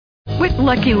With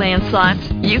Lucky Land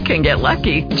Slots, you can get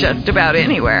lucky just about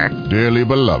anywhere. Dearly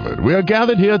beloved, we are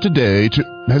gathered here today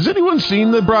to... Has anyone seen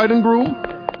the bride and groom?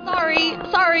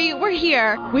 Sorry, we're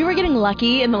here. We were getting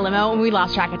lucky in the limo and we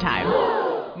lost track of time.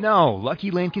 No,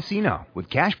 Lucky Land Casino, with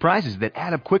cash prizes that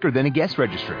add up quicker than a guest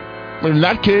registry. In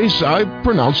that case, I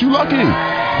pronounce you lucky.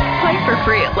 Play for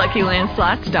free at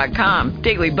LuckyLandSlots.com.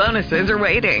 Daily bonuses are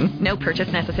waiting. No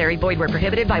purchase necessary. Void where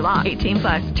prohibited by law.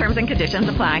 18+. Terms and conditions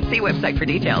apply. See website for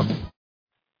details.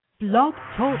 Blog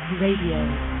Talk Radio.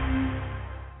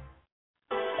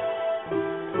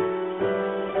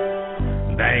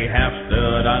 They have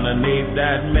stood underneath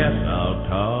that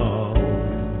mistletoe.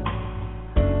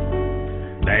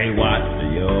 They watched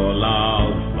your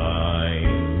logs burn.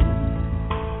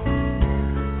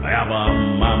 Ever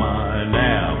mama,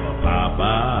 never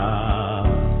papa,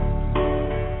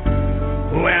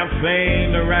 who have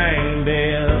seen the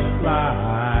reindeer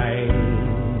fly.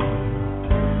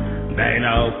 They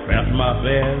know Christmas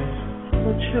is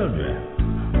for children,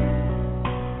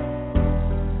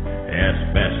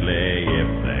 especially if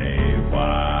they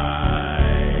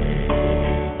white.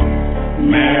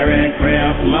 Merry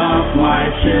Christmas,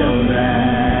 white children,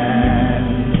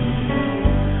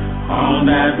 on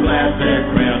that blessed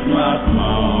Christmas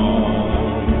morn.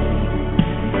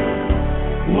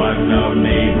 Was no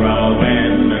Negro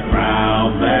in the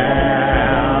crowd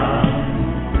there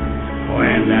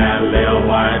when that little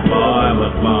white boy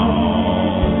was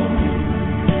born.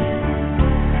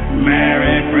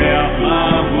 Merry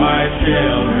Christmas, white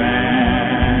children,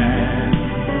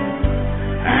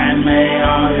 and may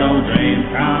all your dreams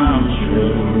come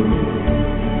true.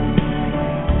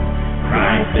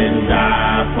 Christ didn't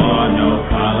die for no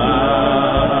colors.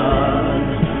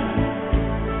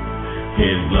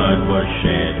 His blood was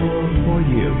shed for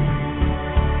you.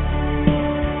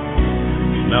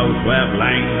 Snow-swept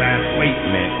lanes and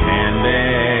sweetness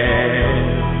candy,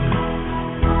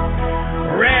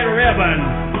 red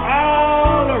ribbons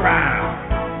all around,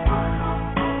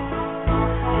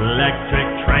 electric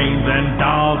trains and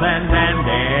dolls and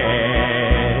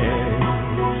dandies.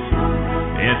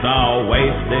 It's all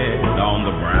wasted on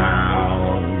the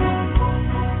ground.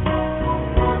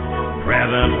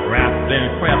 Presents wrapped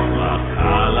in Christmas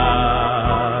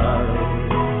colors,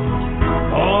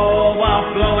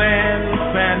 overflowing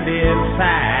scented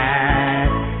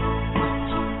sacks.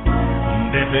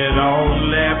 This is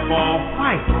only for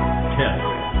white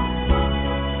children,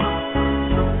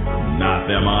 not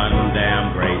them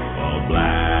undamn grateful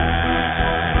black.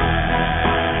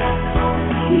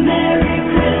 Merry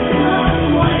Christmas,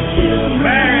 white children.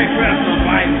 Merry Christmas,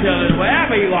 white children,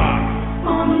 wherever you are.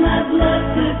 On that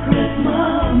blessed Christmas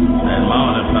morn. That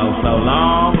morning so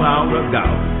long, long ago.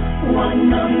 Wasn't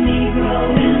no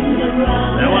Negro in the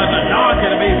crowd. There wasn't a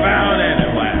donkey to be found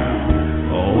anywhere.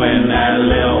 Oh, when that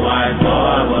little white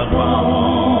boy was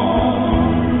born.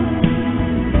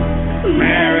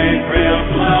 Merry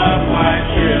Christmas, white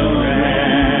children,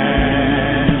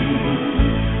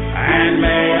 and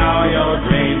may all your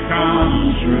dreams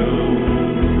come true.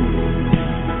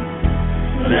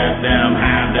 Let them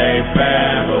have their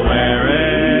February,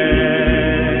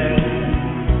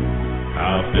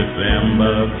 'cause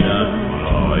December's just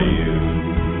for you.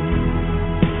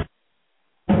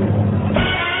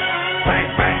 Bang,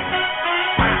 bang,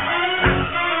 bang, bang.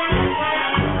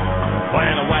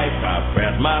 When I wake up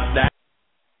Christmas Day.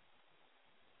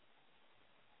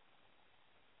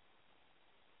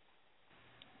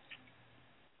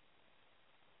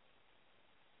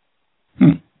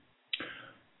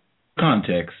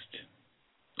 Context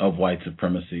of white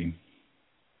supremacy,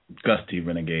 Gus T.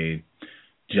 Renegade,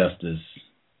 Justice,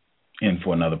 in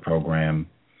for another program.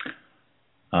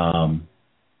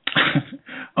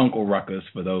 Uncle Ruckus,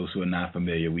 for those who are not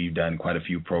familiar, we've done quite a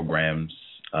few programs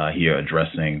here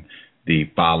addressing the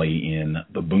folly in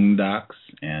the Boondocks,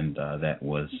 and that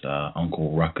was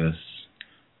Uncle Ruckus.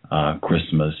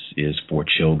 Christmas is for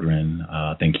children.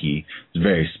 I think he is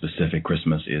very specific.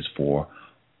 Christmas is for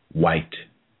white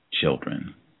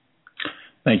children.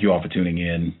 Thank you all for tuning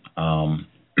in.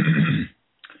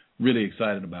 Really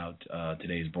excited about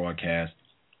today's broadcast.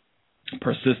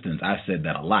 Persistence, I've said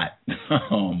that a lot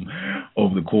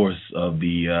over the course of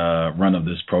the run of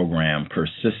this program.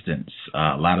 Persistence.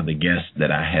 A lot of the guests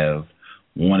that I have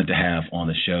wanted to have on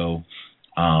the show,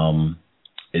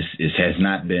 it has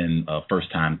not been a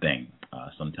first-time thing.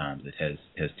 Sometimes it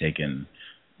has taken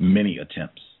many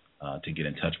attempts to get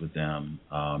in touch with them,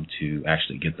 to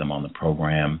actually get them on the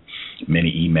program,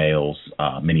 many emails,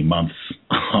 many months,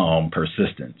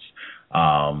 persistence.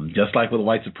 Just like with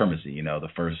white supremacy, the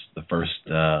first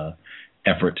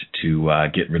effort to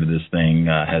get rid of this thing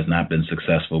has not been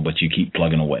successful, but you keep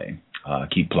plugging away.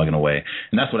 keep plugging away.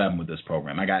 And that's what happened with this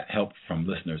program. I got help from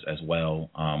listeners as well.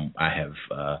 I have,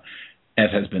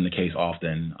 as has been the case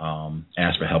often,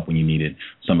 asked for help when you need it.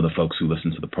 Some of the folks who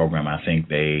listen to the program, I think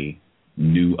they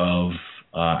knew of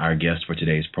our guest for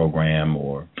today's program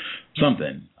or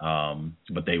something,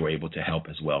 but they were able to help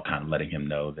as well, kind of letting him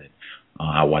know that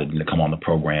I wanted him to come on the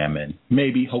program and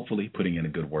maybe, hopefully, putting in a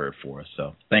good word for us.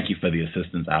 So thank you for the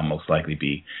assistance. I'll most likely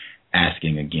be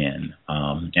asking again.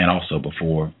 And also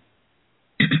before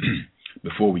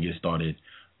we get started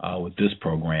with this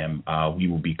program, we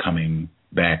will be coming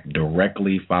back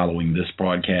directly following this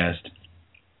broadcast.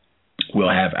 We'll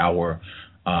have our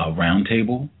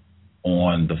roundtable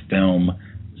on the film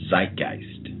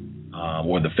Zeitgeist,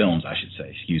 or the films, I should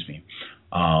say, excuse me.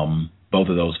 Both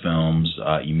of those films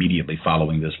immediately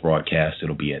following this broadcast.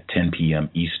 It'll be at 10 p.m.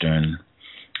 Eastern,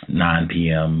 9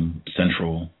 p.m.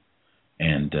 Central,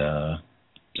 and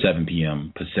 7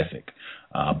 p.m. Pacific.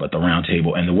 But the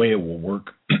roundtable, and the way it will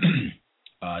work,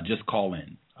 just call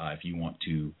in if you want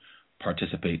to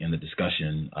participate in the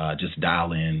discussion. Just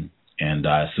dial in, and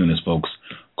as soon as folks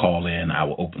call in, I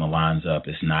will open the lines up.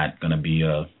 It's not going to be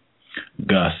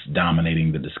Gus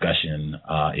dominating the discussion.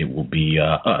 It will be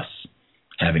us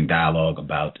having dialogue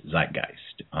about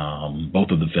Zeitgeist. Both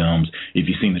of the films, if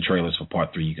you've seen the trailers for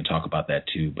part 3, you can talk about that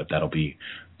too, but that'll be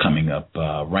coming up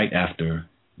right after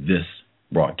this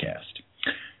broadcast.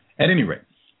 At any rate,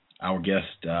 our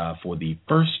guest for the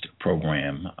first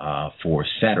program for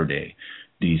Saturday,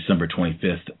 December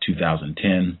 25th,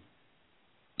 2010,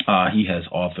 he has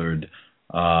authored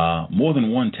more than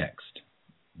one text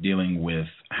dealing with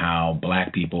how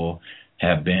black people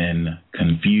have been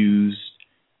confused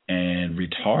and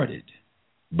retarded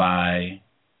by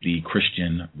the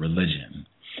Christian religion.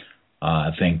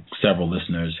 I think several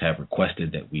listeners have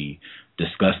requested that we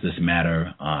discuss this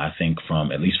matter. I think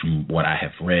at least from what I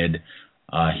have read,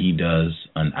 he does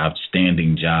an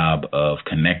outstanding job of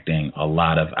connecting a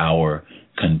lot of our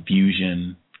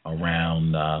confusion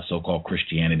around so-called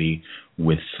Christianity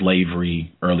with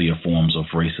slavery, earlier forms of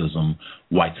racism,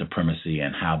 white supremacy,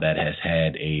 and how that has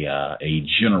had a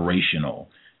generational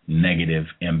negative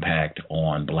impact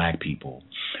on black people.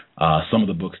 Some of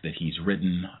the books that he's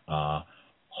written,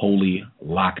 Holy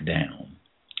Lockdown,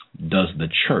 Does the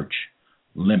Church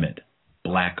Limit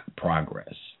Black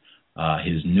Progress?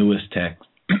 His newest text,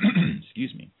 The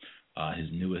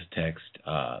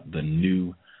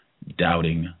New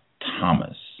Doubting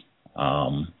Thomas.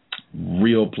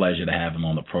 Real pleasure to have him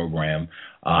on the program.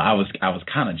 I was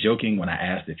kind of joking when I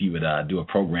asked if he would do a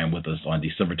program with us on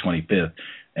December 25th,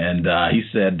 and he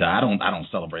said I don't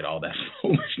celebrate all that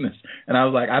foolishness, and I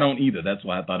was like, I don't either. That's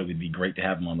why I thought it would be great to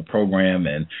have him on the program,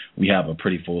 and we have a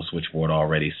pretty full switchboard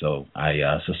already, so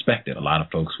I suspected a lot of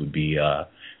folks would be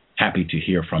happy to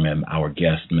hear from him. Our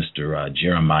guest, Mr.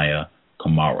 Jeremiah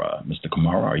Camara. Mr.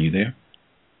 Camara, are you there?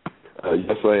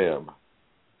 Yes, I am.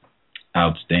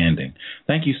 Outstanding.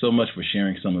 Thank you so much for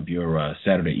sharing some of your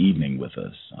Saturday evening with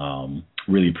us.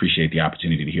 Really appreciate the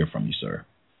opportunity to hear from you, sir.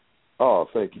 Oh,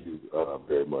 thank you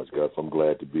very much, Gus. I'm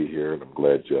glad to be here, and I'm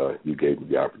glad you gave me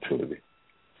the opportunity.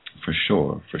 For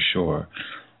sure.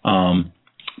 The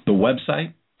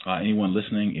website, anyone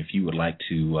listening, if you would like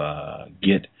to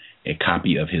get a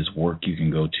copy of his work, you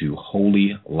can go to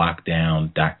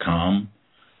holylockdown.com,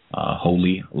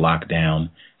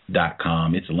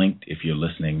 holylockdown.com. It's linked if you're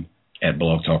listening at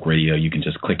Blog Talk Radio. You can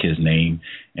just click his name,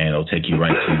 and it'll take you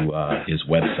right to his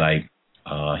website.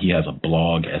 He has a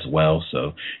blog as well,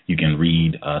 so you can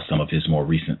read some of his more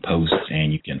recent posts,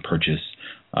 and you can purchase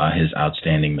his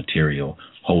outstanding material,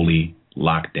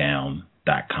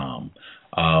 holylockdown.com.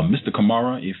 Mr.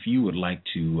 Camara, if you would like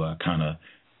to kind of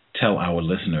tell our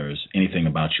listeners anything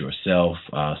about yourself,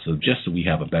 so we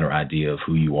have a better idea of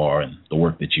who you are and the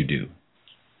work that you do.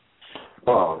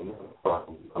 No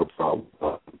problem.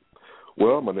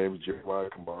 Well, my name is Jeremiah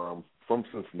Camara. I'm from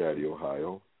Cincinnati,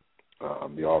 Ohio.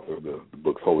 I'm the author of the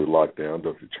books Holy Lockdown,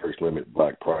 Does the Church Limit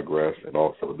Black Progress, and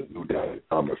also The New Doubting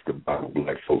Thomas, The Bible,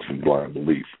 Black Folks, and Blind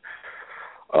Belief.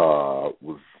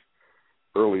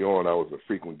 Early on, I was a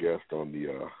frequent guest on the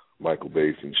Michael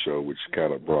Basin show, which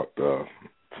kind of brought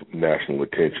national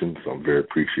attention, so I'm very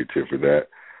appreciative for that.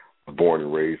 I'm born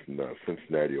and raised in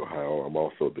Cincinnati, Ohio. I'm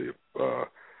also the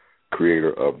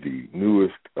creator of the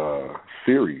newest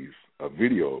series, a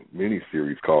video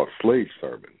mini-series called Slave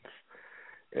Sermons,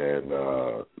 and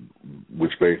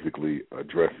which basically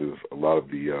addresses a lot of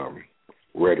the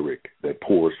rhetoric that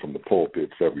pours from the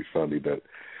pulpits every Sunday that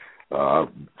I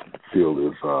feel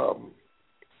is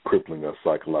crippling us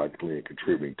psychologically and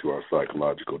contributing to our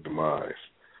psychological demise.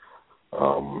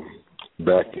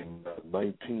 Back in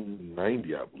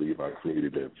 1990, I believe, I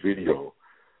created a video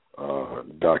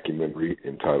documentary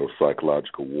entitled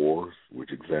Psychological Wars,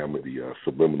 which examined the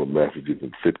subliminal messages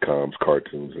in sitcoms,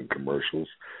 cartoons, and commercials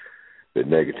that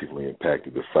negatively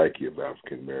impacted the psyche of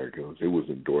African Americans. It was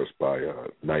endorsed by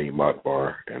Naeem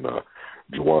Akbar and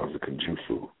Jawanza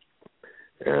Kunjufu.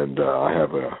 And I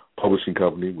have a publishing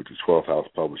company, which is 12th House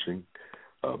Publishing,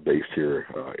 based here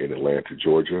in Atlanta,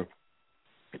 Georgia.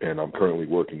 And I'm currently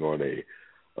working on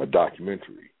a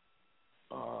documentary.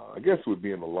 I guess it would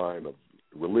be in the line of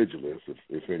Religulous,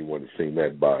 if anyone has seen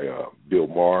that, by Bill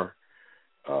Maher.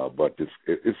 But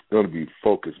it's going to be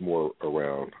focused more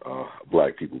around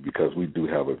black people, because we do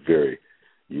have a very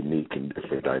unique and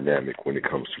different dynamic when it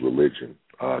comes to religion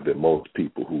that most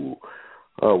people who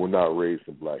were not raised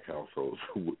in black households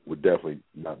would definitely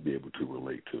not be able to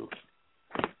relate to.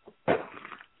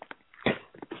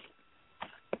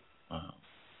 Wow.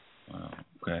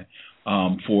 Okay.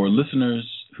 For listeners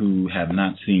who have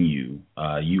not seen you,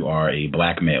 you are a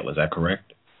black male. Is that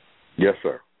correct? Yes,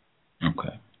 sir.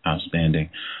 Okay. Outstanding.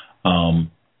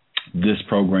 This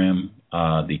program,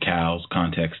 the C.O.W.S,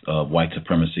 Context of White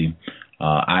Supremacy,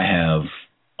 I have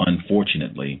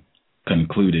unfortunately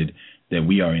concluded that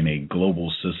we are in a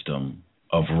global system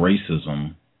of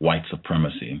racism, white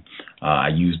supremacy. I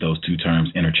use those two terms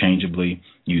interchangeably,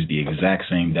 use the exact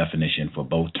same definition for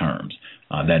both terms.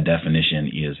 That definition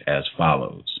is as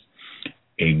follows: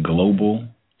 a global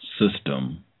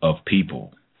system of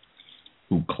people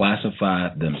who classify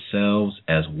themselves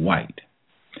as white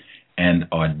and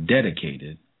are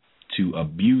dedicated to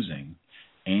abusing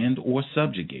and or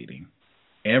subjugating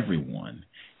everyone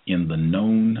in the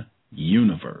known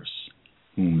universe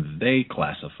whom they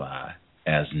classify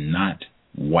as not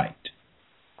white.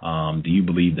 Do you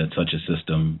believe that such a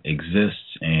system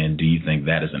exists, and do you think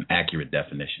that is an accurate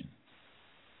definition?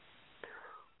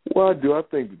 Well, I do. I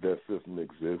think that system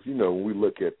exists. When we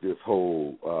look at this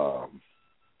whole,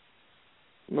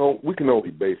 we can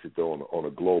only base it, though, on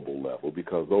a global level,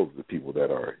 because those are the people that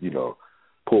are,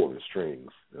 pulling the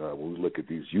strings. When we look at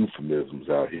these euphemisms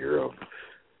out here of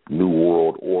New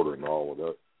World Order and all of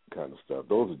that kind of stuff,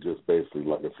 those are just basically,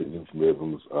 like I said,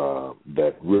 euphemisms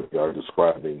that really are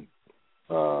describing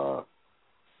the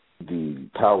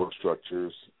power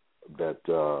structures that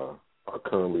are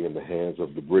currently in the hands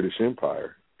of the British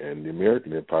Empire and the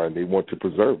American Empire, and they want to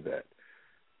preserve that.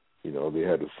 They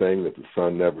had the saying that the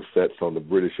sun never sets on the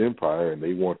British Empire, and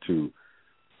they want to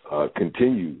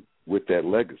continue with that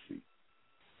legacy.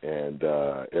 And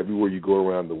everywhere you go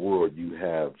around the world, you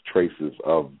have traces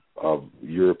of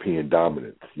European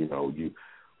dominance.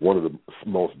 One of the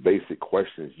most basic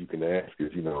questions you can ask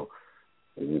is,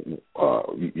 in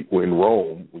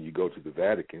Rome, when you go to the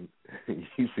Vatican,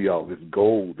 you see all this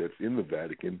gold that's in the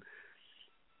Vatican.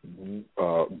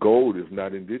 Gold is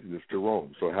not indigenous to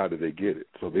Rome, so how do they get it?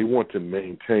 So they want to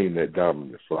maintain that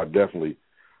dominance. So I definitely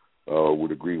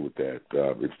would agree with that.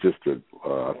 It's just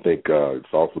I think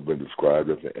it's also been described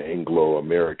as an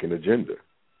Anglo-American agenda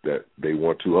that they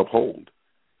want to uphold.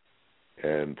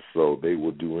 And so they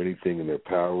will do anything in their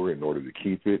power in order to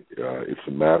keep it. It's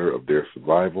a matter of their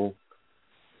survival.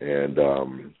 And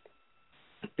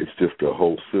it's just a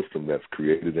whole system that's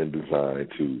created and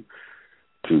designed to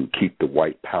keep the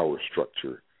white power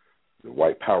structure, the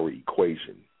white power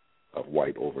equation of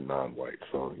white over non-white.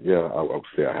 So, yeah, I would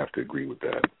say I have to agree with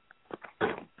that.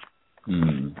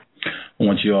 I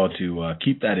want you all to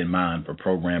keep that in mind for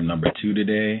program number 2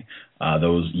 today.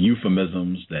 Those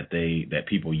euphemisms that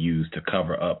people use to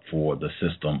cover up for the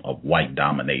system of white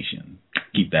domination.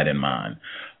 Keep that in mind.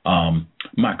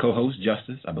 My co-host,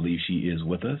 Justice, I believe she is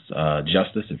with us.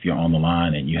 Justice, if you're on the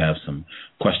line and you have some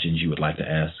questions you would like to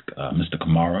ask Mr.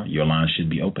 Camara, your line should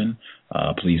be open.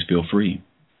 Please feel free.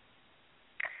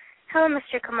 Hello,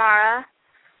 Mr. Camara.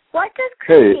 What does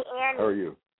Christianity... Hey, how are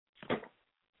you?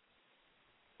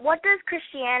 What does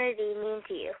Christianity mean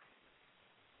to you?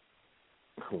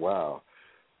 Wow.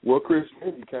 Well,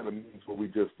 Christianity kind of means what we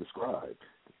just described,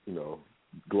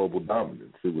 global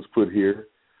dominance. It was put here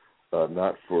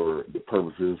not for the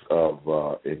purposes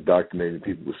of indoctrinating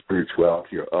people with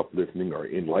spirituality or uplifting or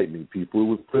enlightening people. It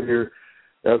was put here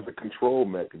as a control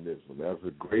mechanism, as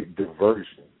a great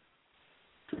diversion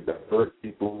to divert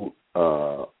people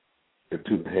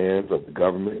into the hands of the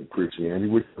government and Christianity,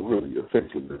 which is really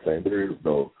essentially the same. There is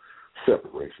no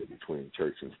separation between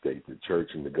church and state. The church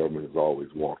and the government has always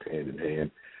walked hand in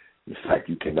hand. In fact,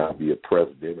 you cannot be a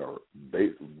president or,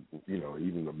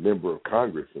 even a member of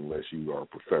Congress unless you are a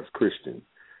professed Christian.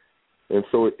 And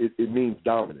so it means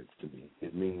dominance to me.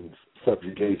 It means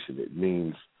subjugation. It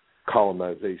means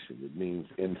colonization. It means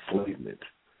enslavement.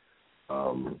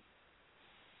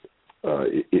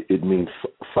 It means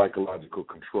psychological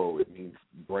control. It means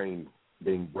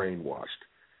being brainwashed.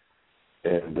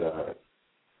 And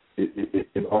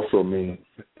it also means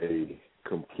a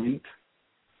complete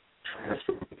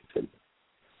transformation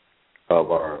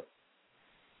of our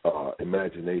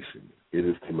imagination. It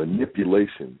is the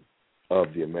manipulation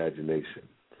of the imagination.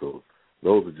 So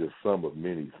those are just some of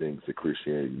many things that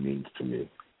Christianity means to me.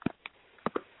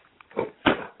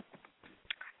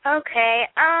 Okay.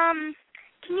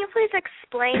 Can you please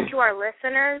explain to our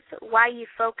listeners why you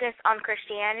focus on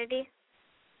Christianity?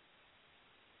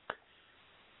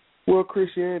 Well,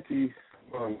 Christianity,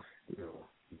 I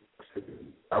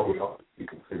would also be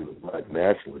considered a black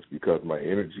nationalist because my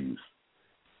energies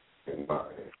and my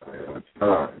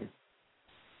time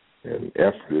and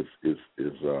effort is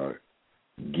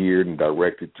geared and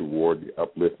directed toward the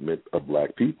upliftment of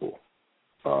black people.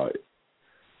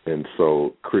 And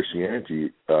so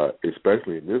Christianity,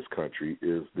 especially in this country,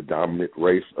 is the dominant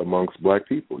race amongst black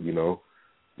people. You know,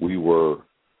 we were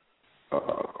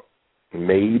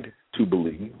made to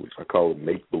believe, which I call it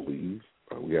make-believe.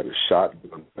 We had a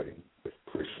shotgun thing with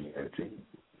Christianity.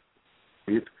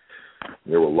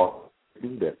 There were laws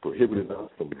that prohibited us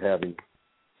from having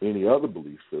any other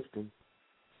belief system.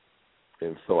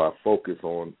 And so I focus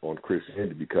on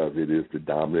Christianity because it is the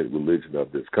dominant religion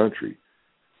of this country.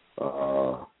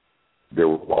 There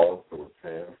were laws that were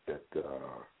passed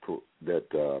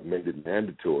that made it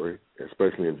mandatory,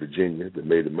 especially in Virginia, that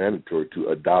made it mandatory to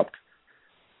adopt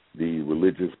the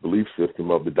religious belief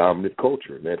system of the dominant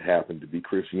culture, and that happened to be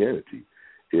Christianity.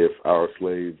 If our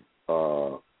slave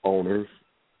owners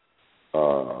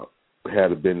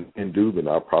had been Hindu, then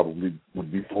I probably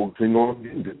would be focusing on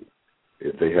Hindu.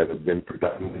 If they had been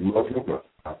predominantly Muslim,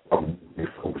 I probably would be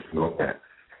focusing on that.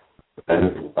 That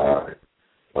is why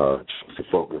to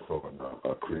focus on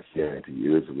Christianity.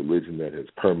 It is a religion that has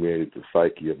permeated the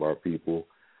psyche of our people,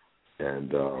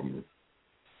 and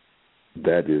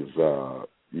that is,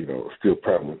 still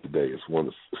prevalent today. It's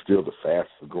still the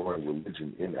fastest growing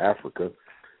religion in Africa,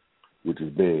 which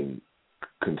is being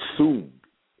consumed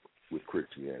with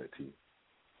Christianity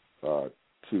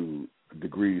to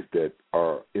degrees that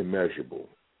are immeasurable.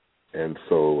 And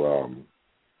so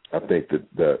I think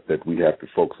that we have to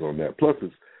focus on that. Plus,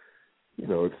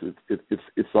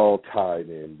 it's all tied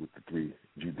in with the three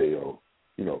Judeo,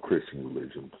 Christian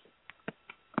religions.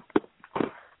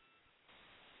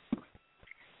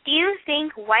 Do you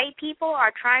think white people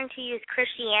are trying to use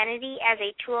Christianity as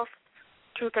a tool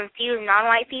to confuse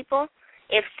non-white people?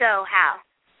 If so, how?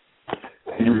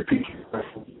 Can you repeat your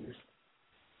question, please?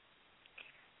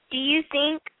 Do you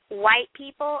think white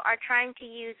people are trying to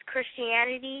use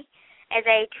Christianity as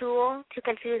a tool to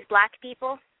confuse black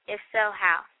people? If so,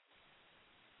 how?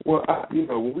 Well,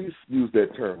 when we use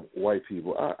that term, white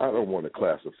people, I don't want to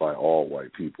classify all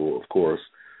white people. Of course,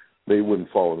 they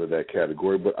wouldn't fall into that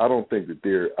category, but I don't think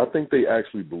that I think they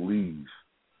actually believe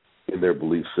in their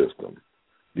belief system,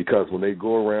 because when they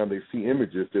go around, they see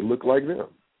images that look like them.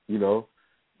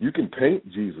 You can paint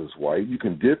Jesus white, you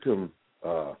can dip him,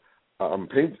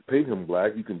 paint him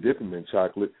black, you can dip him in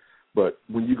chocolate, but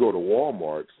when you go to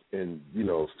Walmarts and,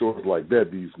 stores like that,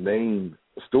 these named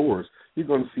stores, you're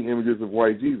going to see images of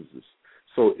white Jesuses.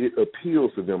 So it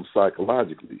appeals to them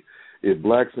psychologically. If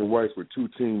blacks and whites were two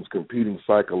teams competing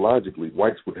psychologically,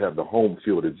 whites would have the home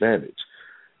field advantage.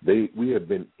 We have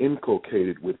been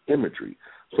inculcated with imagery.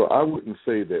 So I wouldn't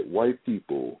say that white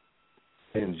people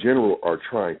in general are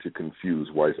trying to confuse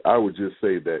whites. I would just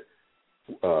say that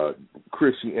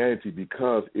Christianity,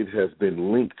 because it has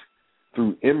been linked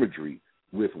through imagery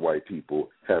with white people,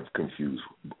 have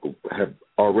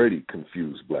already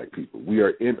confused black people. We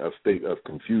are in a state of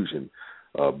confusion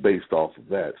based off of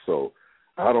that. So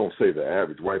I don't say the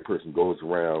average white person goes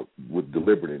around with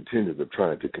deliberate intentions of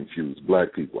trying to confuse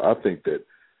black people. I think that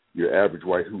your average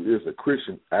white who is a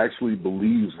Christian actually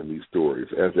believes in these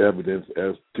stories, as evidenced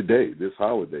as today, this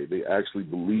holiday. They actually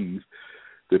believe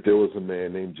that there was a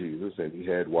man named Jesus and he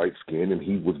had white skin and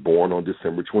he was born on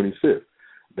December 25th.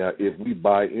 Now, if we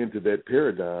buy into that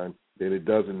paradigm, then it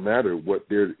doesn't matter what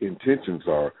their intentions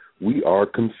are. We are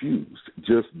confused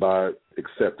just by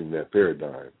accepting that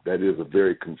paradigm. That is a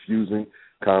very confusing,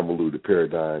 convoluted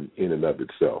paradigm in and of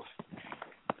itself.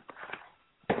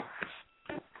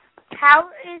 How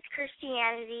is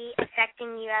Christianity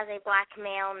affecting you as a black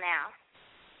male now?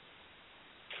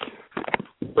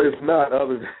 But it's not,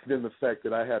 other than the fact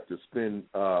that I have to spend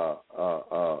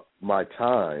my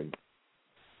time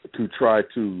to try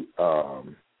to,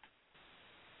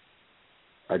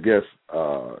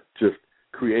 just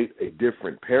create a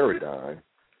different paradigm.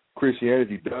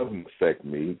 Christianity doesn't affect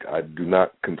me. I do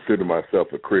not consider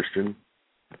myself a Christian,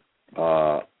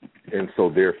 and so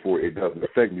therefore it doesn't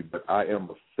affect me. But I am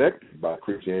affected by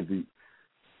Christianity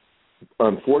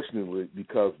unfortunately,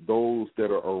 because those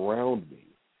that are around me,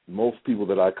 most people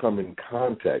that I come in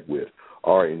contact with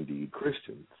are indeed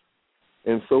Christians.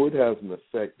 And so it has an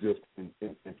effect just in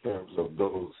terms of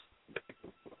those.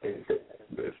 It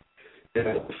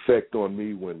has an effect on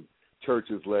me when church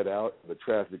is let out and the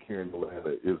traffic here in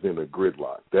Atlanta is in a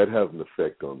gridlock. That has an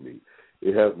effect on me.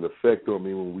 It has an effect on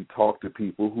me when we talk to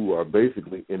people who are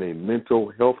basically in a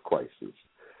mental health crisis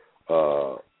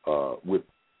with,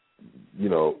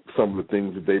 some of the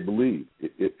things that they believe.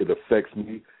 It affects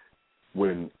me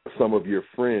when some of your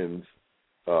friends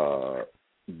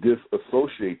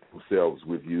disassociate themselves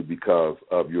with you because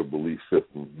of your belief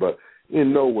system. But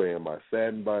in no way am I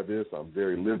saddened by this. I'm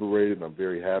very liberated. I'm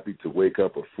very happy to wake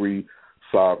up a free,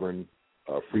 sovereign,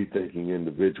 free-thinking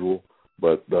individual.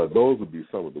 But those would be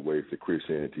some of the ways that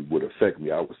Christianity would affect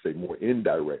me. I would say more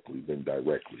indirectly than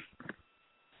directly.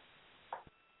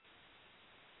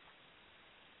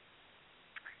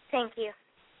 Thank you.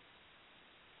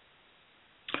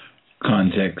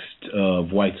 Context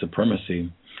of white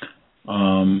supremacy.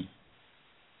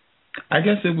 I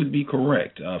guess it would be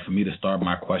correct for me to start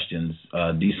my questions.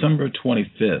 December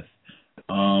 25th,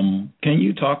 can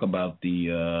you talk about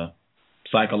the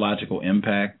psychological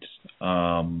impact,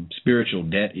 spiritual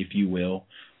debt, if you will,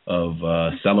 of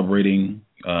celebrating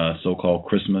so-called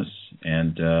Christmas?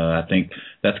 And I think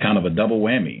that's kind of a double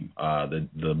whammy,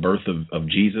 the birth of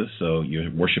Jesus, so you're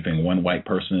worshiping one white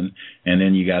person, and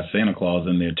then you got Santa Claus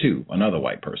in there too, another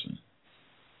white person.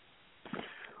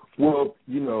 Well,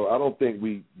 I don't think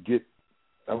we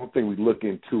look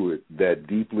into it that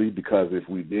deeply, because if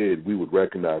we did, we would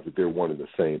recognize that they're one and the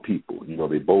same people.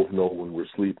 They both know when we're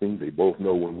sleeping. They both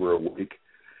know when we're awake.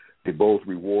 They both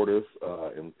reward us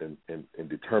and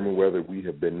determine whether we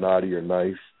have been naughty or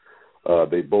nice.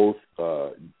 They both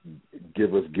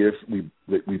give us gifts. We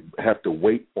have to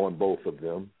wait on both of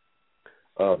them.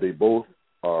 They both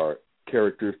are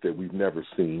characters that we've never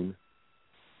seen.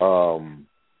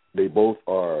 They both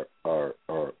are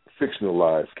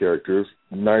fictionalized characters.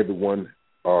 Neither one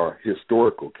are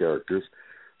historical characters.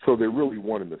 So they're really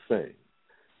one and the same.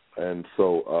 And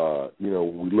so,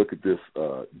 when we look at this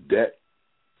debt,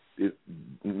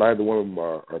 neither one of them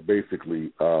are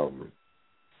basically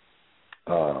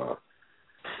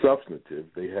substantive.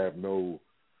 They have no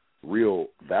real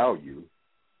value.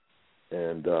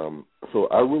 And so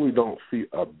I really don't see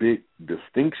a big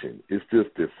distinction. It's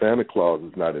just that Santa Claus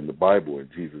is not in the Bible and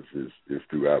Jesus is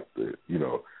throughout the,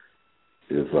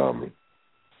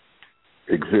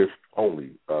 exists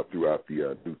only throughout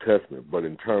the New Testament. But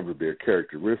in terms of their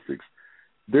characteristics,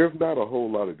 there's not a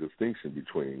whole lot of distinction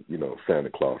between, Santa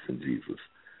Claus and Jesus.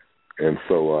 And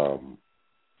so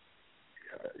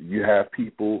you have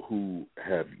people who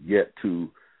have yet to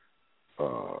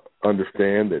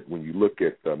understand that when you look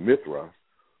at Mithras,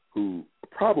 who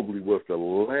probably was the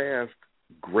last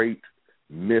great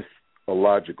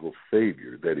mythological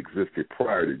savior that existed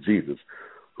prior to Jesus,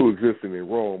 who existed in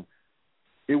Rome,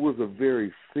 it was a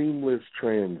very seamless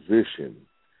transition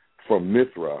from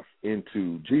Mithras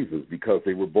into Jesus, because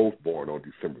they were both born on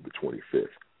December the 25th.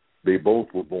 They both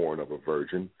were born of a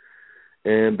virgin,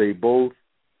 and they both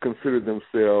considered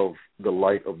themselves the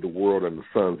light of the world and the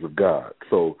sons of God.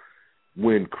 So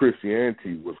when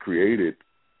Christianity was created,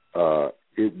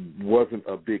 it wasn't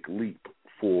a big leap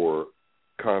for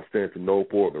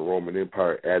Constantinople or the Roman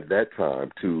Empire at that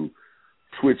time to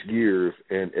switch gears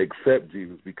and accept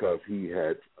Jesus, because he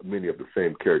had many of the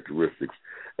same characteristics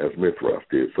as Mithras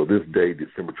did. So this day,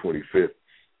 December 25th,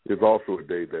 is also a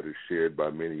day that is shared by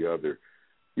many other,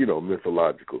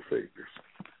 mythological saviors.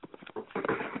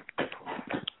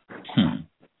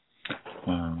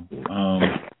 Wow.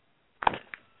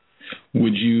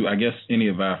 Would you, I guess any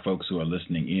of our folks who are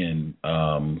listening in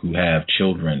who have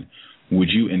children, would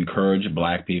you encourage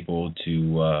black people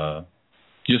to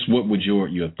just what would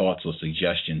your thoughts or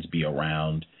suggestions be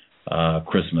around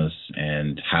Christmas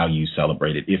and how you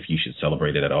celebrate it, if you should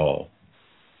celebrate it at all?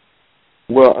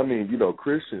 Well,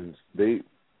 Christians,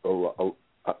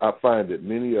 I find that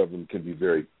many of them can be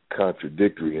very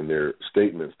contradictory in their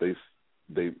statements.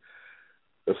 They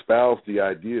espouse the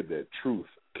idea that truth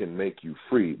can make you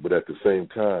free, but at the same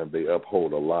time, they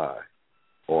uphold a lie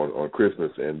on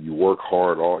Christmas, and you work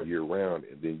hard all year round,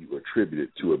 and then you attribute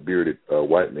it to a bearded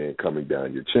white man coming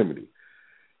down your chimney.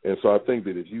 And so I think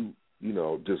that if you,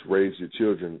 just raise your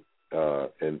children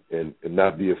and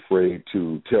not be afraid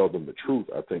to tell them the truth,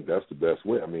 I think that's the best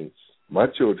way. My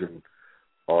children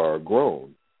are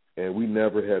grown, and we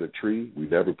never had a tree. We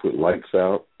never put lights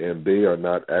out, and they are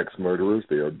not axe murderers.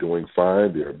 They are doing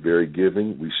fine. They are very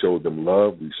giving. We showed them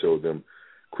love. We showed them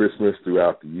Christmas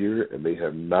throughout the year, and they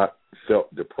have not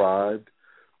felt deprived.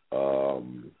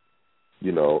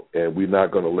 and we're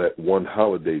not going to let one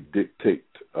holiday dictate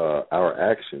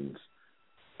our actions,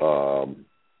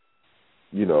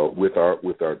 with our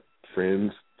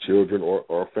friends, children,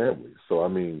 or families. So,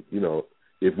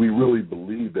 if we really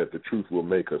believe that the truth will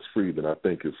make us free, then I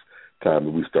think it's time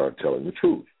that we start telling the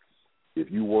truth.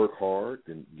 If you work hard,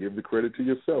 then give the credit to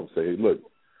yourself. Say, hey, look,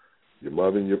 your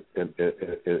mother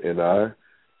and I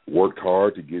worked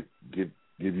hard to give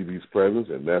you these presents,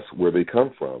 and that's where they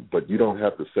come from. But you don't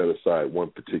have to set aside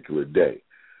one particular day.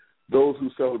 Those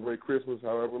who celebrate Christmas,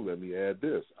 however, let me add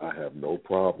this. I have no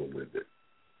problem with it.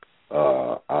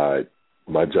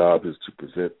 My job is to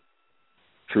present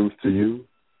truth to you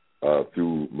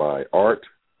through my art,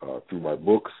 through my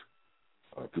books,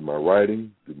 through my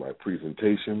writing, through my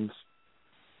presentations.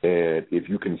 And if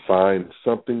you can find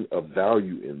something of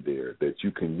value in there that you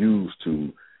can use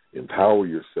to empower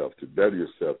yourself, to better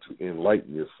yourself, to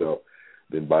enlighten yourself,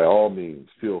 then by all means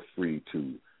feel free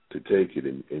to take it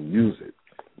and use it.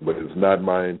 But it's not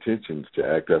my intentions to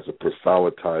act as a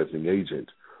proselytizing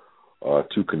agent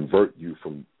to convert you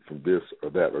from this or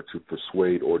that, or to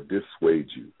persuade or dissuade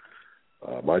you.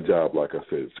 My job, like I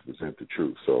said, is to present the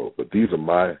truth. So, but these are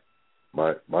my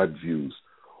views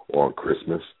on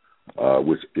Christmas,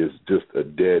 which is just a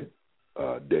dead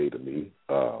day to me.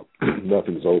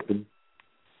 Nothing's open,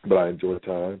 but I enjoy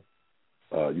time,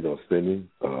 spending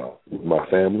with my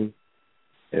family,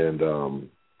 and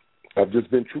I've just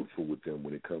been truthful with them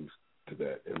when it comes to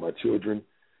that. And my children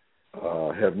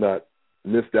have not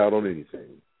missed out on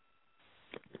anything.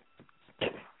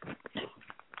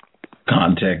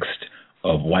 Context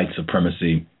of white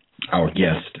supremacy. Our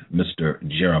guest, Mr.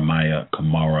 Jeremiah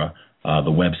Camara,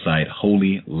 the website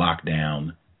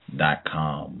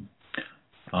holylockdown.com.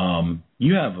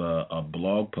 You have a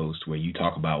blog post where you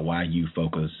talk about why you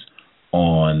focus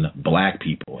on black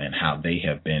people and how they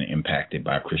have been impacted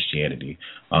by Christianity.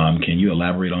 Can you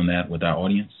elaborate on that with our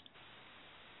audience?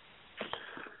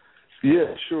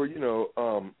 Yeah, sure.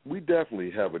 We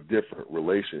definitely have a different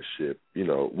relationship,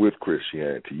 with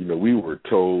Christianity. We were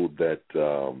told that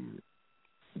the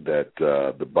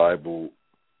Bible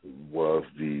was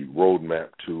the roadmap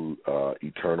to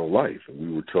eternal life, and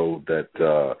we were told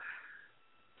that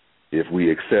if we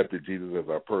accepted Jesus as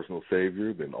our personal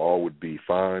Savior, then all would be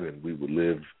fine, and we would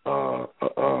live,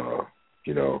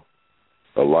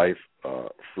 a life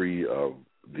free of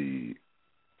the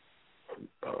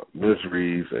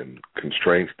miseries and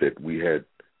constraints that we had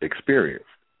experienced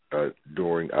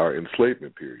during our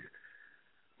enslavement period.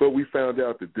 But we found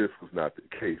out that this was not the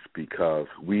case, because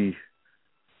we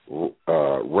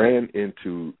ran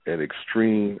into an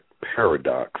extreme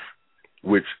paradox,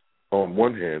 which on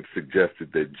one hand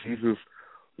suggested that Jesus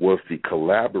was the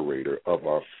collaborator of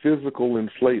our physical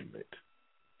enslavement,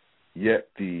 yet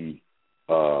the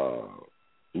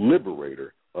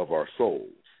liberator of our souls.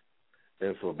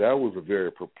 And so that was a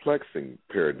very perplexing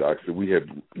paradox that we had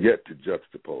yet to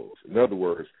juxtapose. In other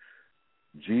words,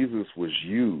 Jesus was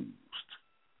used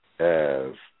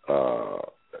as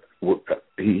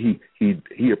he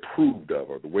approved of,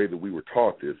 or the way that we were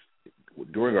taught this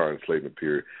during our enslavement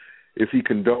period, is he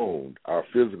condoned our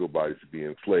physical bodies to be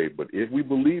enslaved. But if we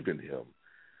believe in him,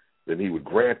 then he would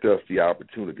grant us the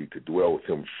opportunity to dwell with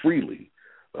him freely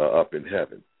up in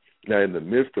heaven. Now, in the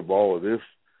midst of all of this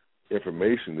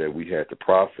information that we had to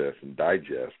process and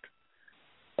digest,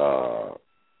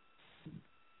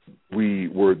 we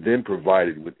were then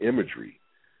provided with imagery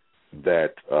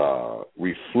that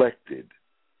reflected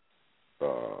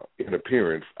in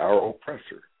appearance our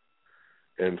oppressor.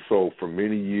 And so for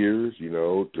many years,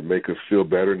 to make us feel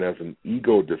better and as an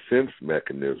ego defense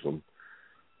mechanism,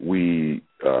 we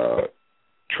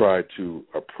tried to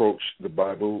approach the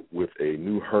Bible with a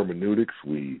new hermeneutics.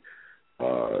 We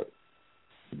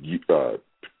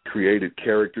created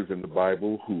characters in the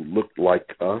Bible who looked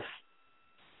like us,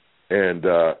 and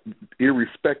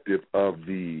irrespective of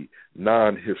the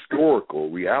non-historical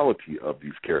reality of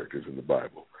these characters in the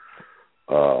Bible.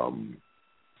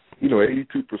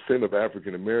 82% of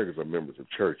African Americans are members of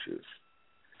churches,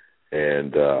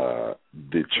 and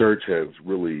the church has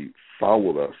really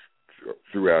followed us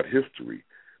throughout history.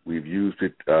 We've used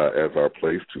it as our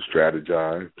place to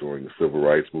strategize during the Civil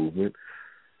Rights Movement,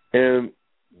 and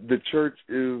the church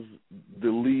is the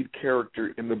lead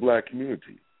character in the black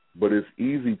community. But it's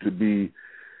easy to be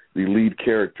the lead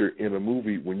character in a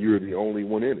movie when you're the only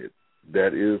one in it.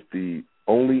 That is the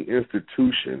only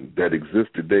institution that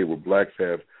exists today where blacks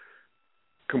have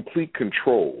complete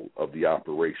control of the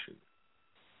operation.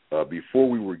 Before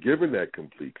we were given that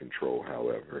complete control,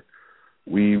 however,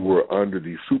 we were under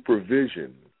the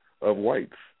supervision of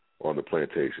whites on the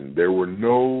plantation. There was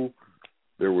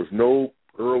no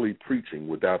early preaching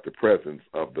without the presence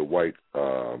of the white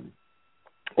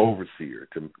overseer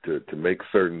to make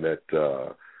certain that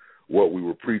what we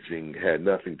were preaching had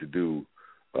nothing to do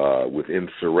with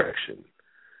insurrection.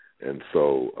 And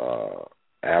so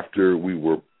after we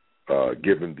were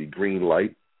given the green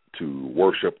light to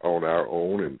worship on our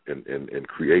own and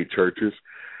create churches,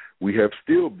 we have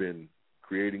still been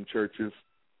creating churches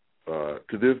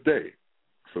to this day.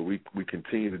 So we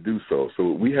continue to do so.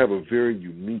 So we have a very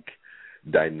unique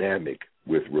dynamic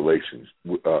relationship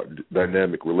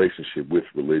with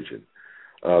religion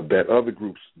that other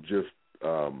groups just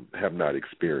have not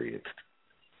experienced.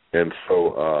 And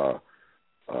so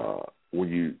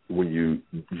when you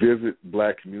visit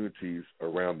black communities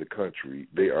around the country,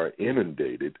 they are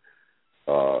inundated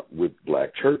with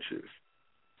black churches,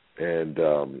 and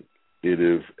it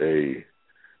is a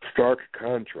stark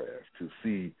contrast to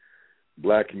see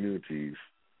black communities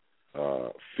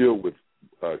filled with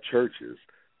churches,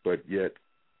 but yet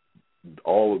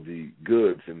all of the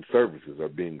goods and services are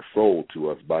being sold to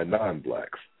us by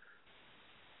non-blacks.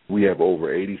 We have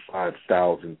over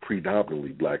 85,000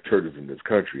 predominantly black churches in this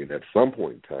country, and at some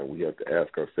point in time, we have to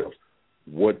ask ourselves,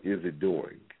 what is it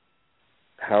doing?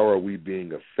 How are we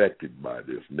being affected by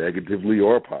this, negatively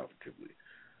or positively?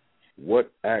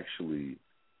 What actually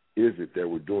is it that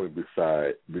we're doing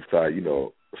beside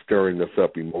stirring us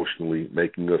up emotionally,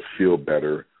 making us feel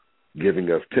better,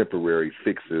 giving us temporary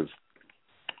fixes,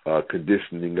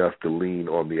 conditioning us to lean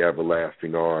on the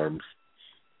everlasting arms,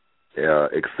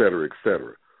 et cetera, et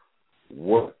cetera?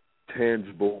 What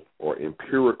tangible or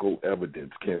empirical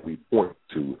evidence can we point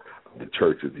to the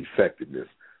church's effectiveness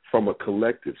from a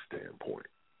collective standpoint?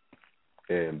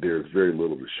 And there's very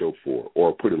little to show for.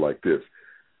 Or put it like this,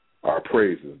 our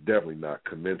praise is definitely not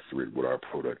commensurate with our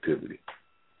productivity.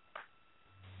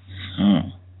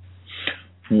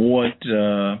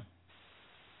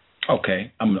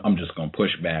 Okay, I'm just going to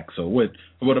push back. So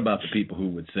what about the people who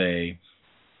would say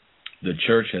the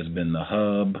church has been the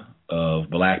hub of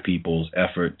black people's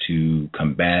effort to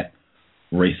combat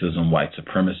racism, white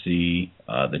supremacy?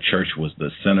 The church was the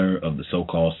center of the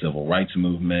so-called civil rights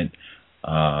movement.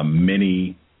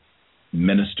 Many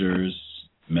ministers,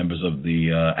 members of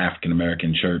the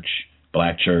African-American church,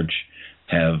 black church,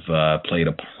 have played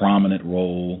a prominent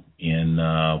role in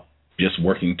just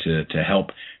working to help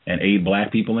and aid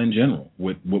black people in general.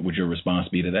 What would your response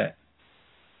be to that?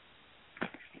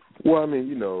 Well, I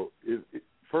mean,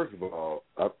 first of all,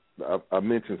 I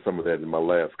mentioned some of that in my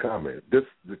last comment. The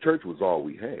church was all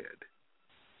we had.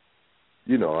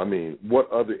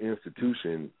 What other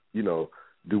institution,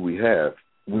 do we have?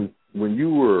 When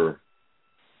you were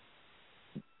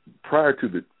prior to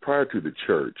the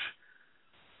church,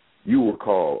 you were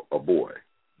called a boy.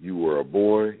 You were a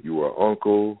boy, you were an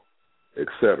uncle,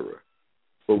 etc.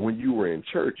 But when you were in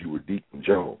church, you were Deacon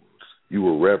Jones, you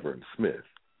were Reverend Smith,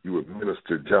 you were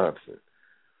Minister Johnson.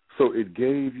 So it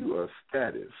gave you a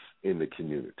status in the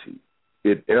community.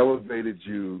 It elevated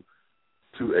you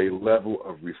to a level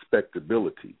of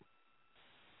respectability.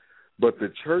 But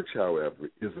the church, however,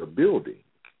 is a building.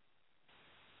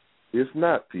 It's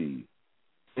not the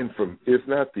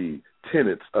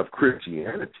tenets of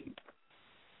Christianity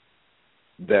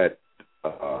that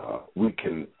we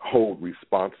can hold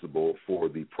responsible for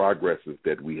the progresses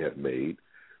that we have made.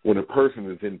 When a person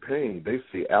is in pain, they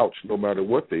say, ouch, no matter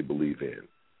what they believe in.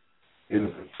 It is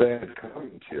a sad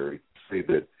commentary to say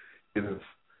that it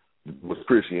was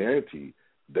Christianity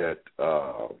that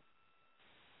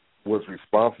was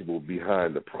responsible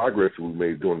behind the progress we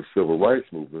made during the civil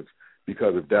rights movements,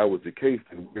 because if that was the case,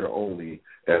 then we are only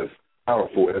as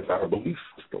powerful as our belief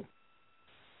system.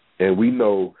 And we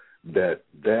know that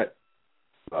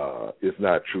is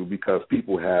not true, because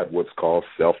people have what's called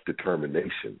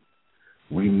self-determination.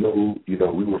 We know,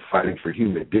 we were fighting for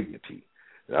human dignity.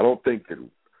 And I don't think that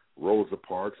Rosa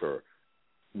Parks or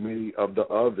many of the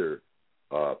other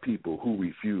people who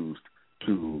refused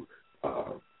to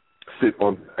sit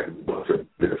on the back of the bus or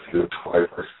their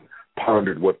twice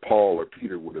pondered what Paul or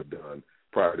Peter would have done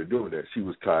prior to doing that. She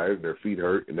was tired and her feet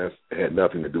hurt, and that had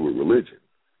nothing to do with religion.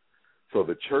 So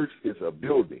the church is a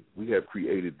building. We have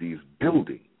created these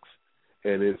buildings,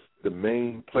 and it's the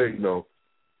main place.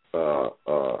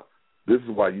 This is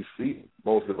why you see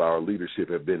most of our leadership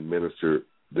have been minister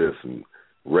this and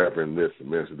reverend this and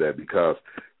minister that, because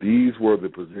these were the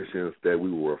positions that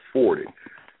we were afforded.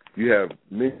 You have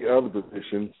many other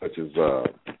positions, such as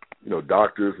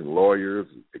doctors and lawyers,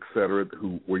 et cetera,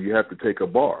 where you have to take a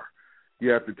bar. You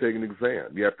have to take an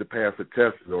exam. You have to pass a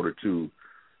test in order to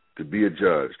be a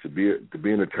judge, to be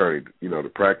an attorney, to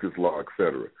practice law, et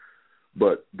cetera.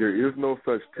 But there is no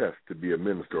such test to be a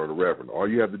minister or a reverend. All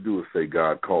you have to do is say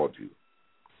God called you.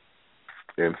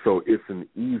 And so it's an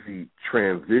easy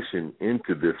transition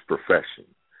into this profession.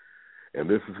 And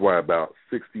this is why about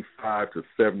 65 to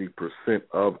 70%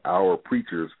 of our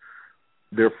preachers,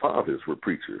 their fathers were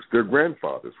preachers, their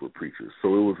grandfathers were preachers. So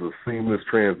it was a seamless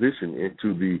transition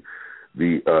into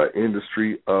the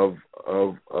industry of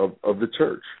the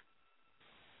church.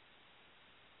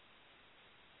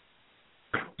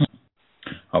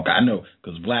 Okay, I know,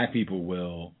 because black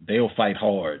people they'll fight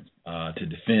hard to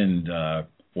defend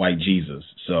white Jesus.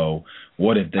 So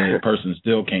what if the person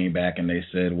still came back and they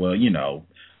said, well,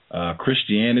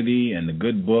 Christianity and the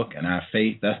good book and our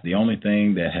faith, that's the only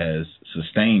thing that has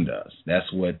sustained us.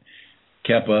 That's what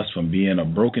kept us from being a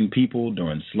broken people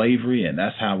during slavery, and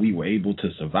that's how we were able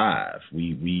to survive.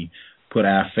 We put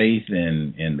our faith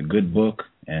in the good book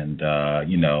and,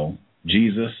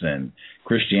 Jesus and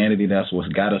Christianity. That's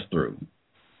what's got us through.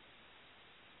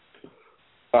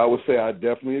 I would say I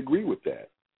definitely agree with that.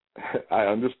 I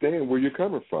understand where you're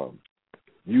coming from.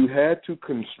 You had to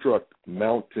construct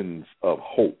mountains of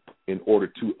hope in order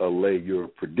to allay your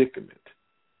predicament.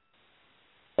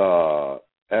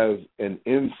 As an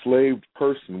enslaved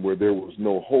person where there was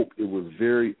no hope, it was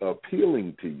very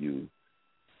appealing to you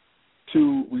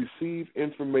to receive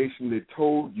information that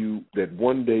told you that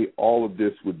one day all of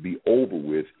this would be over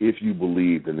with if you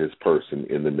believed in this person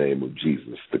in the name of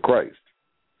Jesus the Christ.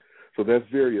 So that's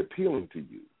very appealing to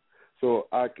you. So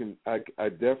I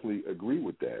definitely agree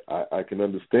with that. I can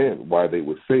understand why they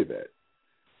would say that.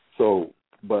 So,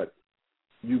 but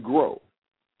you grow.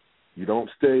 You don't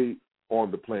stay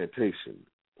on the plantation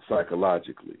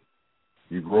psychologically.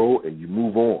 You grow and you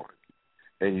move on.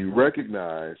 And you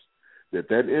recognize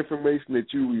that information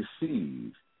that you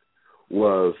received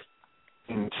was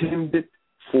intended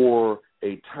for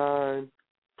a time,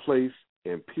 place,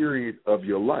 and period of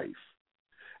your life.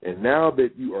 And now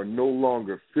that you are no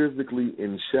longer physically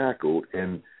enshackled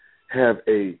and have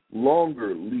a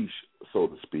longer leash, so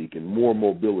to speak, and more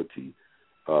mobility,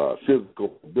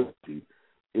 physical mobility,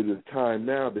 it is time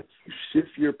now that you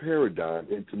shift your paradigm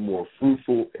into more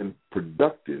fruitful and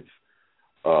productive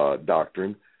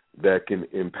doctrine that can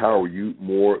empower you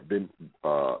more than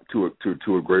to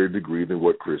a greater degree than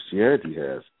what Christianity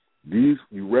has. These,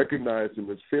 you recognize them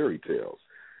as fairy tales.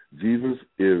 Jesus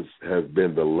has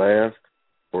been the last,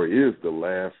 or is the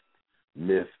last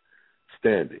myth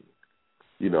standing.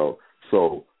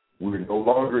 So we're no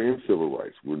longer in civil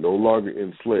rights. We're no longer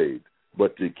enslaved.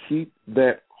 But to keep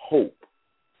that hope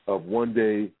of one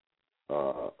day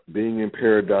being in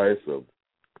paradise,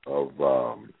 of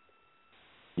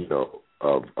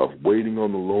waiting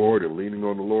on the Lord and leaning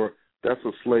on the Lord, that's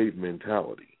a slave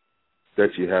mentality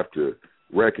that you have to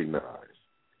recognize.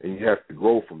 And you have to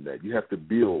grow from that. You have to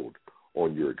build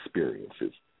on your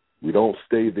experiences. We don't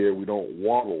stay there. We don't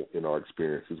waddle in our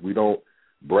experiences. We don't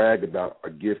brag about our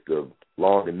gift of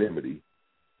longanimity.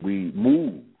 We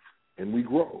move and we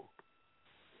grow.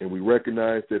 And we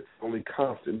recognize that the only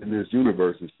constant in this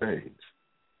universe is change.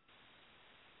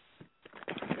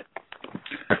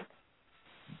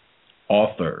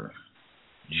 Author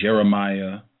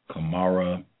Jeremiah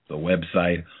Camara, the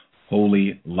website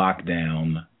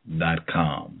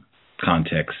holylockdown.com.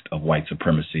 Context of white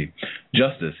supremacy.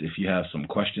 Justice, if you have some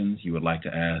questions you would like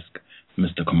to ask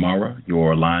Mr. Camara,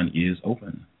 your line is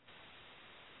open.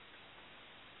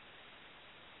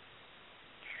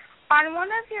 On one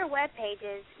of your web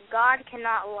pages, God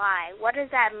Cannot Lie, what does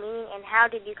that mean and how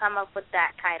did you come up with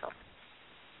that title?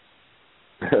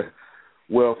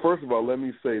 Well, first of all, let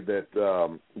me say that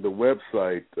the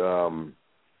website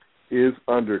is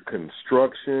under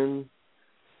construction,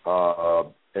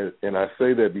 and I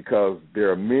say that because there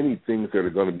are many things that are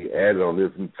going to be added on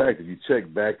this. In fact, if you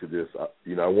check back to this,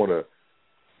 I want to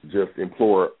just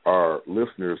implore our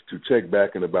listeners to check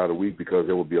back in about a week because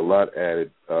there will be a lot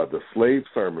added. The slave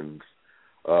sermons,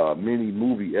 many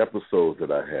movie episodes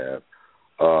that I have,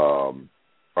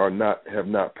 have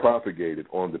not propagated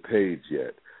on the page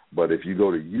yet. But if you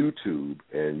go to YouTube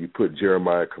and you put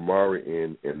Jeremiah Camara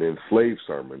in and then slave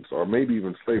sermons, or maybe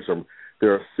even slave sermons,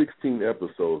 there are 16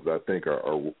 episodes I think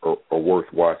are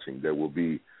worth watching that will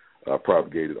be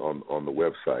propagated on the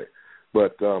website.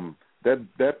 But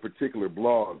that particular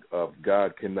blog of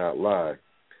God Cannot Lie,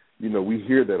 we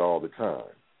hear that all the time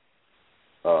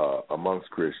amongst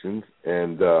Christians,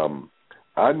 and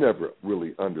I never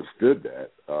really understood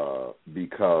that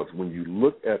because when you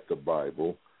look at the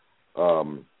Bible,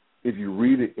 if you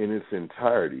read it in its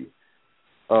entirety,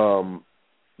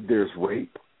 there's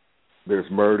rape,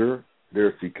 there's murder,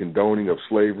 there's the condoning of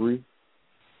slavery,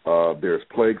 there's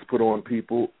plagues put on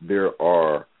people, there's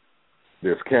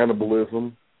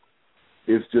cannibalism.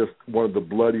 It's just one of the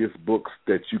bloodiest books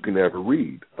that you can ever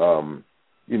read.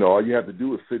 all you have to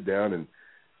do is sit down and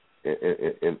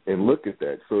look at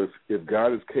that. So if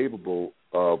God is capable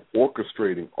of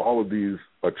orchestrating all of these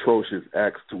atrocious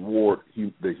acts toward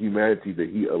the humanity that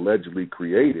he allegedly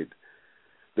created,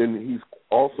 then he's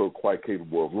also quite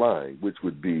capable of lying, which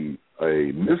would be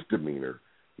a misdemeanor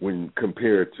when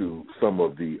compared to some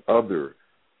of the other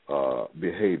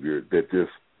behavior that this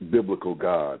biblical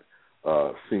God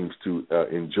seems to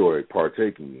enjoy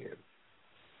partaking in.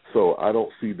 So I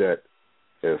don't see that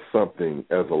as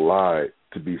a lie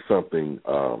to be something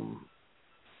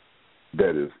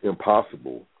that is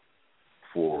impossible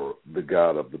for the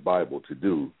God of the Bible to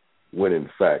do, when in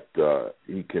fact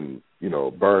he can,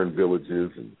 burn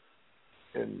villages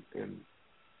and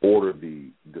order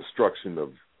the destruction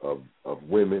of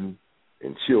women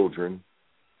and children,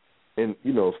 and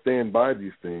stand by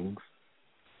these things.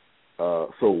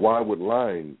 So why would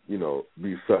lying,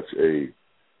 be such an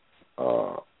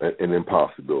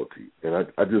impossibility? And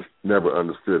I just never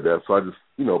understood that. So I just,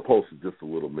 posted just a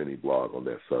little mini blog on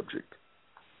that subject.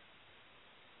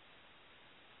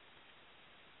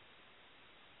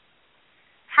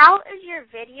 How is your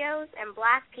videos and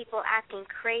black people acting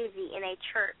crazy in a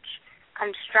church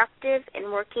constructive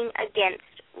in working against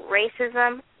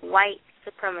racism, white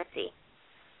supremacy?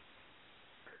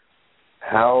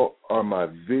 How are my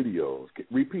videos?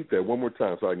 Repeat that one more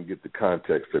time so I can get the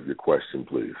context of your question,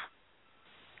 please.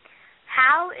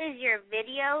 How is your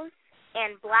videos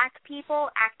and black people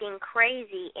acting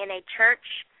crazy in a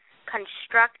church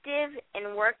constructive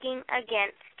in working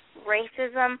against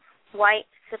racism, white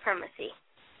supremacy?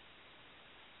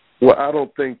 Well, I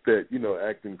don't think that,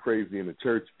 acting crazy in the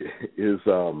church is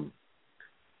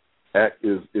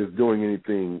doing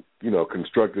anything,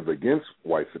 constructive against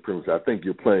white supremacy. I think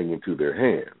you're playing into their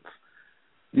hands.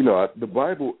 The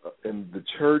Bible and the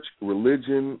church,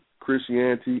 religion,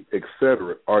 Christianity,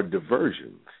 etc., are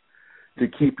diversions to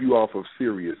keep you off of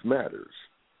serious matters.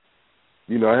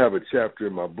 I have a chapter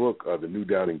in my book, The New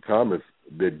Doubting Thomas,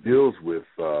 that deals with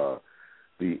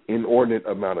the inordinate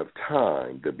amount of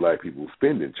time that black people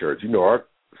spend in church. Our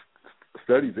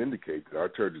studies indicate that our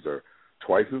churches are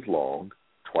twice as long,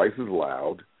 twice as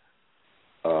loud.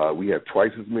 We have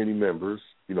twice as many members,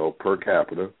 per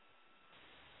capita.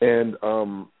 And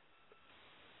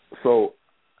so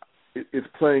it's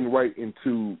playing right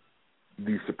into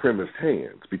the supremacist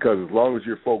hands, because as long as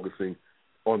you're focusing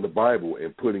on the Bible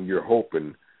and putting your hope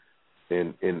in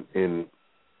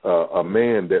a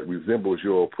man that resembles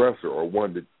your oppressor, or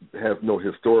one that has no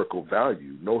historical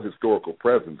value, no historical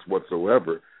presence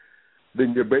whatsoever,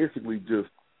 then you're basically just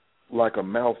like a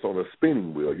mouse on a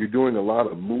spinning wheel. You're doing a lot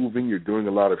of moving, you're doing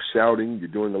a lot of shouting, you're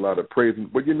doing a lot of praising,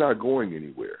 but you're not going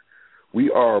anywhere. We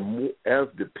are as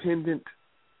dependent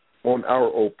on our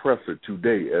oppressor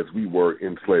today as we were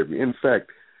in slavery. In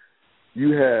fact,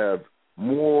 you have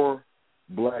more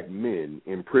black men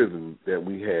in prison than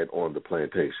we had on the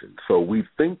plantation. So we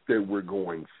think that we're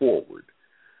going forward.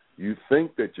 You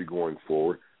think that you're going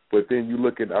forward, but then you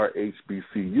look at our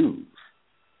HBCUs.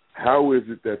 How is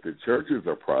it that the churches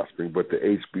are prospering, but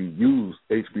the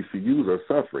HBCUs are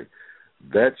suffering?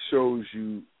 That shows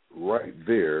you right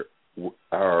there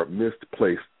our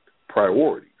misplaced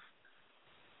priorities.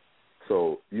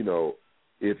 So,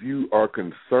 if you are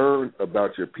concerned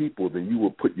about your people, then you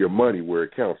will put your money where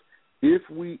it counts. If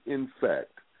we, in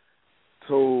fact,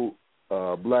 told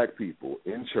black people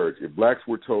in church, if blacks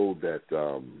were told that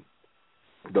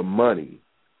the money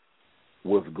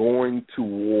was going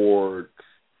towards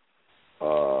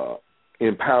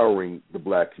empowering the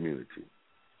black community,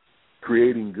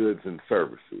 creating goods and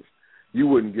services, you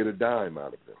wouldn't get a dime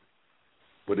out of them.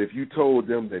 But if you told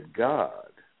them that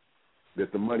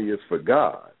the money is for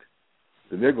God,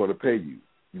 then they're going to pay you.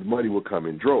 The money will come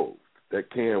in droves. That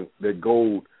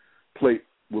gold plate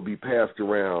will be passed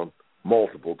around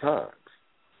multiple times.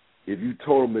 If you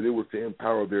told them that it was to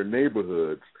empower their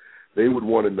neighborhoods, they would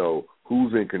want to know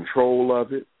who's in control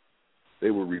of it.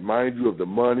 They would remind you of the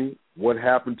money, what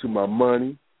happened to my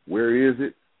money, where is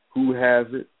it, who has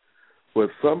it. But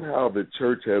somehow the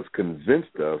church has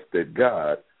convinced us that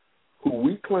God, who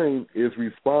we claim is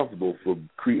responsible for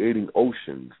creating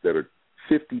oceans that are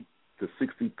 50 to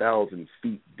 60,000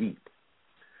 feet deep,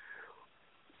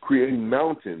 creating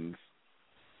mountains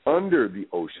under the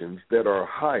oceans that are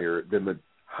higher than the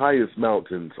highest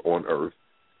mountains on earth,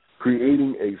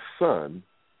 creating a sun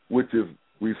which is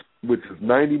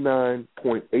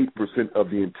 99.8% of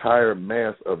the entire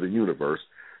mass of the universe,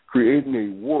 creating a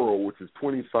world which is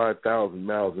 25,000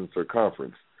 miles in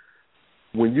circumference.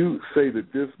 When you say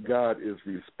that this God is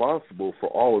responsible for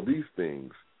all of these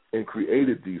things and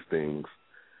created these things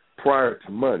prior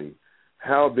to money,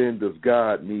 how then does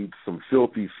God need some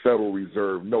filthy Federal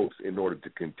Reserve notes in order to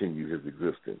continue his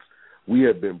existence? We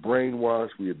have been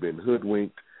brainwashed, we have been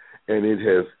hoodwinked, and it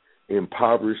has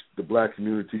impoverished the black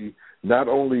community, not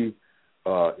only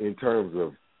in terms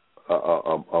of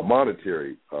a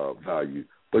monetary value,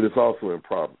 but it's also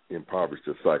impoverished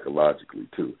us psychologically,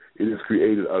 too. It has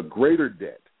created a greater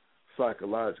debt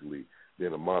psychologically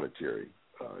than a monetary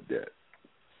debt.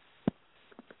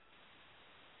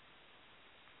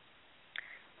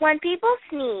 When people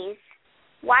sneeze,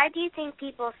 why do you think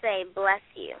people say, bless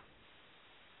you?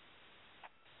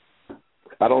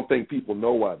 I don't think people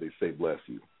know why they say bless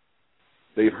you.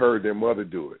 They've heard their mother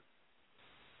do it.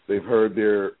 They've heard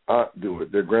their aunt do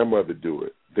it, their grandmother do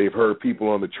it. They've heard people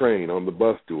on the train, on the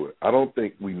bus do it. I don't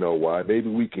think we know why. Maybe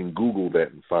we can Google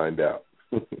that and find out.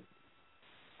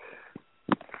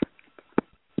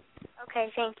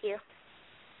 Okay, thank you.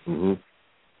 Mm-hmm.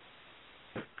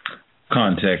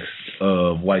 Context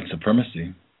of white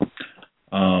supremacy.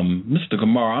 Mr.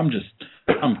 Camara,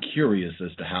 I'm curious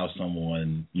as to how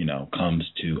someone, comes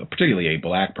to, particularly a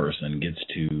black person, gets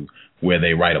to where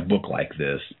they write a book like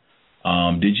this.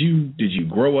 Did you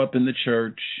grow up in the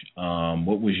church?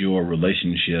 What was your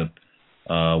relationship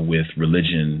with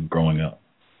religion growing up?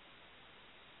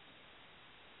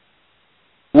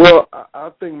 Well, I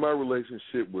think my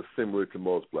relationship was similar to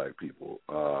most black people.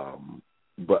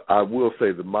 But I will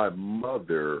say that my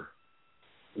mother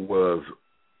was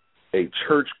a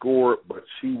churchgoer, but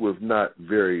she was not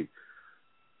very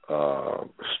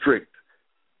strict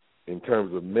in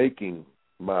terms of making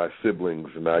my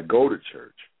siblings and I go to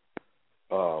church.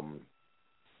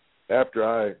 After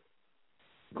I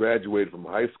graduated from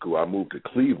high school, I moved to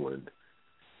Cleveland,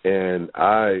 and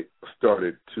I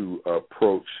started to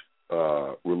approach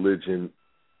religion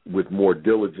with more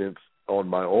diligence on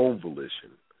my own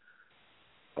volition.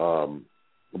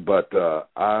 But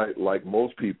I, like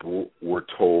most people, were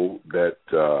told that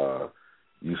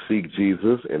you seek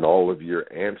Jesus and all of your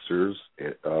answers,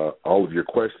 all of your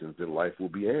questions in life will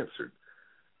be answered.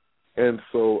 And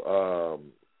so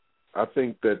I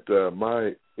think that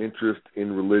my interest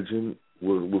in religion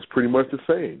was pretty much the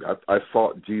same. I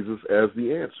sought Jesus as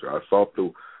the answer. I sought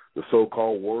the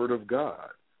so-called Word of God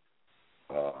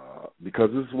because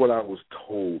this is what I was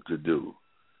told to do.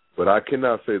 But I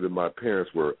cannot say that my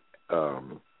parents were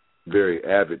very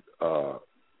avid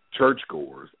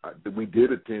churchgoers. We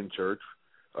did attend church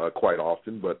quite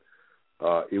often, but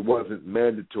it wasn't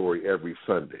mandatory every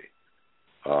Sunday.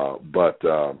 But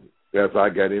as I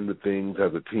got into things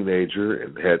as a teenager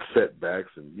and had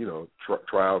setbacks and,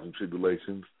 trials and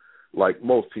tribulations, like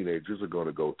most teenagers are going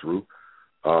to go through,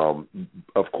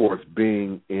 of course,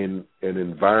 being in an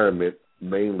environment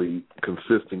mainly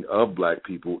consisting of black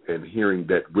people and hearing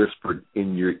that whispered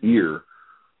in your ear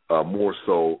more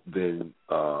so than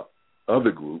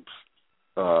other groups,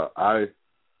 I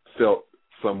felt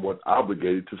somewhat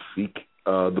obligated to seek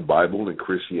the Bible and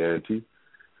Christianity,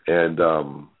 and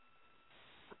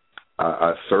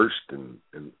I searched and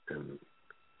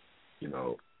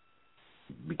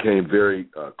became very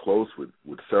close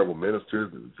with several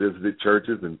ministers and visited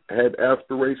churches and had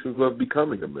aspirations of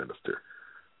becoming a minister.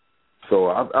 So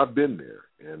I've been there,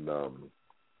 and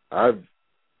I've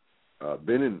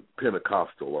been in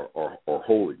Pentecostal or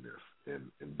holiness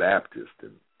and Baptist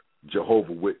and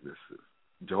Jehovah's Witnesses.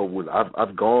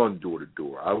 I've gone door to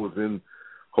door. I was in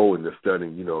holiness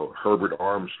studying, Herbert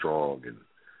Armstrong and,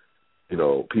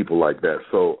 people like that.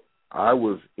 So I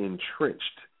was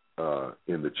entrenched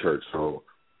in the church. So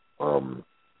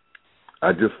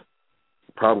I just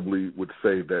probably would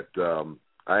say that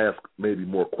I ask maybe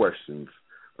more questions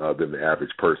than the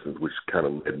average person, which kind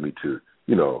of led me to,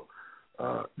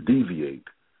 deviate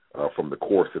from the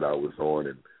course that I was on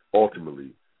and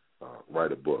ultimately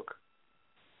write a book.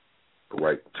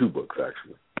 Write two books,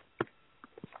 actually.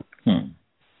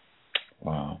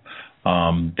 Wow.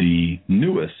 The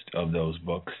newest of those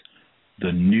books,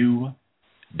 The New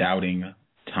Doubting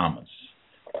Thomas,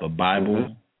 The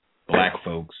Bible, Black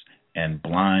Folks, and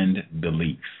Blind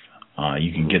Belief.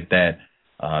 You can get that.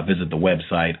 Visit the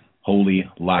website,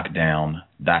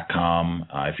 holylockdown.com.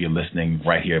 If you're listening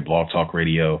right here at Blog Talk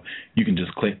Radio, you can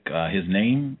just click his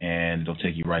name, and it'll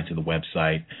take you right to the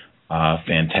website.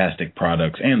 Fantastic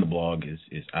products, and the blog is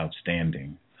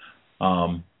outstanding.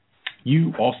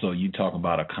 You talk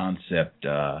about a concept,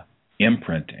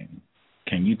 imprinting.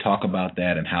 Can you talk about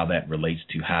that and how that relates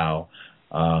to how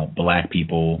black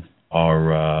people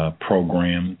are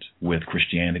programmed with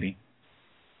Christianity?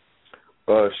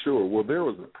 Sure. Well, there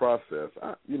was a process,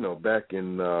 back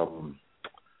in,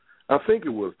 I think it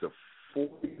was the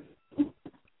 40s.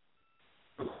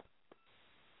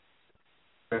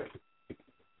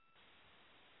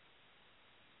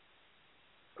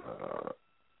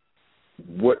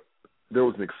 there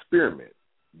was an experiment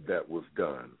that was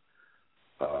done.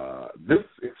 This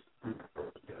experiment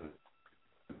was done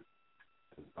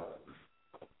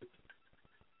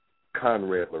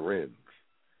Conrad Lorenz.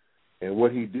 And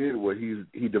what he did was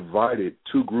he divided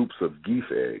two groups of geese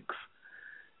eggs,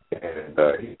 and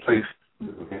he placed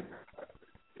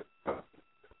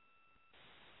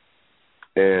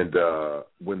and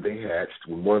when they hatched,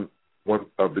 when one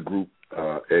of the group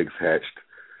eggs hatched,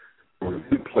 when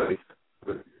he placed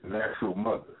with the natural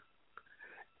mother,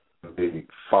 they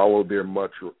followed their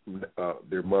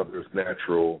mother's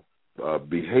natural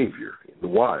behavior in the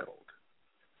wild.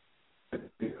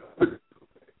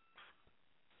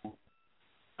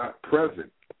 Not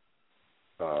present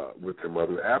with their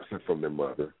mother, absent from their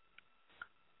mother,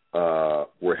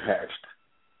 were hatched,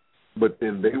 but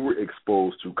then they were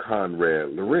exposed to Conrad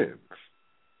Lorenz.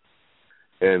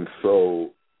 And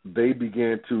so they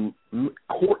began to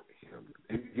court him.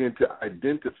 They began to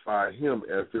identify him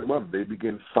as their mother. They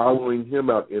began following him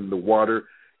out in the water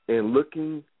and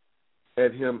looking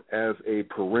at him as a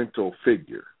parental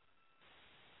figure.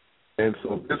 And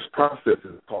so this process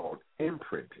is called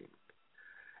imprinting.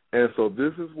 And so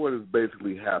this is what has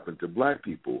basically happened to black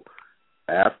people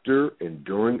after and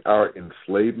during our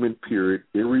enslavement period,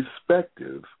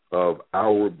 irrespective of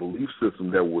our belief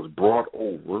system that was brought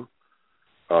over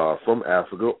from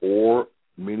Africa, or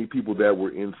many people that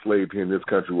were enslaved here in this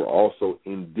country were also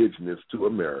indigenous to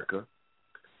America.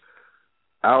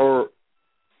 Our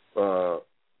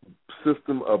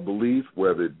system of belief,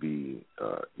 whether it be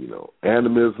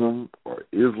animism or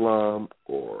Islam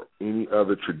or any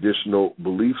other traditional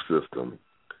belief system,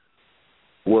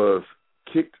 was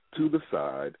kicked to the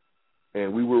side,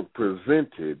 and we were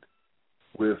presented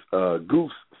with a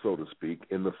goose, so to speak,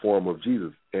 in the form of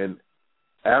Jesus. And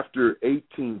after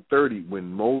 1830,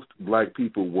 when most black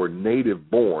people were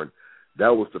native born,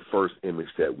 that was the first image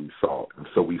that we saw. And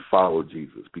so we followed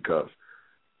Jesus because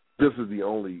this is the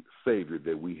only Savior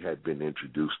that we had been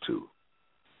introduced to.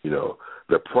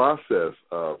 The process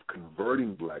of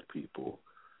converting black people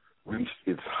reached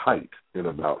its height in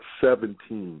about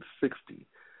 1760.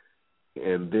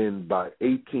 And then by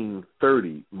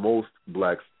 1830, most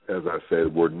blacks, as I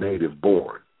said, were native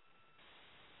born.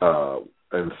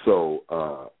 And so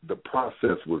the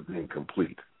process was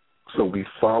incomplete. So we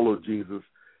followed Jesus,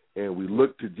 and we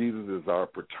looked to Jesus as our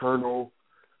paternal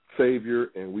Savior,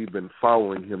 and we've been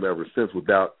following him ever since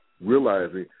without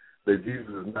realizing that Jesus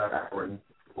is not our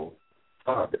natural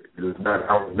father. It is not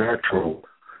our natural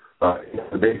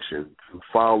inclination to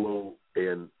follow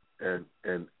an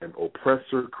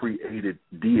oppressor-created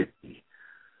deity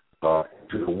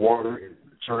into the water, into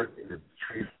the church, into the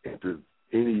trees, into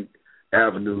any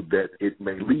avenue that it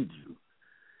may lead you.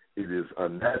 It is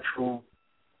unnatural,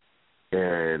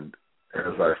 and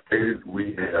as I stated,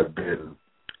 we have been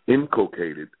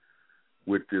inculcated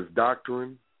with this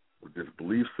doctrine, with this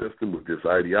belief system, with this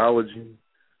ideology,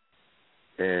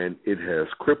 and it has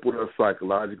crippled us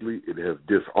psychologically. It has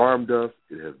disarmed us.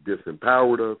 It has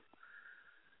disempowered us.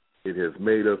 It has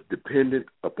made us dependent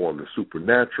upon the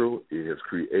supernatural. It has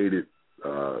created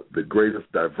the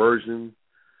greatest diversion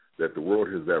that the world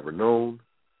has ever known.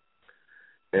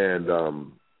 And,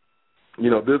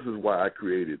 this is why I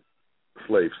created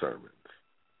slave sermons.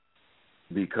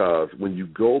 Because when you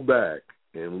go back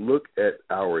and look at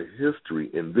our history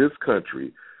in this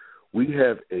country, we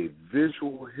have a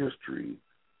visual history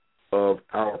of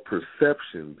our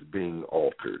perceptions being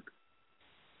altered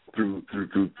through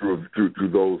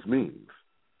those means.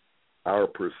 Our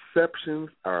perceptions,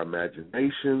 our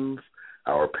imaginations,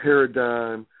 our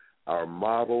paradigm, our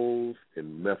models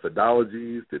and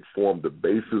methodologies that form the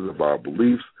basis of our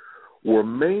beliefs were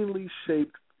mainly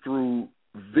shaped through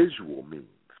visual means,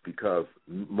 because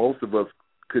most of us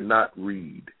could not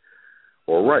read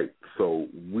or write. So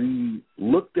we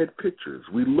looked at pictures.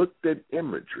 We looked at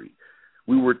imagery.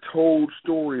 We were told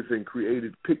stories and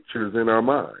created pictures in our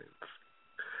minds.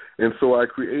 And so I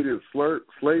created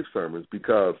slave sermons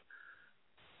because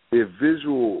if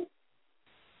visual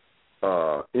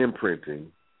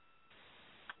imprinting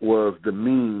was the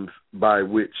means by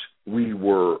which we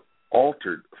were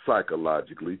altered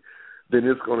psychologically, then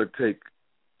it's going to take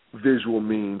visual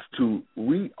means to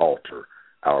re-alter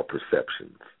our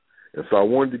perceptions. And so I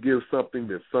wanted to give something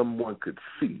that someone could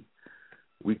see,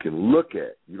 we can look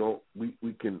at.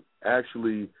 We can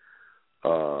actually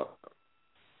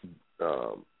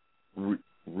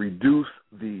reduce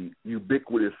the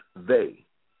ubiquitous they.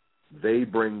 They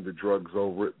bring the drugs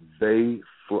over. They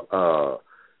fly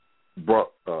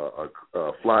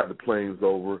the planes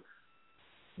over.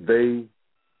 They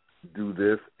do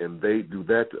this and they do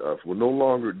that to us. Well, no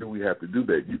longer do we have to do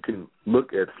that. You can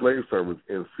look at slave sermons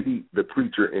and see the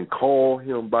preacher and call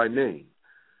him by name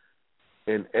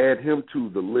and add him to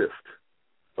the list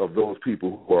of those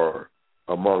people who are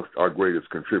amongst our greatest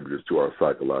contributors to our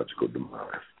psychological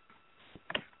demise.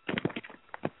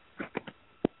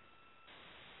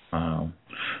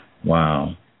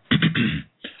 Wow.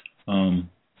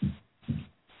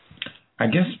 I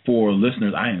guess for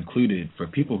listeners, I included, for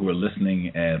people who are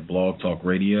listening at Blog Talk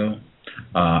Radio,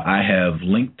 I have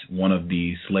linked one of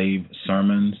the slave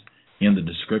sermons in the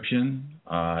description.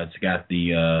 It's got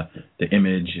the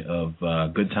image of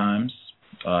Good Times,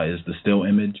 is the still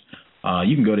image.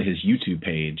 You can go to his YouTube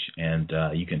page and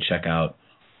you can check out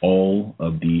all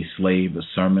of the slave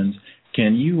sermons.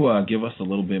 Can you give us a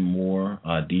little bit more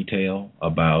detail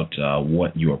about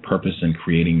what your purpose in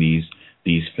creating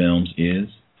these films is?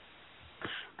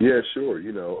 Yeah, sure.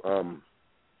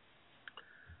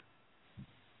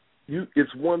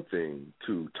 It's one thing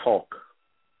to talk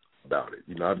about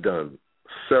it. I've done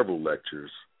several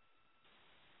lectures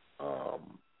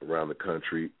around the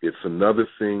country. It's another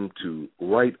thing to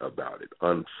write about it.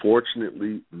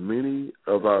 Unfortunately, many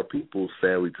of our people,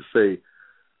 sadly to say,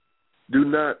 do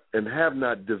not and have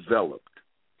not developed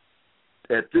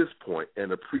at this point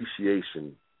an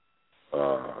appreciation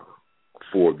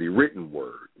for the written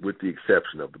word, with the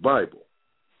exception of the Bible.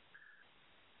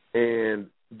 And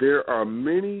there are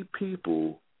many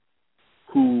people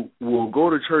who will go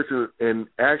to church and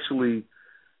actually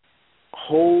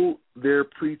hold their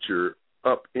preacher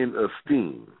up in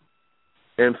esteem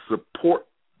and support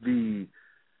the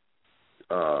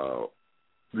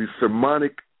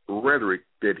sermonic rhetoric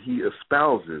that he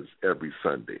espouses every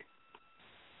Sunday,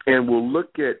 and will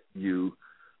look at you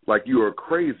like you are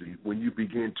crazy when you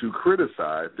begin to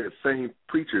criticize that same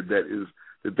preacher that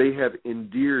they have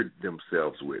endeared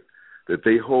themselves with, that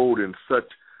they hold in such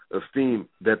esteem,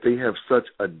 that they have such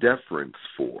a deference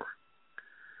for.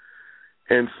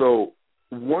 And so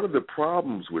one of the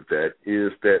problems with that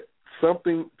is that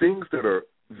things that are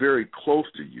very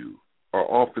close to you are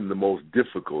often the most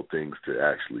difficult things to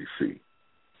actually see.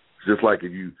 Just like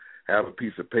if you have a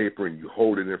piece of paper and you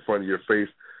hold it in front of your face,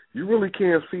 you really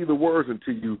can't see the words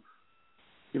until you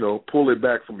pull it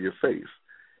back from your face.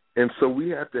 And so we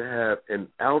have to have an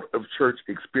out-of-church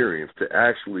experience to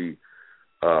actually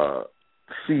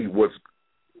see what's,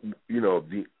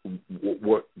 the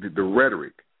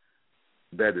rhetoric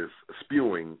that is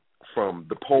spewing from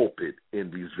the pulpit in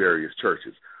these various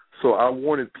churches. So I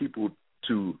wanted people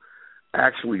to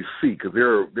actually see, because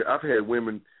I've had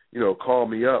women, call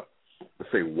me up and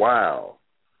say, wow,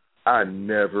 I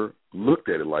never looked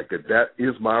at it like that. That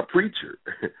is my preacher.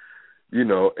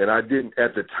 And I didn't,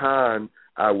 at the time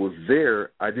I was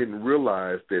there, I didn't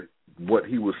realize that what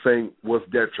he was saying was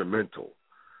detrimental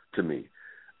to me.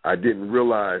 I didn't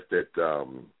realize that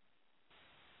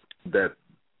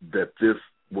that this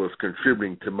was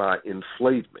contributing to my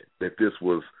enslavement, that this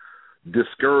was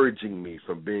discouraging me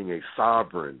from being a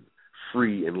sovereign,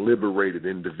 free, and liberated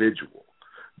individual.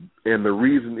 And the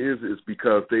reason is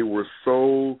because they were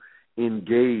so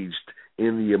engaged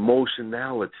in the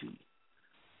emotionality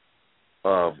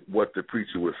of what the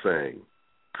preacher was saying.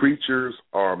 Preachers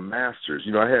are masters.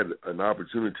 I had an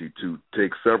opportunity to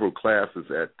take several classes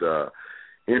at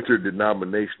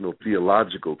Interdenominational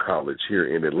Theological College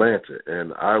here in Atlanta,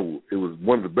 and it was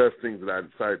one of the best things that I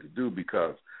decided to do,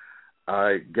 because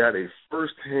I got a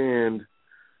firsthand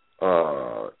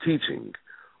teaching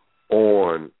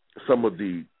on some of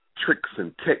the tricks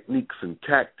and techniques and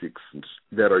tactics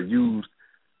that are used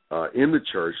in the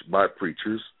church by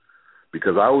preachers,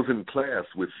 because I was in class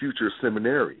with future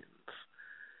seminarians.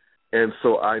 And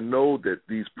so I know that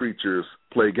these preachers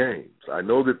play games. I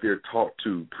know that they're taught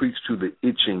to preach to the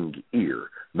itching ear.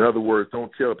 In other words,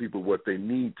 don't tell people what they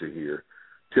need to hear.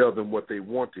 Tell them what they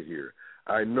want to hear.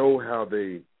 I know how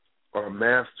they are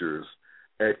masters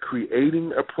at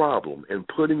creating a problem and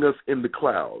putting us in the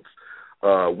clouds.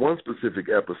 One specific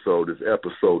episode is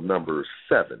episode number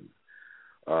 7.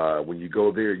 When you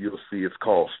go there, you'll see it's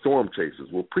called Storm Chasers.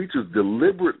 Well, preachers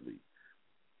deliberately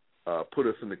put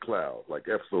us in the cloud, like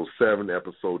episode 7,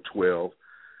 episode 12,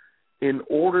 in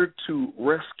order to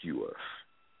rescue us.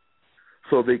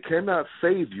 So they cannot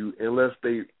save you unless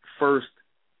they first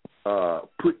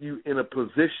put you in a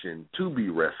position to be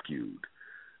rescued.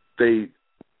 They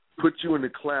put you in the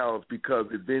clouds because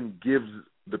it then gives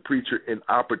the preacher an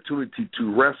opportunity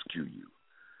to rescue you.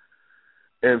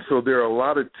 And so there are a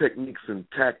lot of techniques and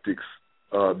tactics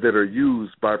that are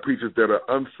used by preachers that are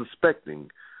unsuspecting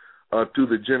to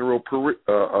the general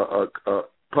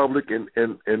public and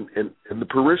the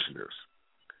parishioners.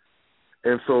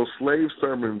 And so slave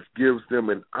sermons gives them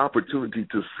an opportunity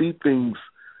to see things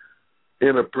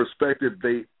in a perspective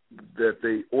that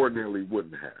they ordinarily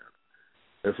wouldn't have.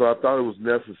 And so I thought it was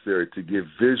necessary to give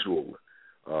visual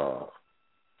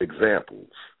examples.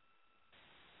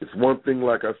 It's one thing,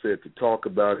 like I said, to talk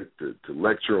about it, to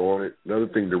lecture on it. Another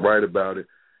thing to write about it.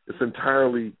 It's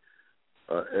entirely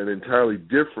an entirely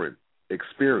different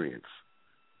experience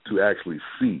to actually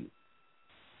see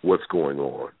what's going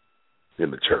on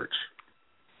in the church.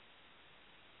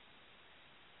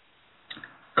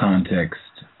 Context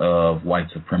of white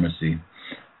supremacy.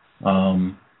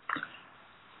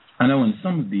 I know in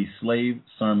some of these slave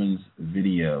sermons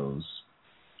videos,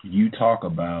 you talk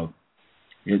about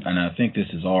it, and I think this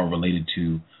is all related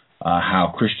to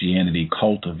how Christianity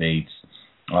cultivates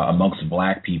amongst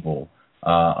black people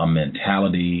a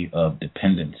mentality of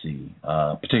dependency,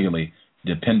 particularly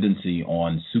dependency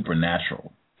on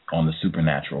the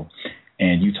supernatural.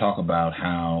 And you talk about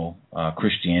how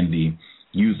Christianity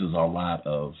uses a lot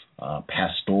of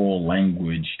pastoral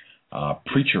language,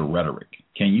 preacher rhetoric.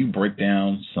 Can you break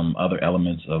down some other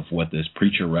elements of what this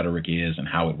preacher rhetoric is and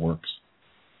how it works?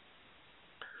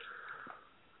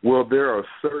 Well, there's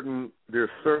certain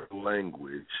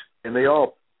language, and they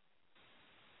all.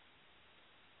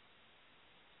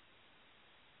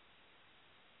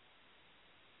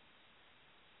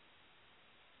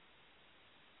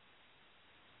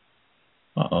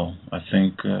 I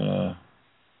think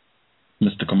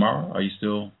Mr. Camara, are you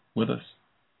still with us?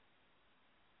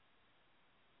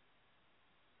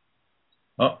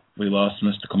 Oh, we lost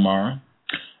Mr. Camara.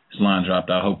 His line dropped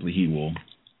out. Hopefully he will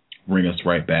bring us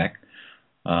right back.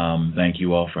 Thank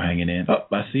you all for hanging in. Oh,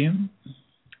 I see him.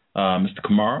 Mr.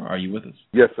 Camara, are you with us?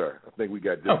 Yes, sir. I think we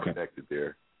got disconnected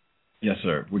there. Yes,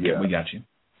 sir. We got you.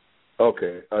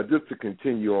 Okay. Just to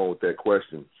continue on with that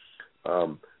question,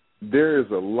 there is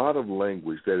a lot of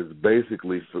language that is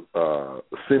basically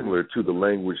similar to the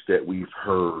language that we've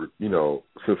heard,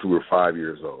 since we were 5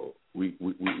 years old. We're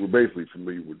basically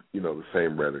familiar with, the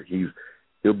same rhetoric.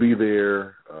 He'll be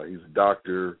there. He's a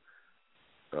doctor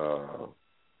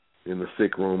in the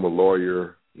sick room, a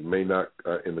lawyer. He may not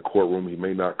in the courtroom. He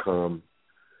may not come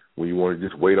when you want to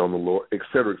just wait on the Lord, et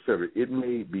cetera, et cetera. It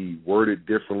may be worded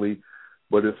differently,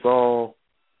 but it's all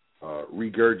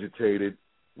regurgitated,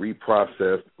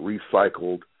 reprocessed,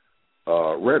 recycled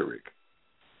rhetoric.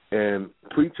 And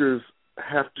preachers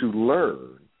have to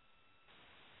learn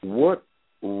what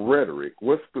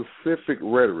specific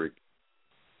rhetoric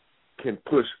can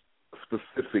push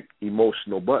specific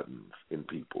emotional buttons in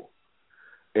people.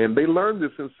 And they learn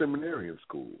this in seminarian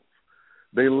schools.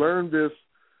 They learn this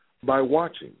by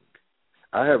watching.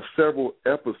 I have several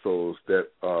episodes that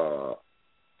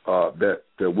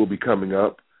will be coming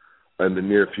up in the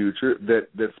near future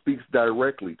that speaks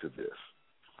directly to this.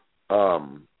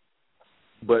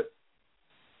 But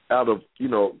out of,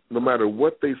 no matter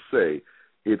what they say,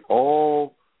 it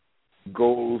all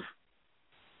goes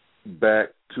back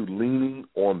to leaning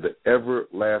on the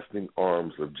everlasting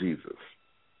arms of Jesus.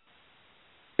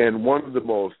 And one of the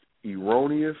most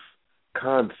erroneous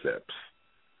concepts,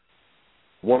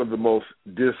 one of the most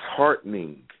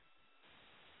disheartening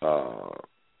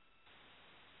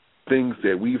things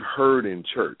that we've heard in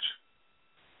church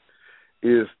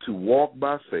is to walk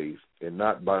by faith and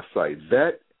not by sight.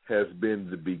 That has been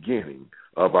the beginning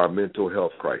of our mental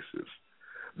health crisis.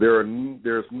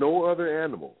 There's no other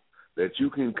animal that you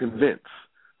can convince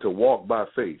to walk by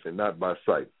faith and not by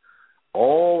sight.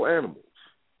 All animals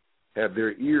have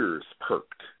their ears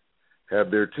perked,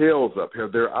 have their tails up,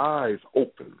 have their eyes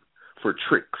open for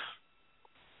tricks,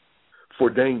 for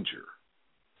danger,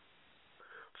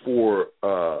 for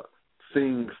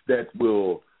things that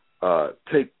will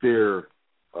take their,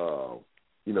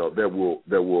 that will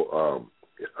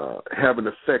have an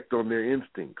effect on their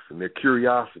instincts and their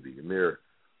curiosity and their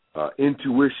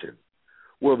intuition.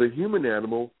 Well, the human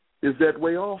animal is that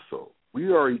way also.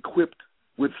 We are equipped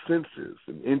with senses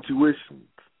and intuitions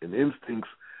and instincts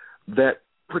that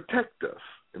protect us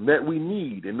and that we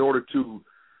need in order to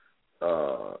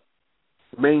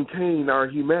maintain our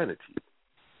humanity.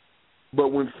 But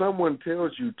when someone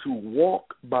tells you to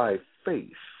walk by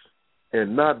faith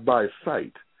and not by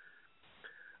sight,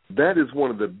 that is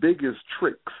one of the biggest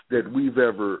tricks that we've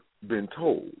ever been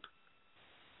told,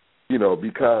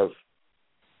 because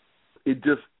it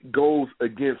just goes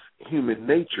against human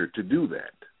nature to do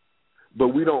that. But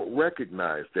we don't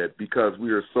recognize that because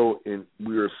we've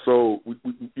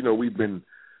been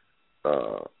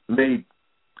made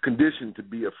conditioned to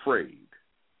be afraid.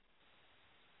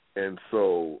 And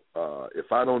so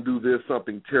if I don't do this,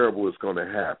 something terrible is going to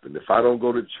happen. If I don't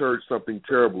go to church, something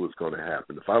terrible is going to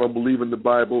happen. If I don't believe in the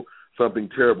Bible, something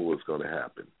terrible is going to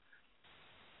happen.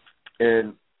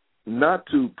 And not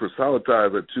to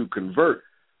proselytize or to convert,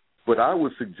 but I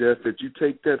would suggest that you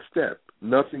take that step.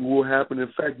 Nothing will happen.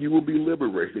 In fact, you will be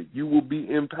liberated. You will be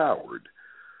empowered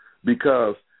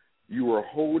because you are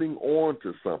holding on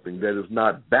to something that is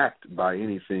not backed by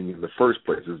anything in the first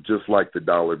place. It's just like the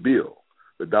dollar bill.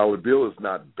 The dollar bill is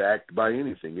not backed by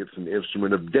anything. It's an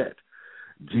instrument of debt.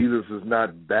 Jesus is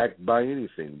not backed by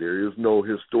anything. There is no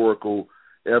historical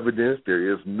evidence.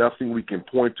 There is nothing we can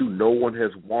point to. No one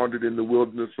has wandered in the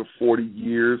wilderness for 40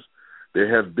 years.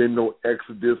 There has been no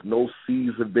exodus. No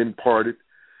seas have been parted.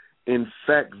 In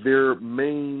fact, their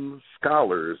main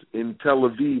scholars in Tel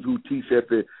Aviv who teach at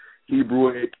the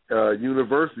Hebrewic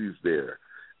universities there,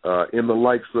 in the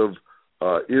likes of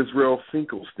Israel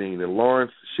Finkelstein and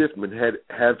Lawrence Schiffman,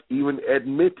 have even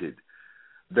admitted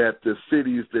that the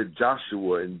cities that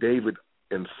Joshua and David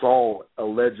and Saul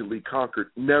allegedly conquered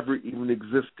never even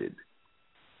existed.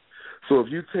 So if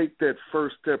you take that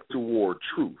first step toward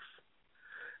truth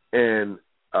and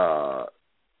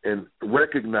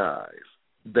recognize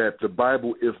that the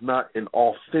Bible is not an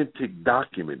authentic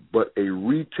document, but a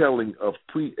retelling of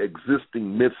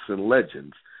pre-existing myths and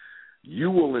legends,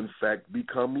 you will, in fact,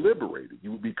 become liberated.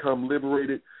 You will become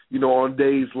liberated, on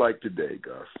days like today,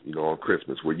 Gus, on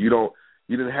Christmas, where you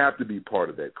didn't have to be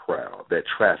part of that crowd, that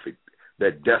traffic,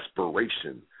 that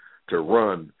desperation to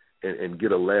run and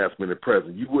get a last-minute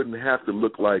present. You wouldn't have to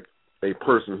look like a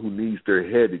person who needs their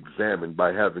head examined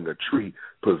by having a tree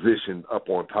positioned up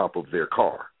on top of their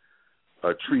car,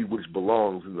 a tree which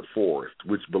belongs in the forest,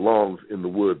 which belongs in the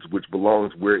woods, which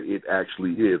belongs where it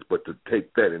actually is. But to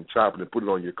take that and chop it and put it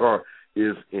on your car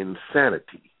is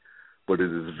insanity. But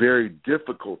it is very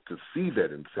difficult to see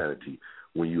that insanity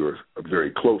when you are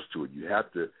very close to it. You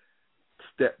have to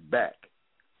step back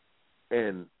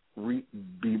and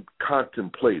be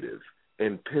contemplative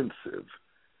and pensive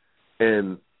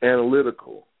and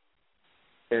analytical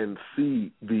and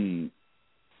see the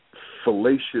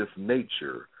fallacious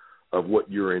nature of what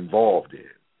you're involved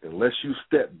in. Unless you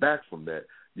step back from that,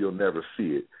 you'll never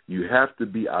see it. You have to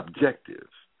be objective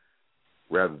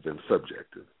rather than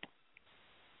subjective.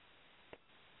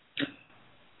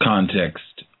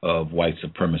 Context of white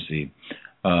supremacy.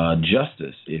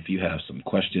 Justice, if you have some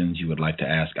questions you would like to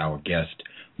ask our guest,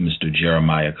 Mr.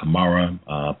 Jeremiah Camara,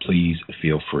 please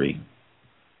feel free.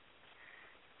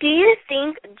 Do you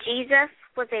think Jesus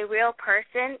was a real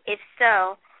person? If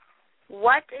so,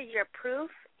 what is your proof?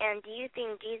 And do you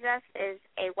think Jesus is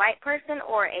a white person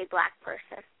or a black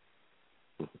person?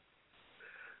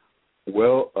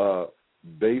 Well,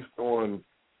 based on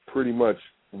pretty much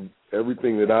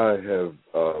everything that I have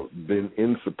been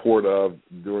in support of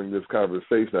during this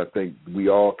conversation, I think we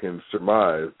all can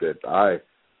surmise that I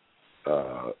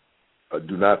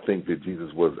do not think that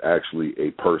Jesus was actually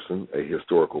a person, a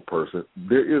historical person.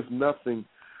 There is nothing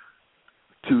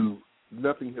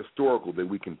historical that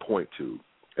we can point to.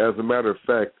 As a matter of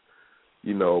fact,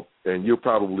 and you'll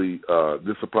probably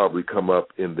this will probably come up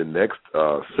in the next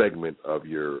segment of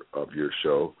your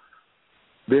show.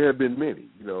 There have been many.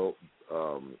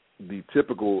 The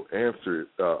typical answer,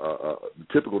 the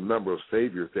typical number of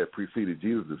saviors that preceded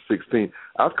Jesus is 16.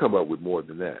 I've come up with more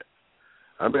than that.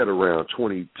 I'm at around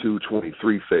 22,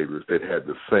 23 saviors that had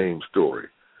the same story.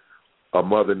 A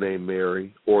mother named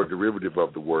Mary, or a derivative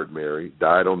of the word Mary,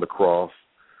 died on the cross,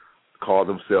 called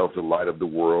themselves the light of the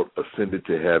world, ascended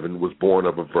to heaven, was born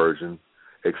of a virgin,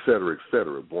 et cetera,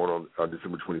 born on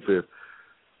December 25th.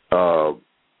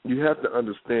 You have to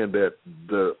understand that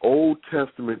the Old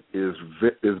Testament is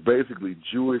basically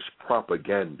Jewish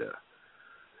propaganda.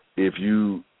 If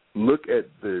you look at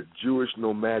the Jewish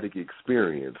nomadic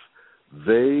experience,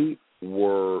 they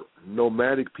were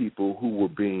nomadic people who were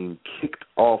being kicked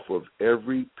off of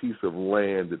every piece of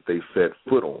land that they set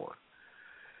foot on.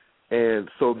 And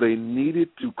so they needed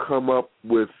to come up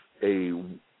with a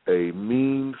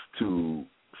means to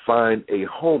find a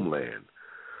homeland.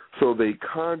 So they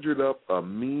conjured up a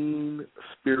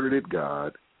mean-spirited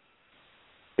God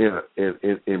in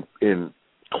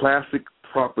classic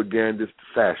propagandist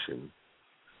fashion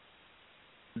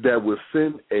that would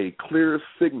send a clear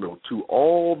signal to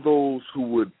all those who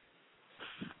would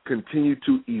continue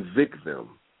to evict them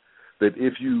that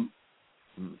if you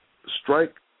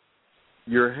strike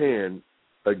your hand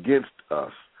against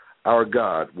us, our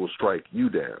God will strike you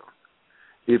down.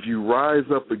 If you rise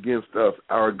up against us,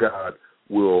 our God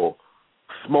will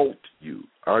smote you.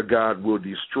 Our God will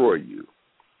destroy you.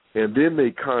 And then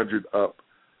they conjured up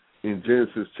in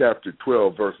Genesis chapter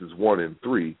 12, verses 1 and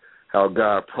 3, how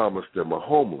God promised them a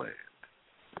homeland,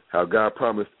 how God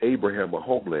promised Abraham a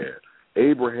homeland,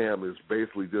 Abraham is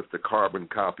basically just a carbon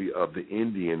copy of the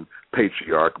Indian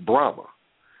patriarch Brahma.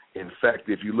 In fact,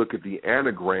 if you look at the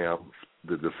anagram,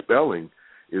 the spelling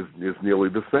is nearly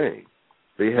the same.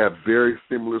 They have very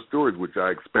similar stories, which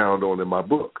I expound on in my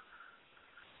book.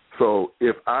 So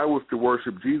if I was to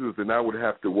worship Jesus, then I would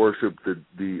have to worship the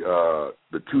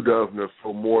 2 dozen or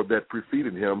so more that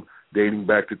preceded him, dating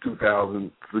back to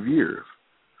 2,000 of years.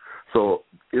 So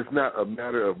it's not a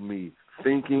matter of me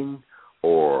thinking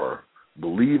or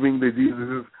believing that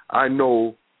Jesus is. I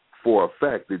know for a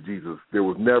fact that there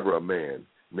was never a man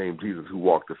named Jesus who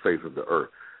walked the face of the earth.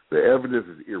 The evidence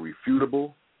is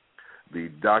irrefutable. The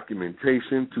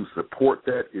documentation to support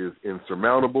that is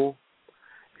insurmountable.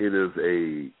 It is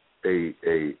a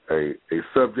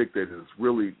subject that is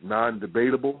really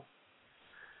non-debatable.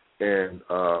 And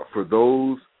for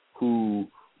those who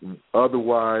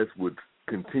otherwise would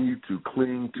continue to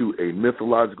cling to a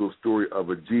mythological story of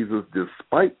a Jesus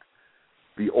despite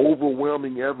the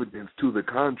overwhelming evidence to the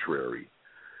contrary,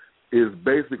 is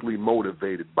basically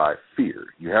motivated by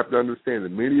fear. You have to understand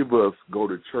that many of us go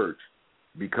to church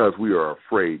because we are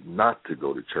afraid not to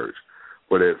go to church.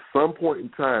 But at some point in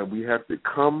time, we have to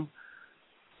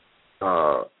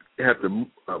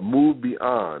move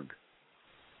beyond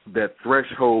that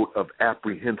threshold of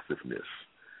apprehensiveness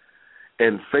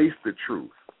and face the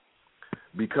truth.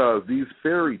 Because these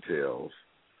fairy tales,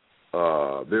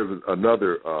 there's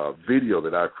another video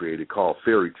that I created called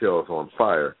Fairy Tales on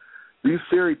Fire. These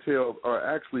fairy tales are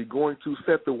actually going to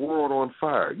set the world on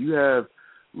fire. You have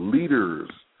leaders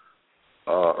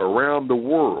around the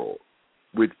world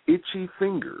with itchy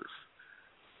fingers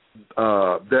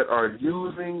that are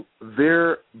using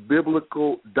their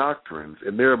biblical doctrines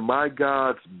and their my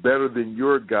God's better than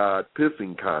your God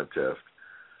pissing contest.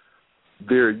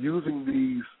 They're using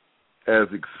these as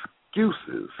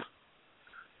excuses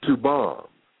to bomb,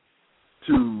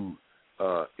 to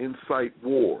incite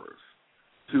wars,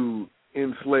 to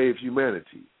enslave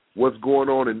humanity. What's going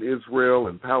on in Israel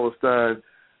and Palestine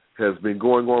has been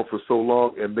going on for so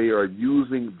long, and they are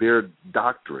using their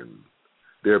doctrine,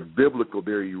 their biblical,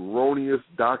 their erroneous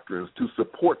doctrines to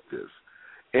support this.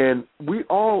 And we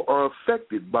all are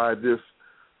affected by this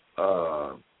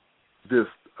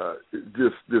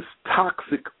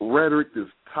toxic rhetoric,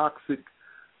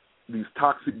 these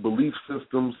toxic belief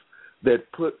systems that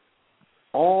put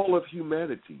all of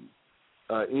humanity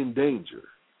in danger,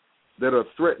 that are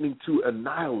threatening to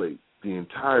annihilate the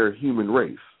entire human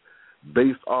race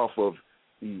based off of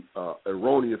the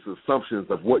erroneous assumptions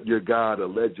of what your God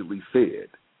allegedly said.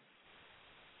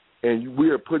 And we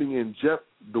are putting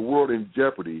the world in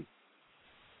jeopardy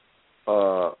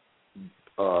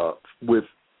with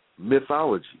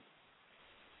mythology.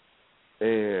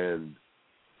 And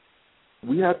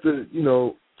we have to,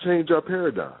 change our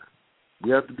paradigm. We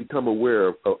have to become aware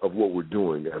of what we're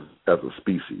doing as a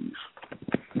species.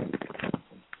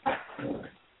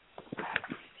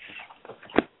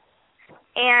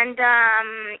 And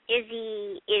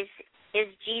is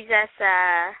Jesus?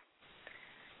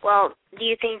 Do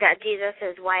you think that Jesus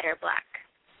is white or black?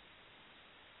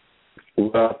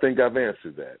 Well, I think I've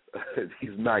answered that.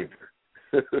 He's neither.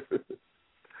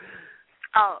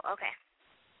 Oh, okay.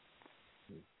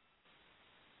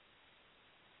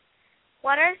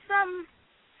 What are some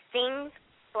things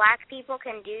black people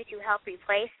can do to help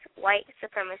replace white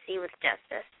supremacy with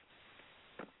justice?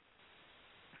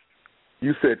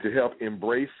 You said to help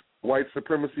embrace white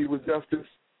supremacy with justice?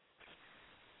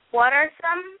 What are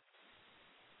some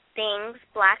things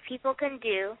black people can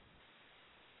do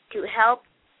to help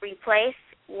replace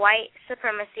white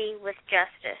supremacy with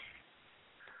justice?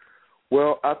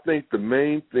 Well, I think the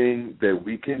main thing that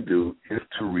we can do is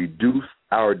to reduce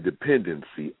our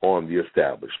dependency on the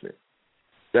establishment.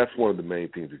 That's one of the main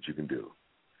things that you can do.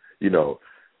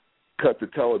 Cut the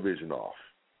television off,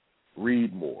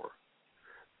 read more,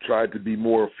 try to be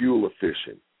more fuel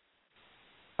efficient,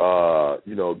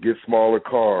 get smaller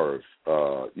cars,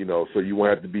 so you won't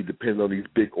have to be dependent on these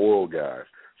big oil guys.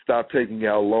 Stop taking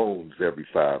out loans every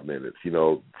 5 minutes,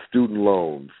 student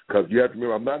loans, because you have to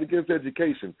remember, I'm not against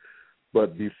education,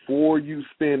 but before you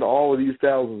spend all of these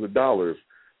thousands of dollars,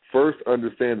 first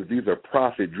understand that these are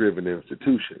profit-driven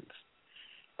institutions.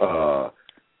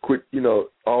 Quit,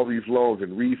 all these loans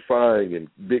and refining and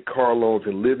big car loans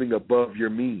and living above your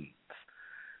means.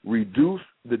 Reduce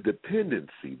the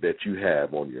dependency that you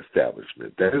have on the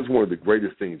establishment. That is one of the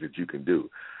greatest things that you can do.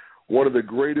 One of the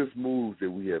greatest moves that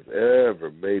we have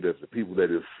ever made as a people that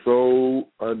is so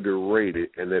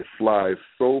underrated and that flies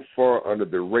so far under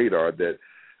the radar that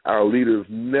our leaders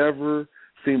never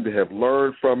seem to have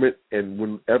learned from it, and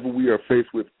whenever we are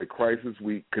faced with a crisis,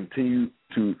 we continue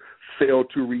to fail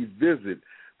to revisit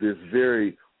this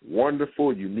very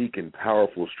wonderful, unique, and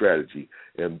powerful strategy.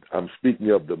 And I'm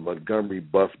speaking of the Montgomery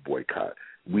bus boycott.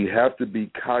 We have to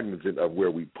be cognizant of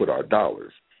where we put our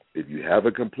dollars. If you have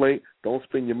a complaint, don't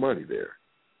spend your money there.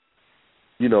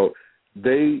 You know,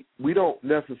 we don't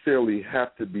necessarily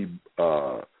have to be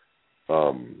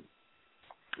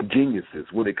geniuses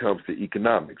when it comes to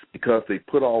economics, because they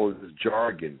put all of this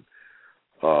jargon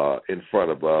in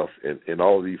front of us and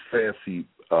all these fancy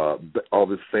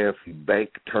bank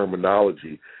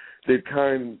terminology that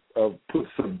kind of puts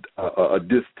a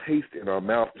distaste in our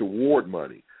mouth toward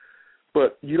money.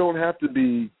 But you don't have to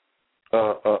be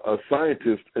a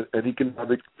scientist, an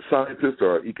economic scientist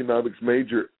or an economics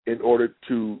major in order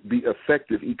to be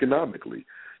effective economically.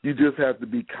 You just have to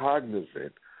be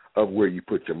cognizant of where you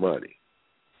put your money.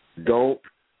 Don't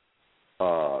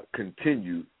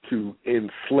continue to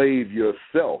enslave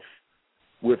yourself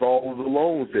with all of the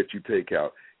loans that you take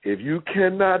out. If you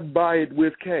cannot buy it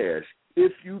with cash,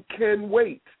 if you can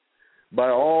wait, by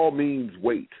all means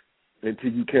wait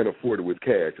until you can afford it with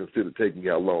cash instead of taking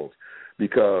out loans,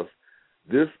 because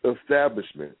this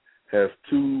establishment has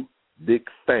two big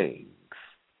fangs.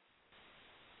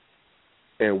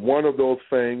 And one of those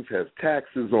fangs has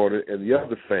taxes on it, and the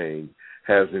other fang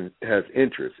has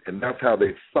interest. And that's how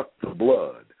they suck the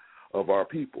blood of our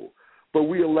people. But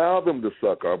we allow them to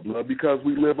suck our blood because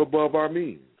we live above our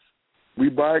means. We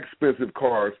buy expensive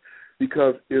cars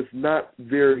because it's not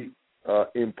very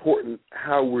important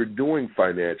how we're doing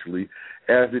financially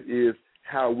as it is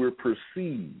how we're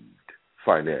perceived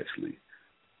financially.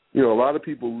 You know, a lot of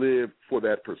people live for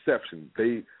that perception.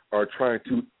 They are trying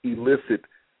to elicit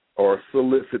or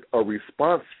solicit a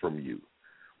response from you.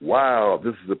 Wow,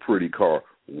 this is a pretty car.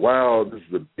 Wow, this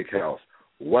is a big house.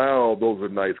 Wow, those are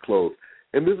nice clothes.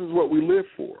 And this is what we live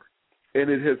for. And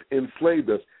it has enslaved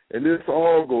us. And this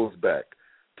all goes back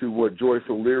to what Joyce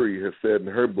O'Leary has said in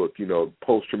her book, you know,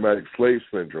 Post-Traumatic Slave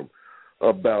Syndrome,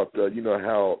 about,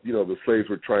 how, the slaves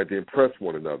were trying to impress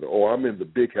one another. Oh, I'm in the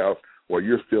big house while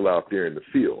you're still out there in the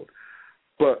field.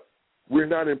 But we're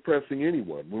not impressing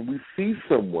anyone. When we see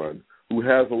someone who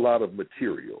has a lot of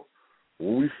material,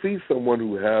 when we see someone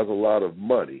who has a lot of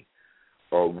money,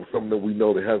 or someone that we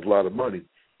know that has a lot of money,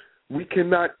 we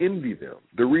cannot envy them.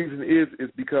 The reason is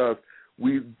because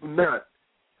we do not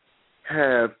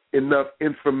have enough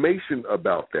information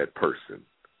about that person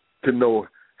to know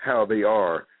how they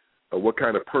are, or what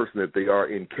kind of person that they are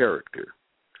in character.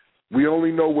 We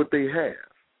only know what they have.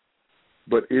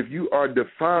 But if you are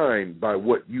defined by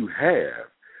what you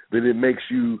have, then it makes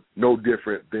you no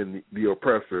different than the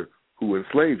oppressor who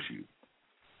enslaves you.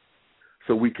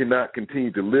 So we cannot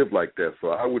continue to live like that. So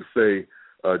I would say,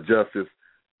 Justice,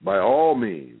 by all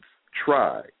means,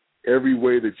 try every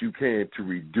way that you can to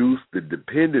reduce the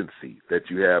dependency that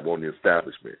you have on the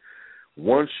establishment.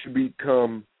 Once you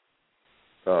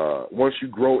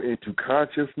grow into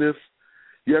consciousness,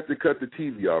 you have to cut the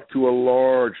TV off to a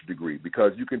large degree,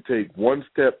 because you can take one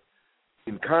step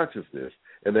in consciousness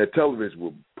and that television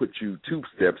will put you 2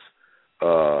 steps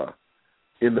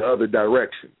in the other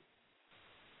direction.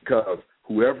 Because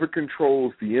whoever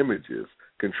controls the images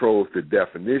controls the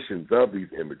definitions of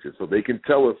these images. So they can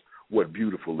tell us what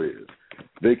beautiful is.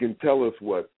 They can tell us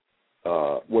what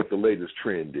the latest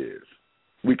trend is.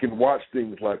 We can watch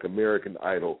things like American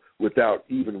Idol without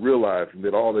even realizing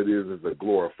that all it is a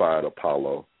glorified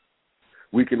Apollo.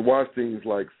 We can watch things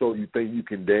like So You Think You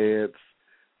Can Dance,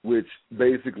 which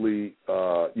basically,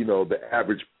 the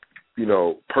average,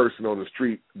 person on the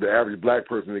street, the average black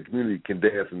person in the community can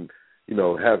dance and,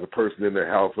 has a person in their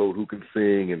household who can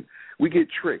sing, and we get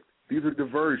tricked. These are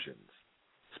diversions.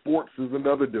 Sports is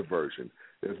another diversion.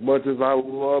 As much as I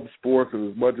love sports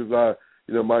and as much as my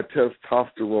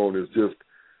testosterone is just,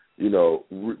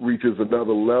 reaches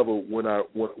another level when I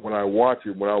watch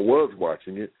it, when I was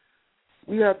watching it,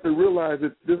 we have to realize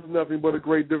that this is nothing but a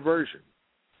great diversion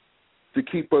to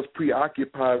keep us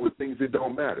preoccupied with things that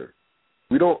don't matter.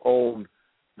 We don't own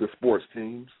the sports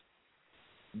teams,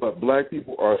 but black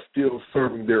people are still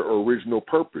serving their original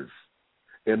purpose,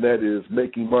 and that is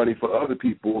making money for other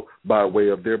people by way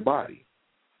of their body.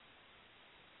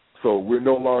 So we're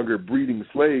no longer breeding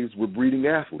slaves, we're breeding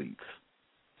athletes.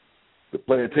 The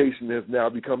plantation has now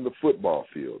become the football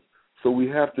field. So we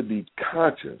have to be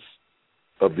conscious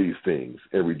of these things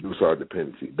and reduce our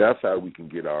dependency. That's how we can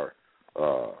get our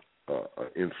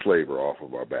enslaver off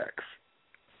of our backs.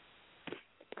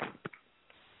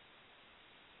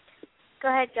 Go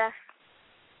ahead, Jeff.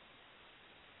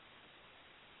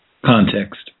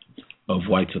 Context of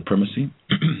white supremacy.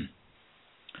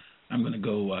 I'm going to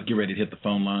go get ready to hit the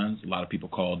phone lines. A lot of people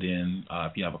called in.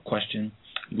 If you have a question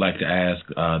you'd like to ask,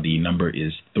 the number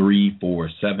is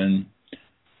 347-860-9144.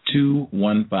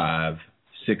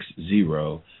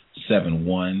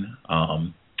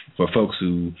 215-6071. For folks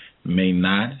who may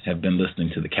not have been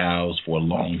listening to the C.O.W.S for a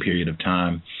long period of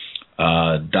time,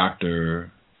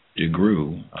 Dr.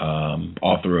 DeGrew,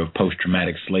 author of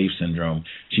Post-Traumatic Slave Syndrome,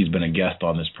 she's been a guest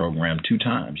on this program 2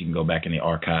 times. You can go back in the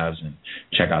archives and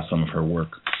check out some of her work.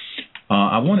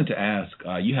 I wanted to ask,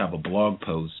 you have a blog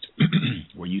post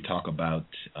where you talk about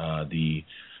the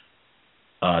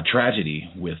tragedy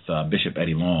with Bishop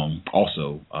Eddie Long,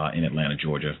 also in Atlanta,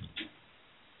 Georgia.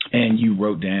 And you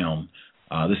wrote down,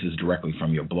 this is directly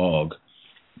from your blog,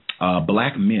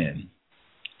 black men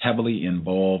heavily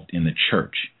involved in the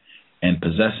church and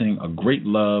possessing a great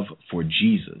love for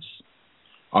Jesus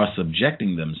are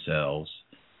subjecting themselves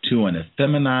to an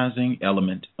effeminizing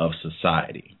element of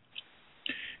society.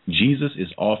 Jesus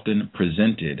is often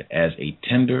presented as a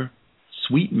tender,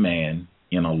 sweet man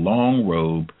in a long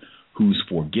robe who's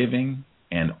forgiving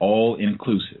and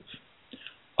all-inclusive.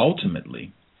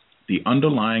 Ultimately, the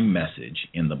underlying message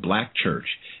in the black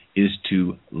church is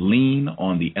to lean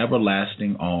on the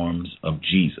everlasting arms of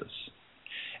Jesus.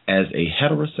 As a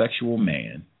heterosexual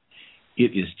man,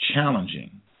 it is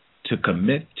challenging to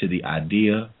commit to the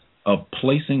idea of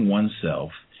placing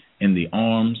oneself in the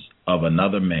arms of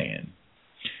another man,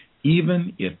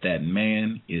 even if that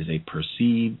man is a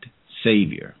perceived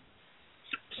savior.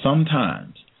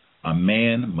 Sometimes a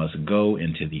man must go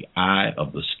into the eye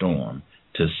of the storm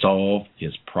to solve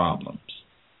his problems.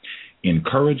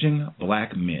 Encouraging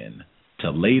black men to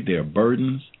lay their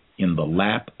burdens in the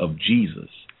lap of Jesus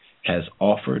has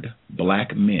offered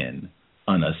black men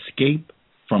an escape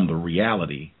from the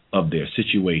reality of their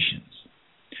situations,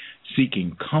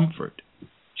 seeking comfort,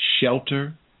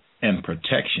 shelter, and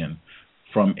protection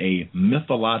from a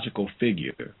mythological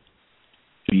figure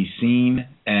to be seen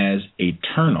as a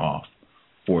turnoff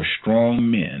for strong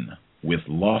men with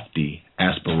lofty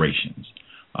aspirations.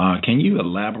 Can you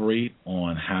elaborate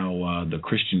on how the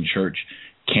Christian church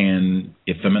can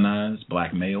effeminize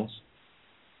black males?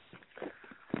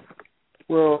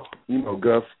 Well,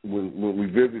 Gus, when we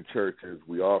visit churches,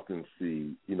 we often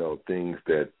see, things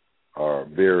that are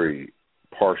very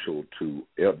partial to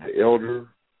the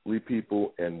elderly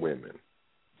people and women.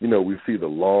 We see the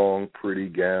long, pretty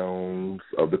gowns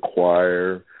of the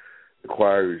choir. The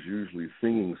choir is usually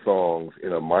singing songs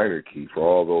in a minor key. For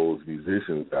all those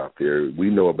musicians out there, we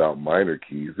know about minor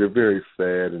keys. They're very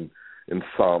sad and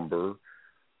somber.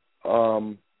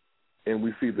 And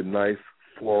we see the nice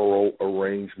floral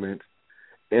arrangement.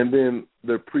 And then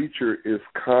the preacher is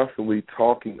constantly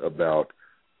talking about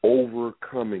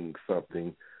overcoming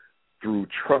something through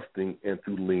trusting and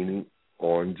through leaning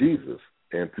on Jesus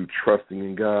and through trusting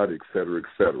in God, et cetera, et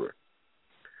cetera.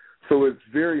 So it's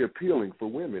very appealing for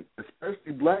women,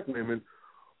 especially black women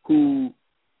who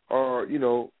are,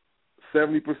 70%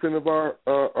 of our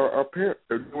parents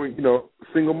are doing,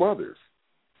 single mothers,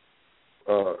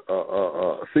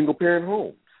 single parent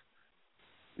homes.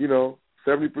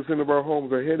 70% of our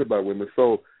homes are headed by women.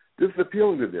 So this is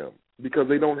appealing to them because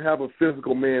they don't have a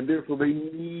physical man there, so they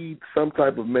need some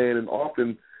type of man, and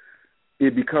often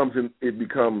it becomes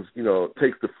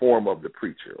takes the form of the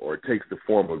preacher, or it takes the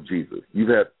form of Jesus. You've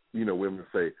had women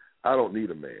say, I don't need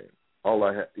a man. All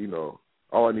I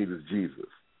need is Jesus.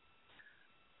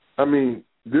 I mean,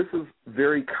 this is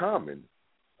very common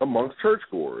amongst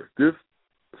churchgoers. This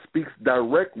speaks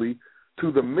directly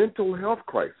to the mental health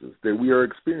crisis that we are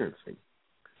experiencing.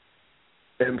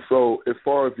 And so as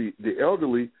far as the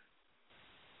elderly,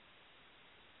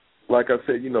 like I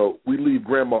said, we leave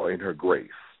grandma in her grace.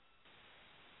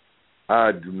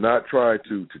 I do not try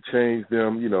to change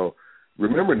them,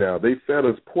 Remember now, they fed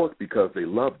us pork because they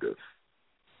loved us.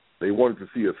 They wanted to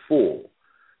see us full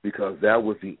because that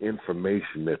was the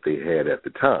information that they had at the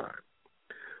time.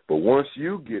 But once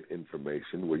you get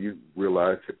information where you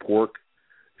realize that pork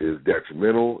is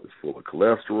detrimental, it's full of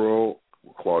cholesterol,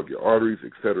 will clog your arteries,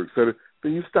 et cetera,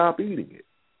 then you stop eating it.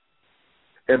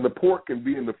 And the pork can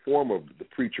be in the form of the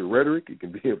preacher rhetoric. It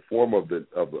can be in the form of a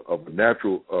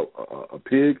natural a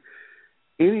pig.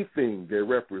 Anything that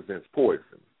represents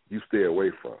poison, you stay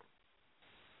away from.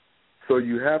 So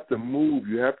you have to move.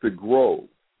 You have to grow.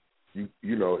 If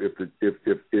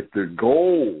the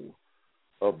goal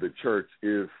of the church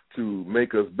is to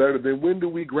make us better, then when do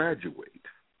we graduate?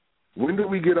 When do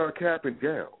we get our cap and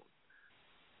gown?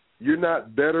 You're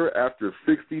not better after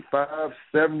 65,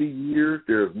 70 years.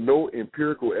 There's no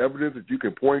empirical evidence that you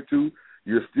can point to.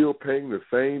 You're still paying the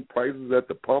same prices at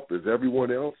the pump as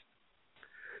everyone else.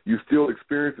 You still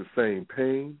experience the same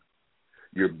pain.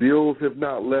 Your bills have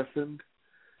not lessened.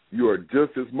 You are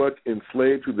just as much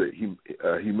enslaved to the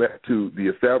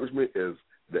establishment as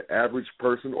the average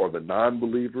person or the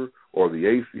non-believer or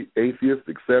the atheist,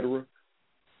 etc.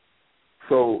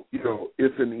 So,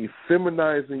 it's an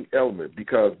effeminizing element,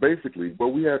 because basically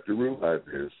what we have to realize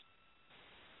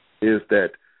is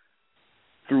that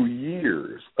through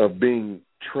years of being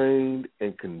trained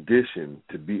and conditioned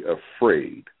to be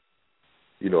afraid,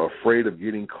 afraid of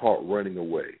getting caught running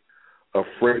away,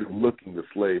 afraid of looking the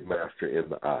slave master in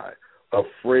the eye,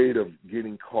 afraid of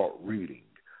getting caught reading,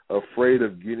 afraid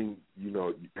of getting,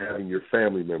 having your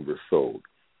family members sold.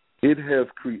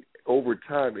 Over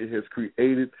time, it has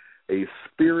created a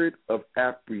spirit of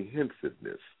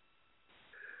apprehensiveness.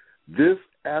 This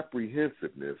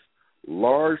apprehensiveness,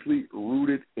 largely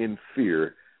rooted in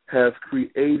fear, has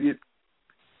created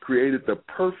the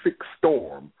perfect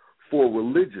storm for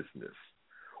religiousness,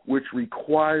 which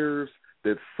requires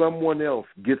that someone else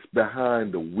gets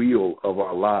behind the wheel of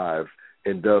our lives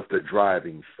and does the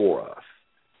driving for us.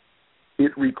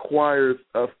 It requires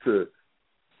us to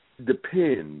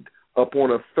depend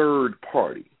upon a third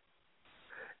party.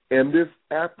 And this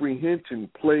apprehension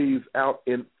plays out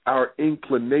in our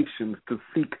inclinations to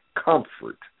seek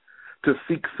comfort, to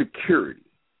seek security,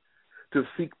 to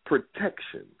seek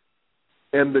protection.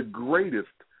 And the greatest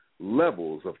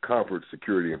levels of comfort,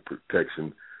 security, and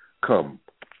protection come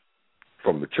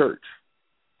from the church.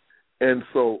 And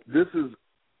so this is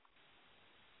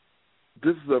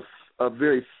a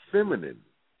very feminine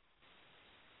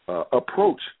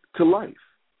approach to life.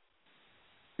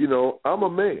 I'm a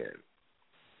man.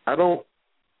 I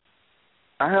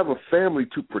have a family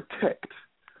to protect.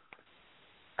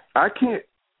 I can't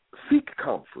seek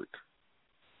comfort.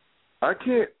 I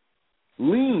can't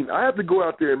lean. I have to go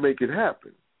out there and make it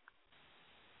happen.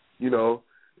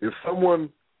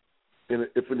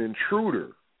 If an intruder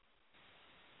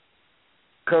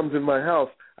comes in my house,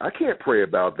 I can't pray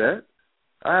about that.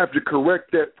 I have to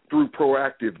correct that through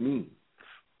proactive means.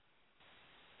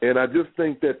 And I just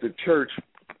think that the church,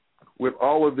 with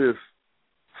all of this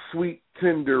sweet,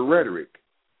 tender rhetoric,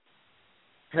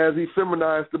 has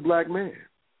effeminized the black man.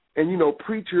 And,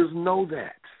 preachers know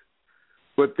that.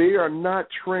 But they are not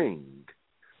trained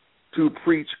to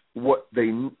preach what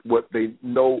they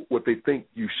know, what they think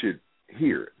you should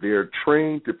hear. They are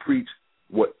trained to preach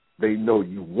what they know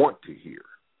you want to hear.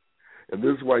 And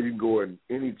this is why you can go in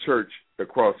any church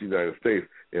across the United States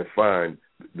and find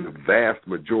the vast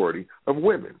majority of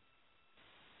women.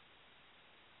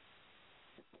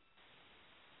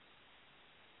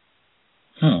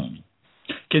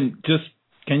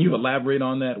 Can you elaborate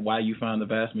on that? Why you find the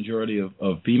vast majority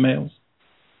of females?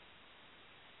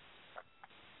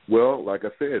 Well, like I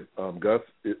said, Gus,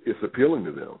 it's appealing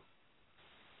to them.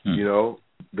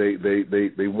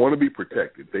 They want to be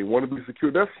protected. They want to be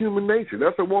secure. That's human nature.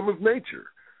 That's a woman's nature,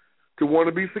 to want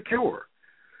to be secure.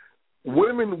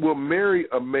 Women will marry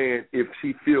a man if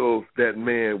she feels that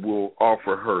man will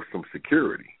offer her some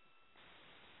security.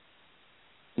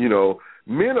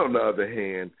 Men, on the other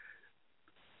hand,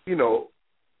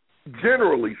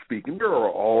 generally speaking, there are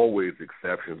always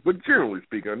exceptions, but generally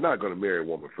speaking, I'm not going to marry a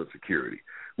woman for security.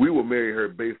 We will marry her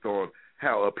based on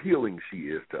how appealing she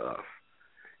is to us.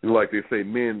 Like they say,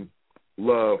 men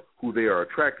love who they are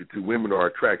attracted to. Women are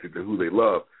attracted to who they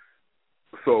love.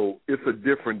 So it's a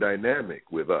different dynamic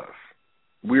with us.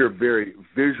 We're very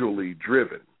visually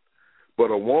driven.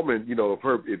 But a woman,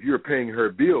 if you're paying her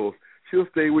bills, she'll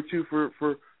stay with you for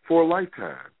a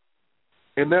lifetime.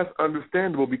 And that's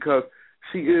understandable because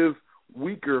she is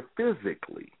weaker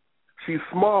physically. She's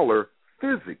smaller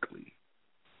physically.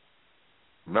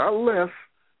 Not less,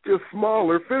 just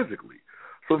smaller physically.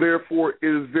 So therefore, it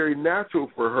is very natural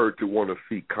for her to want to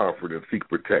seek comfort and seek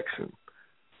protection.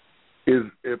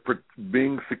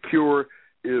 Being secure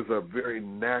is a very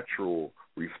natural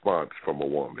response from a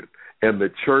woman. And the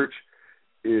church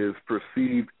is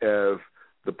perceived as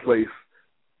the place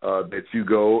that you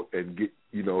go and get,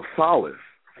 solace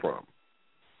from.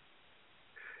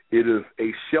 It is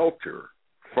a shelter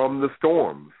from the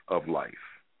storms of life.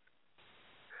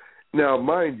 Now,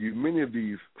 mind you, many of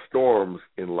these storms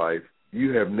in life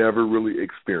you have never really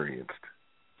experienced.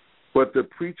 But the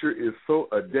preacher is so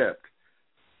adept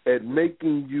at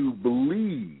making you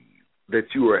believe that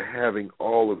you are having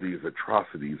all of these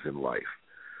atrocities in life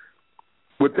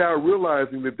without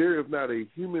realizing that there is not a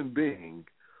human being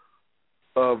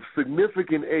of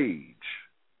significant age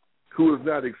who has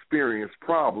not experienced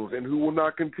problems and who will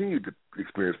not continue to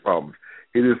experience problems.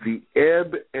 It is the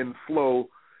ebb and flow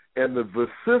and the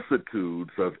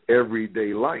vicissitudes of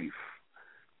everyday life.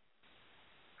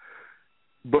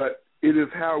 But it is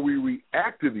how we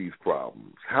react to these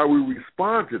problems, how we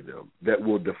respond to them, that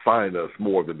will define us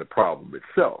more than the problem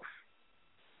itself.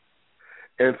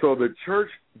 And so the church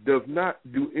does not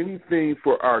do anything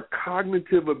for our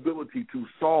cognitive ability to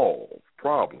solve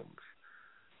problems.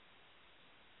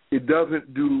 It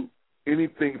doesn't do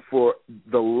anything for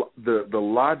the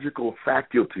logical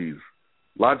faculties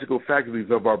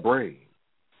of our brain.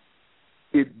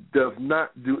 It does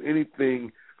not do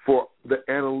anything for the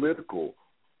analytical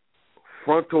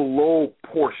frontal lobe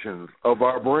portions of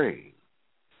our brain.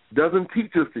 Doesn't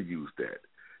teach us to use that.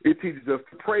 It teaches us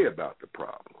to pray about the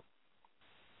problem.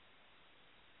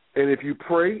 And if you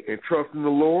pray and trust in the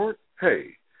Lord,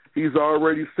 hey, He's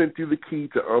already sent you the key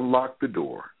to unlock the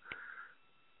door.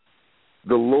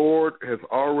 The Lord has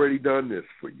already done this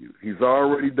for you. He's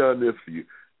already done this for you.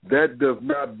 That does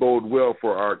not bode well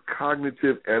for our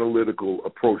cognitive, analytical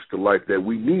approach to life that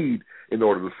we need in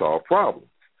order to solve problems.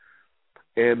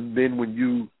 And then when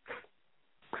you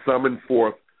summon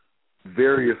forth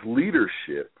various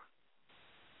leadership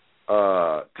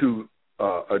to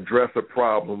address a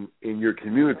problem in your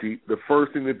community, the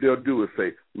first thing that they'll do is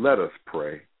say, let us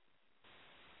pray.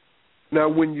 Now,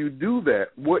 when you do that,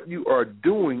 what you are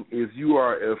doing is you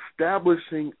are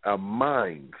establishing a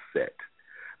mindset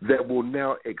that will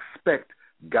now expect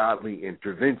godly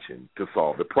intervention to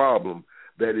solve the problem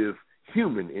that is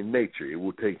human in nature. It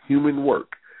will take human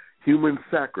work, human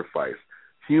sacrifice,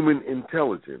 human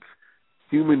intelligence,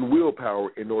 human willpower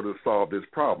in order to solve this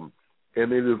problem.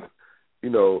 And it is,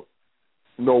 no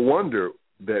wonder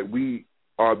that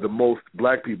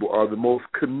black people are the most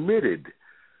committed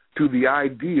to the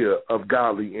idea of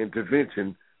godly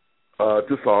intervention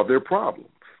to solve their problems.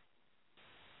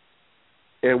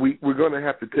 And we're going to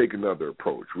have to take another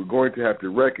approach. We're going to have to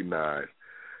recognize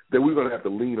that we're going to have to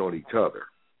lean on each other.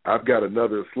 I've got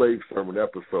another slave sermon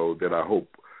episode that I hope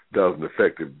does an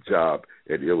effective job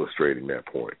at illustrating that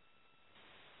point.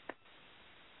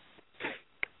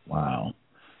 Wow.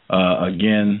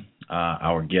 Again,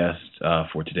 our guest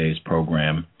for today's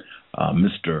program,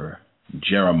 Mr.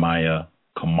 Jeremiah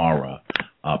Camara.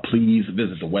 Please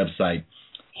visit the website,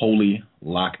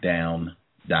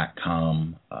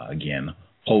 holylockdown.com. Again,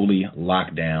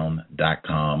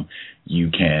 holylockdown.com. You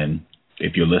can,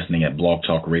 if you're listening at Blog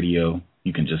Talk Radio,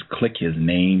 you can just click his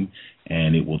name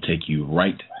and it will take you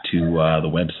right to the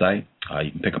website.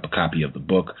 You can pick up a copy of the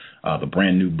book, the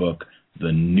brand new book,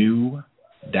 The New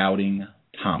Doubting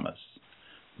Thomas,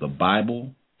 The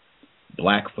Bible,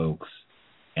 Black Folks,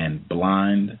 and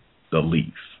Blind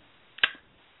Belief.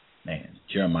 Man,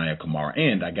 Jeremiah Camara.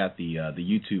 And I got the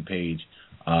YouTube page.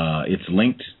 It's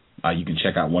linked. You can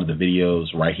check out one of the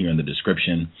videos right here in the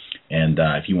description. And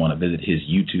if you want to visit his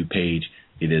YouTube page,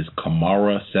 it is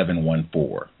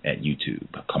Camara714 at YouTube.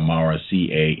 Camara, Camara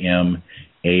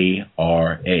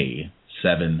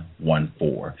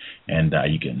 714. And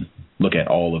you can look at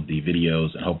all of the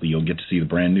videos, and hopefully you'll get to see the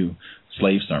brand new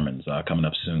slave sermons coming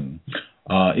up soon.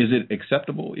 Is it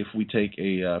acceptable if we take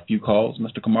a few calls,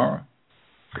 Mr. Camara?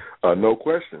 No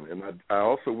question. And I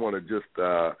also want to just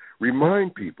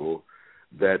remind people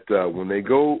that when they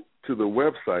go to the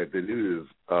website, that it is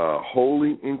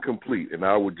wholly incomplete. And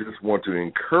I would just want to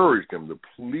encourage them to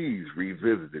please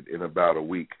revisit it in about a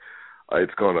week.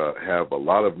 It's going to have a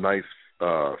lot of nice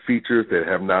features that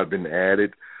have not been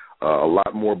added, a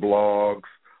lot more blogs.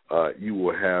 You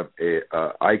will have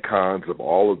icons of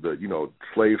all of the,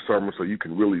 slave sermons, so you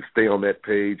can really stay on that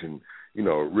page and,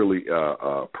 really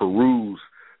peruse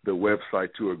the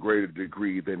website to a greater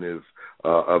degree than is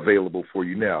available for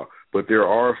you now. But there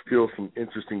are still some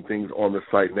interesting things on the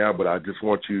site now, but I just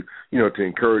want you, to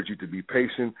encourage you to be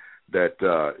patient, that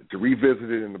to revisit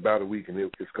it in about a week, and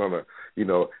it's going to,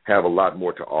 have a lot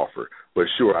more to offer. But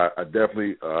sure, I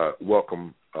definitely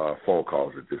welcome phone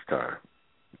calls at this time.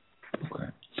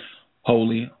 Okay.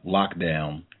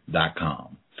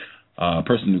 holylockdown.com. A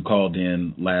person who called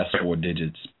in, last four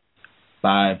digits,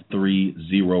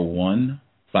 5301.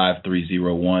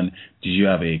 5301. Did you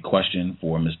have a question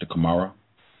for Mr. Camara?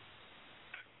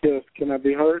 Yes. Can I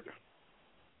be heard?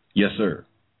 Yes, sir.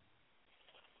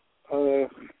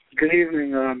 Good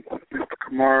evening, Mr.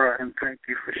 Camara, and thank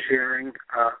you for sharing.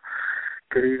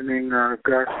 Good evening,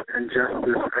 Gus and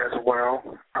Justice as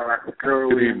well. I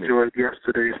thoroughly enjoyed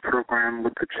yesterday's program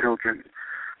with the children.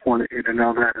 Wanted you to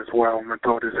know that as well. My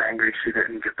daughter's angry she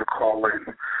didn't get the call in.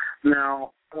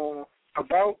 Now,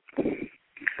 about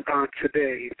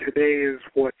today is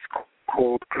what's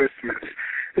called Christmas.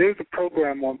 There's a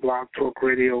program on Blog Talk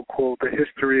Radio called The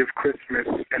History of Christmas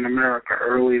in America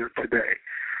earlier today.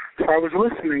 So I was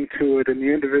listening to it, and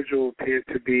the individual appeared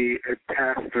to be a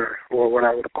pastor, or what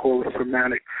I would call a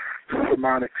sermonic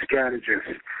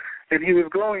strategist. And he was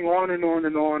going on and on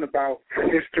and on about the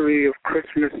history of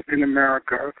Christmas in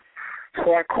America,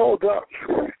 So I called up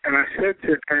and I said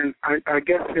to, and I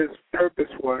guess his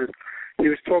purpose was, he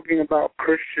was talking about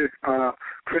Christmas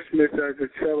as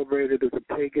it's celebrated as a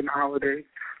pagan holiday.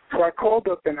 So I called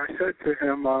up and I said to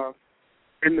him,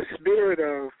 in the spirit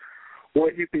of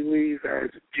what you believe as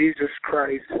Jesus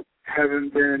Christ having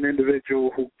been an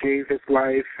individual who gave his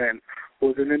life and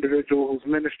was an individual whose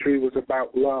ministry was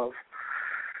about love,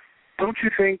 don't you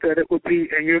think that it would be,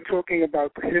 and you're talking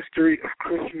about the history of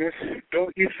Christmas,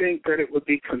 don't you think that it would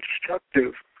be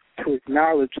constructive to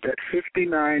acknowledge that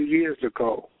 59 years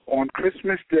ago, on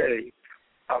Christmas Day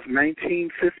of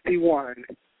 1951,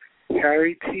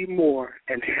 Harry T. Moore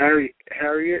and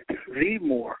Harriet V.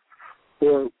 Moore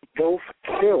were both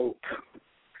killed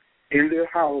in their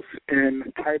house in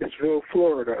Titusville,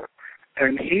 Florida,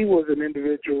 and he was an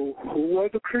individual who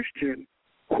was a Christian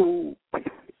who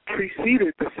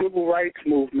preceded the civil rights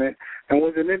movement and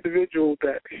was an individual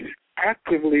that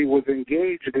actively was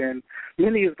engaged in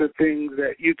many of the things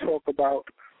that you talk about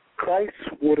Christ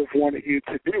would have wanted you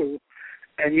to do,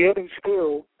 and yet and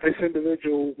still this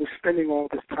individual was spending all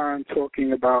this time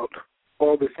talking about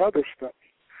all this other stuff.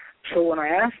 So when I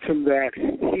asked him that,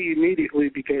 he immediately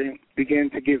began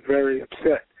to get very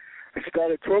upset. He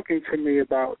started talking to me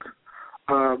about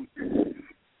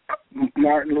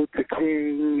Martin Luther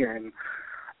King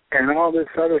and all this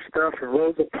other stuff, and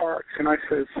Rosa Parks, and I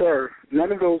said, sir,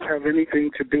 none of those have anything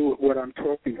to do with what I'm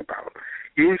talking about.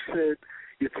 You said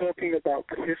you're talking about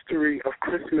the history of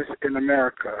Christmas in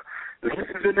America. This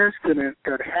is an incident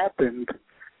that happened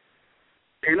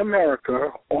in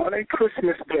America on a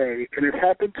Christmas day, and it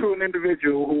happened to an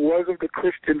individual who was of the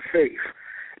Christian faith.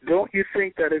 Don't you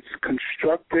think that it's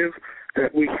constructive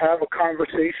that we have a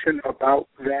conversation about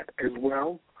that as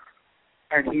well?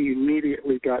 And he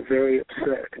immediately got very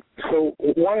upset. So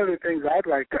one of the things I'd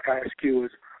like to ask you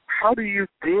is, how do you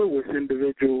deal with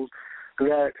individuals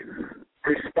that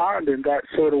respond in that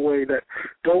sort of way, that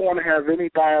don't want to have any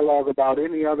dialogue about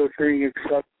any other thing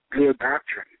except their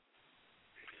doctrine?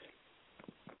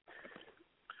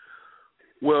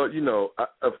 Well,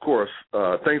 of course,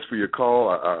 thanks for your call.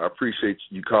 I appreciate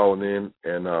you calling in,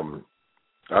 and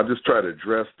I'll just try to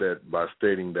address that by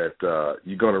stating that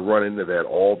you're going to run into that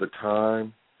all the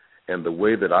time, and the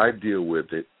way that I deal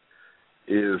with it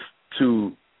is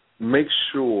to make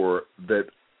sure that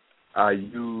I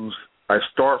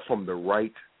start from the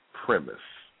right premise.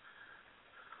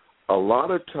 A lot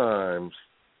of times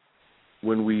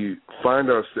when we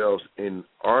find ourselves in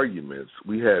arguments,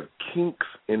 we have kinks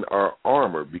in our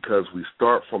armor because we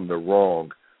start from the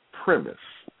wrong premise.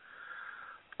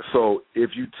 So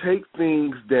if you take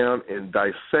things down and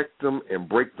dissect them and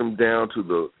break them down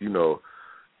to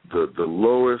the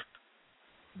lowest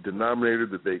denominator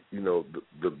that they,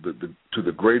 to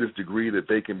the greatest degree that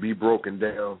they can be broken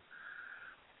down,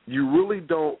 you really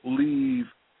don't leave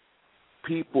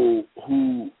people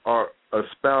who are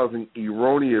espousing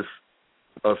erroneous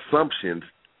assumptions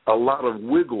a lot of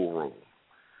wiggle room.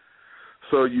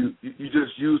 So you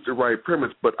just use the right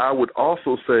premise. But I would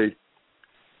also say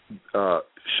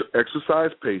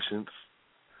exercise patience.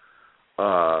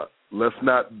 Let's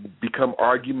not become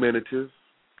argumentative,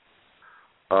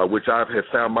 which I have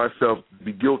found myself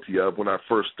be guilty of when I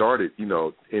first started,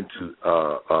 into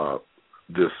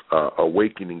this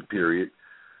awakening period.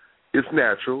 It's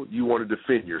natural. You want to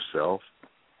defend yourself.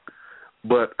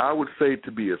 But I would say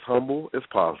to be as humble as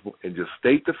possible and just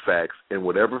state the facts, and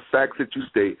whatever facts that you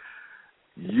state,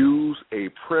 use a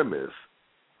premise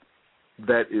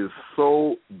that is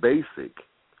so basic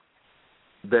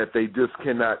that they just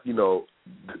cannot,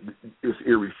 it's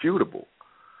irrefutable.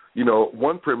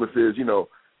 One premise is,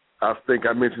 I think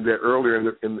I mentioned that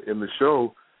earlier in the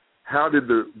show, how did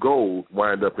the gold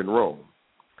wind up in Rome?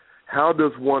 How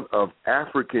does one of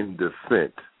African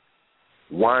descent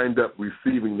wind up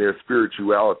receiving their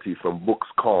spirituality from books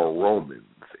called Romans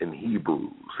and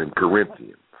Hebrews and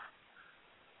Corinthians?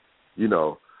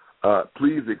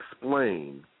 Please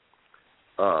explain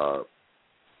those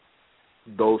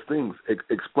things.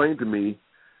 Explain to me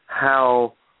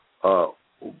how,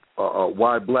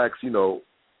 why blacks,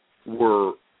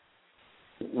 was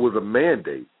a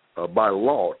mandate by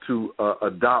law to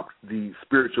adopt the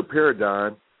spiritual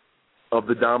paradigm of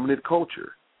the dominant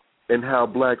culture, and how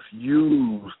blacks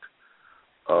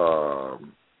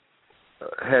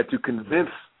had to convince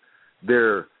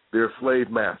their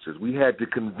slave masters. We had to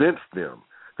convince them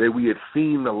that we had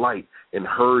seen the light and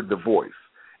heard the voice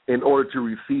in order to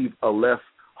receive a less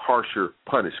harsher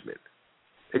punishment.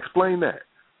 Explain that.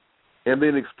 And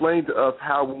then explain to us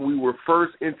how when we were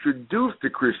first introduced to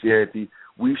Christianity,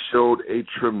 we showed a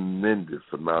tremendous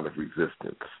amount of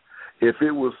resistance. If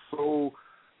it was so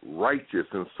righteous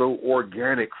and so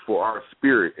organic for our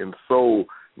spirit and so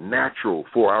natural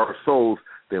for our souls,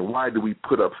 then why do we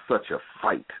put up such a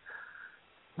fight?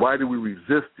 Why do we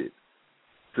resist it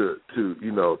to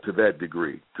that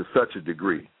degree, to such a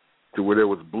degree, to where there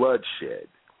was bloodshed?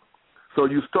 So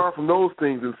you start from those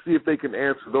things and see if they can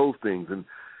answer those things. And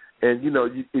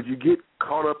if you get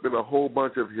caught up in a whole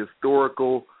bunch of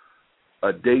historical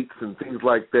dates and things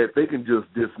like that, they can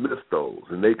just dismiss those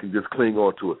and they can just cling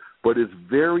on to it. But it's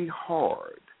very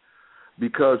hard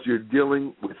because you're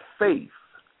dealing with faith.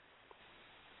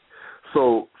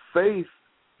 So faith,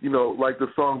 like the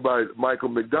song by Michael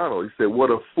McDonald, he said, "What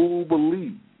a fool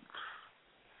believes,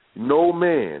 no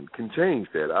man can change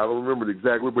that." I don't remember the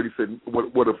exact word, but he said,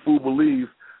 what a fool believes,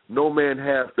 no man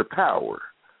has the power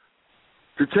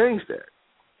to change that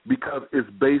because it's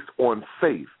based on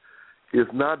faith.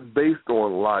 It's not based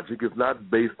on logic. It's not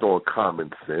based on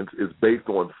common sense. It's based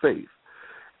on faith.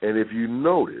 And if you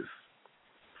notice,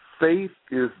 faith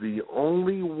is the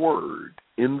only word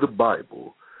in the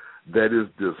Bible that is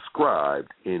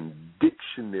described in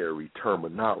dictionary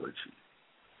terminology.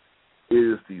 It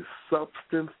is the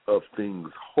substance of things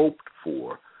hoped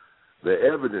for, the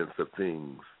evidence of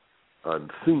things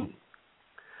unseen.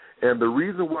 And the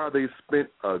reason why they spent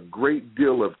a great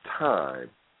deal of time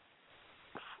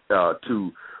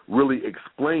to really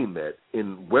explain that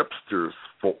in Webster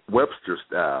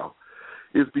style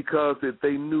is because that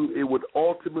they knew it would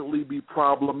ultimately be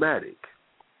problematic.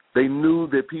 They knew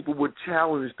that people would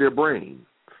challenge their brains.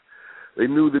 They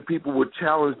knew that people would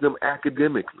challenge them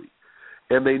academically.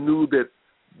 And they knew that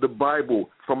the Bible,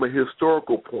 from a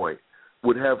historical point,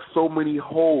 would have so many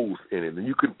holes in it, and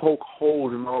you could poke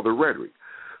holes in all the rhetoric.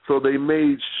 So they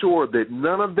made sure that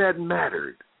none of that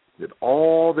mattered, that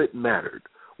all that mattered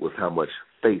was how much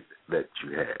faith that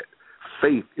you had.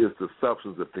 Faith is the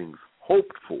substance of things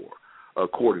hoped for,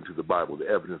 according to the Bible, the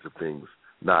evidence of things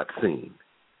not seen.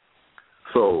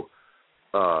 So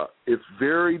it's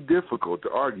very difficult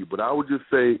to argue, but I would just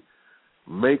say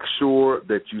make sure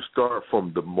that you start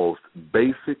from the most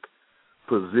basic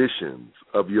positions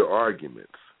of your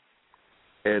arguments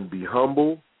and be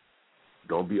humble,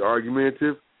 don't be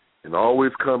argumentative, and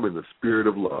always come in the spirit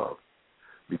of love.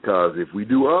 Because if we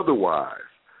do otherwise,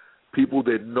 people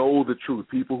that know the truth,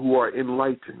 people who are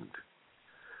enlightened,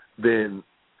 then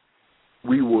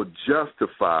we will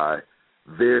justify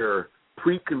their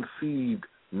preconceived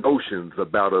notions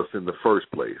about us in the first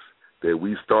place, that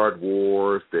we start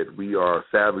wars, that we are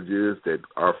savages, that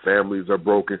our families are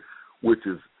broken, which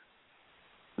is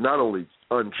not only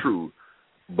untrue,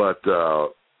 but,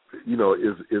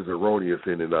 is erroneous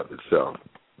in and of itself.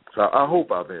 So I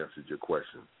hope I've answered your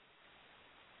question.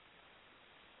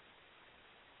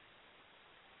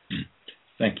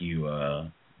 Thank you,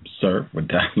 sir, for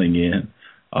dialing in.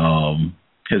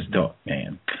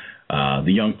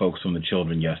 The young folks from the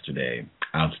children yesterday,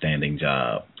 outstanding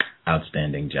job.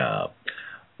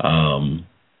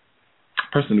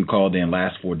 Person who called in,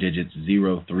 last four digits,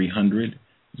 0300.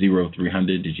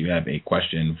 0300, did you have a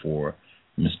question for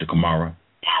Mr. Camara?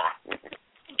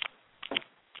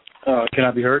 Can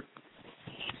I be heard?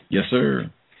 Yes,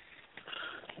 sir.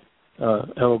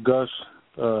 Hello, Gus.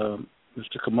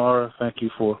 Mr. Camara, thank you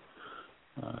for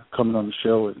coming on the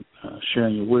show and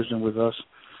sharing your wisdom with us.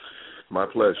 My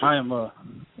pleasure. I am.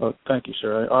 Thank you,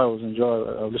 sir. I always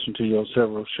enjoy listening to your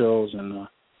several shows, and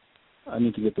I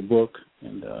need to get the book.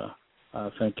 And I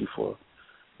thank you for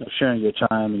sharing your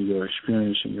time and your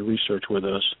experience and your research with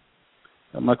us.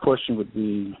 My question would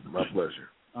be. My pleasure.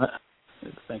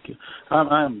 Thank you.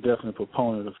 I am definitely a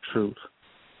proponent of truth,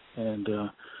 and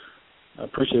I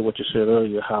appreciate what you said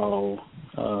earlier. How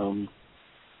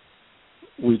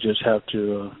we just have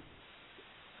to,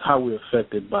 how we're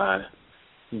affected by,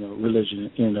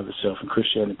 religion in and of itself, and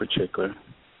Christianity in particular.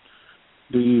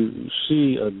 Do you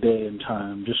see a day and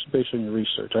time, just based on your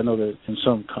research? I know that in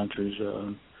some countries,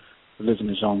 religion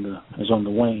is on the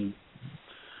wane.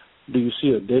 Do you see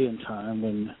a day and time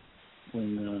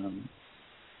when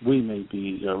we may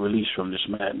be released from this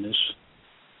madness?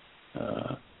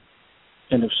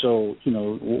 And if so,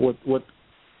 what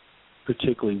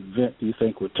particular event do you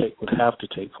think would have to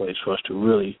take place for us to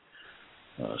really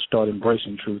start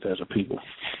embracing truth as a people?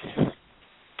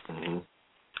 Mm-hmm.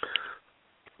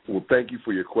 Well, thank you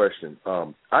for your question.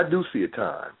 I do see a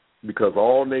time, because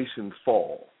all nations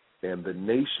fall, and the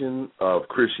nation of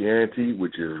Christianity,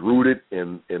 which is rooted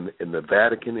in the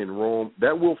Vatican in Rome,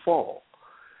 that will fall.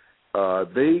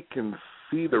 They can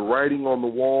see the writing on the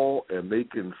wall, and they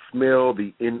can smell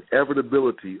the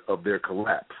inevitability of their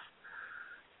collapse.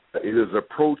 It is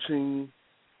approaching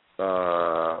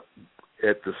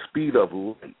at the speed of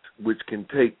light, which can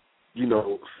take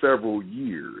several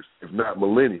years, if not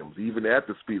millenniums, even at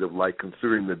the speed of light,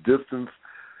 considering the distance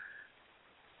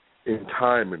in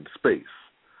time and space.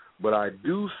 But I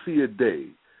do see a day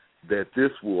that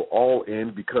this will all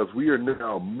end, because we are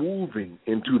now moving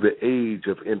into the age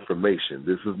of information.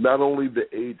 This is not only the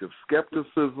age of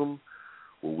skepticism,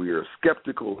 where we are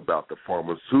skeptical about the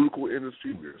pharmaceutical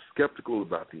industry, we are skeptical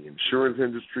about the insurance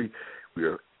industry, we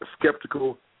are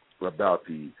skeptical about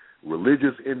the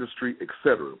religious industry,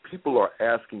 etc. People are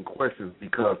asking questions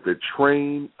because the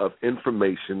train of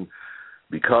information,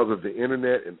 because of the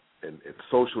internet and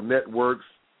social networks,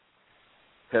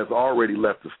 has already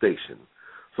left the station.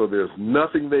 So there's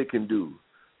nothing they can do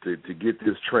to get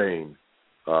this train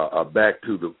back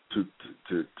to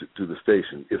the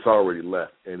station. It's already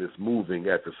left, and it's moving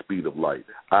at the speed of light.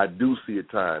 I do see a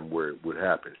time where it would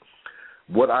happen.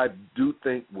 What I do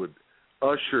think would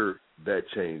usher that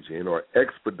change in, or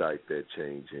expedite that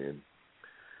change in,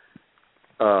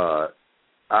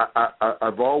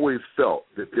 I've always felt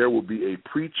that there will be a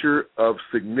preacher of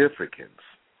significance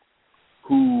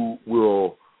who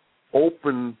will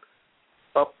open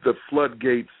up the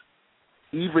floodgates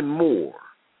even more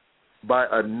by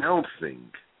announcing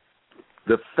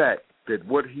the fact that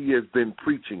what he has been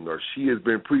preaching, or she has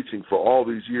been preaching for all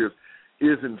these years,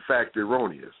 is in fact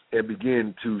erroneous, and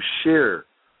begin to share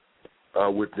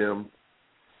with them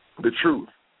the truth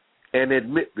and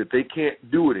admit that they can't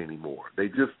do it anymore.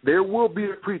 There will be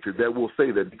a preacher that will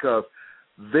say that, because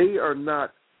they are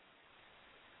not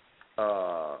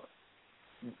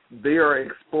they are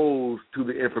exposed to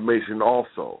the information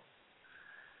also,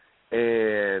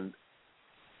 and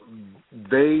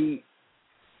they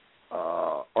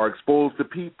are exposed to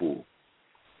people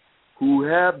who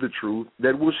have the truth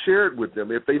that will share it with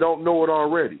them if they don't know it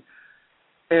already.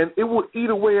 And it will eat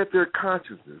away at their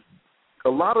consciousness. A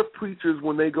lot of preachers,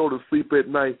 when they go to sleep at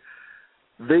night,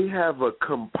 they have a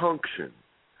compunction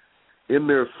in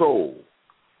their soul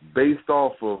based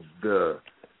off of the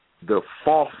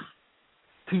false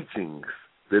teachings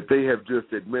that they have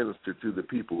just administered to the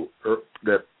people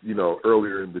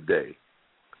earlier in the day.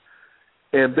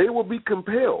 And they will be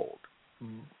compelled,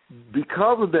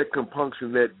 because of that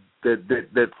compunction,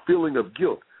 that feeling of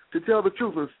guilt, to tell the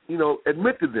truth and,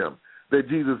 admit to them that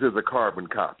Jesus is a carbon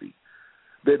copy,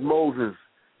 that Moses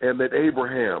and that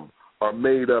Abraham are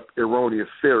made up erroneous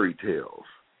fairy tales,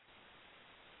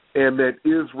 and that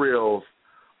Israel's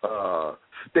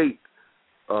state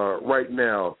right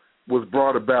now was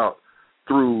brought about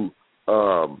through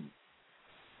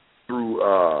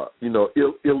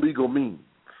illegal means.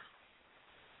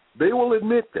 They will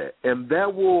admit that, and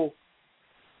that will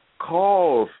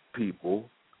cause people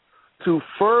to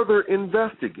further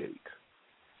investigate.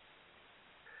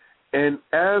 And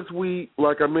as we,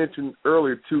 like I mentioned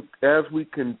earlier, as we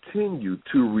continue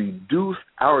to reduce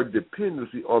our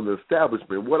dependency on the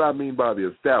establishment, what I mean by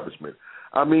the establishment,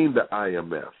 I mean the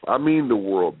IMF, I mean the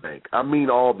World Bank, I mean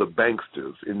all the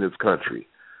banksters in this country,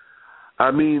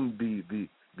 I mean the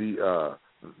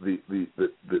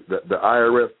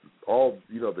IRS, all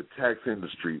the tax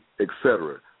industry,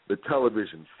 etc., the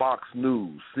television, Fox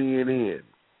News, CNN,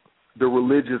 the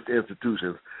religious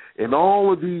institutions, and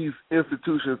all of these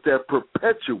institutions that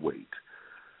perpetuate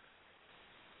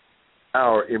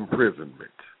our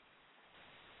imprisonment.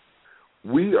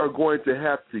 We are going to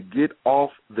have to get off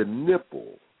the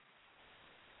nipple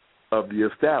of the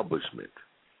establishment.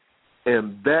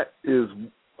 And that is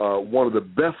one of the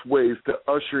best ways to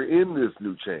usher in this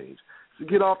new change, to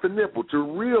get off the nipple, to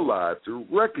realize, to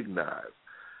recognize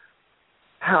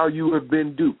how you have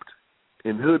been duped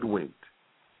and hoodwinked,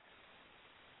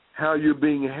 how you're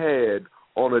being had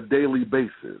on a daily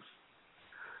basis.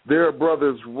 There are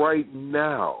brothers right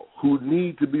now who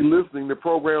need to be listening to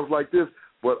programs like this,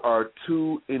 but are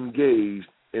too engaged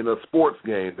in a sports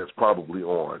game that's probably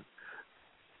on,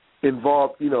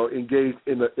 engaged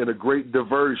in a great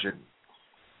diversion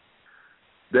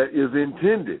that is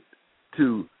intended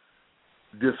to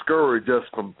discourage us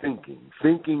from thinking.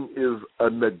 Thinking is a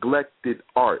neglected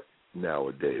art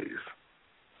nowadays.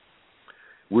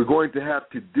 We're going to have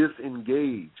to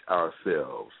disengage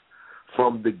ourselves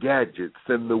from the gadgets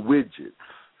and the widgets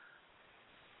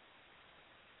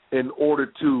in order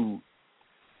to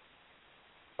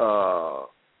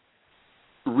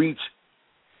reach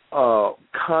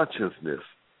consciousness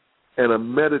and a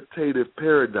meditative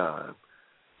paradigm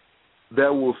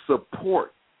that will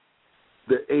support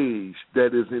the age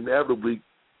that is inevitably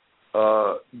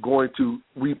going to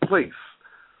replace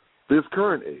this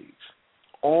current age.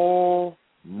 All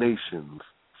nations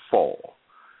fall.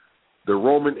 The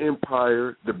Roman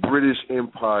Empire, the British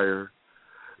Empire,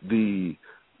 the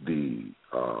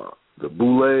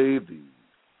Boule,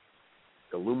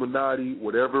 Illuminati,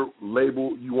 whatever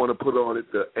label you want to put on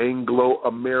it, the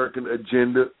Anglo-American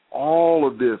agenda, all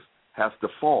of this has to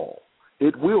fall.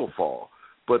 It will fall.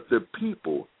 But the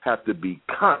people have to be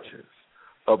conscious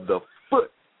of the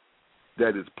foot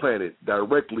that is planted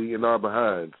directly in our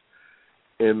behinds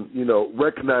and,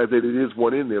 recognize that it is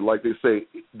one in there. Like they say,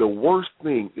 the worst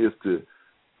thing is to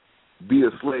be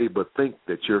a slave but think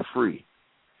that you're free.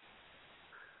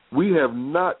 We have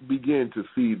not begun to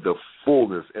see the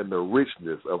fullness and the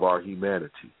richness of our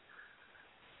humanity.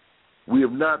 We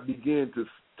have not begun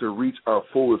to reach our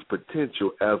fullest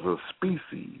potential as a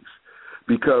species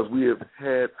because we have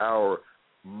had our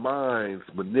minds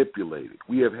manipulated.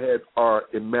 We have had our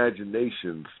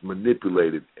imaginations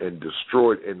manipulated and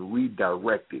destroyed and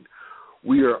redirected.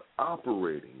 We are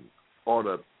operating on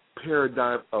a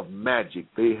paradigm of magic.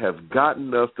 They have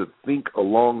gotten us to think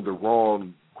along the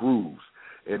wrong grooves,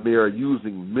 and they are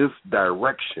using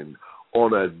misdirection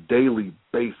on a daily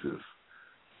basis.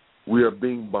 We are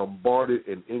being bombarded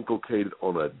and inculcated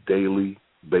on a daily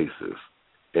basis,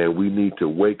 and we need to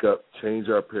wake up, change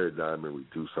our paradigm, and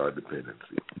reduce our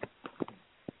dependency.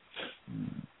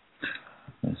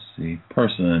 Let's see.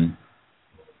 Person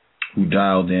who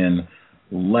dialed in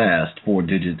last 4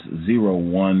 digits,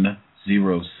 0106.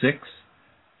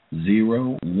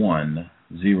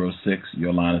 0106.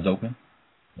 Your line is open.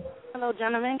 Hello,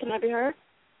 gentlemen. Can I be heard?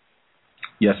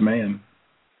 Yes, ma'am.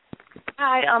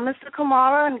 Hi, Mr.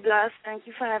 Camara and Gus. Thank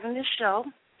you for having this show.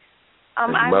 I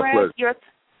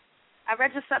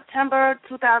read your September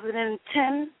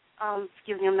 2010.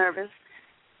 Excuse me, I'm nervous.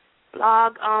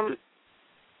 Blog.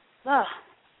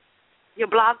 Your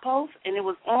blog post, and it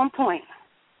was on point.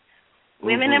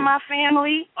 Women in my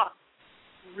family are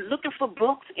looking for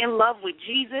books, in love with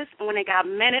Jesus, and when they got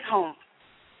men at home.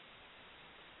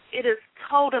 It is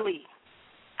totally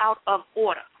out of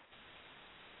order.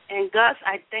 And Gus,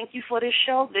 I thank you for this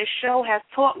show. This show has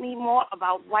taught me more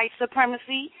about white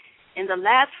supremacy in the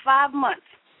last 5 months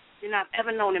than I've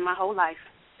ever known in my whole life.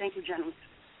 Thank you, gentlemen.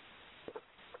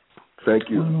 Thank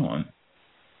you.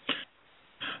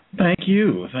 Thank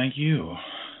you. Thank you.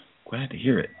 Glad to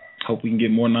hear it. Hope we can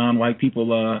get more non-white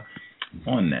people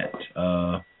on that.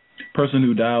 Person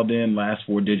who dialed in, last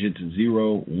 4 digits,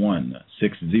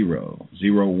 0160.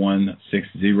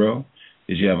 0160.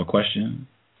 Did you have a question?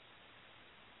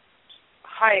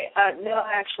 Hi. No,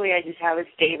 actually, I just have a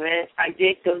statement. I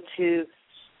did go to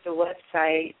the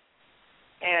website,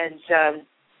 and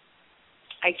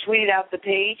I tweeted out the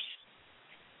page,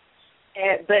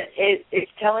 but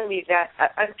it's telling me that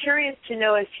I'm curious to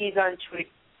know if he's on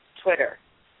Twitter,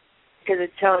 because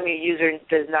it's telling me a user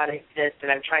does not exist,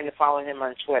 and I'm trying to follow him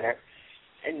on Twitter.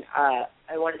 And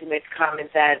I wanted to make a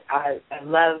comment that I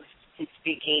love his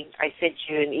speaking. I sent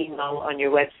you an email on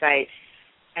your website,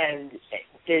 and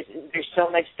there's so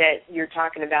much that you're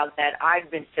talking about that I've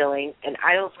been feeling, and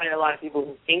I don't find a lot of people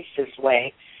who think this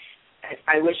way.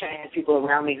 I wish I had people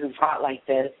around me who thought like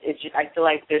this. I feel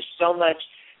like there's so much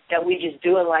that we just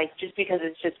do in life just because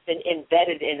it's just been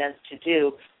embedded in us to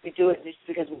do. We do it just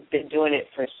because we've been doing it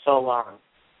for so long.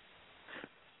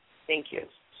 Thank you.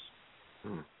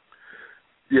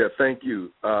 Yeah, thank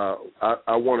you. I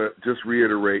want to just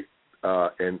reiterate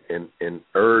and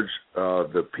urge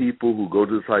the people who go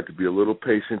to the site to be a little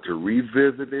patient, to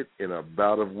revisit it in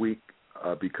about a week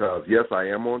because, yes, I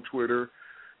am on Twitter.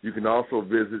 You can also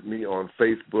visit me on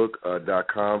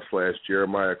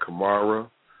Facebook.com/Jeremiah Camara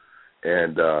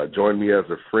and join me as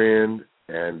a friend,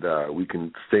 and we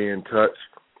can stay in touch.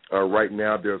 Right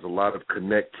now there's a lot of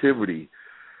connectivity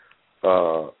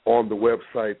on the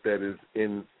website that is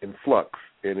in flux,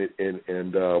 and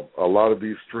a lot of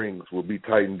these strings will be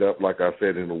tightened up, like I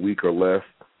said, in a week or less.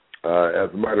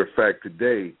 As a matter of fact,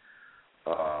 today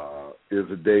is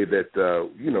a day that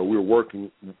we're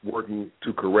working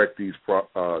to correct these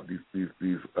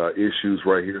issues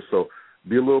right here. So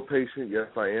be a little patient.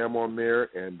 Yes, I am on there,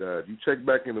 and if you check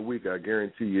back in a week, I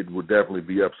guarantee you it will definitely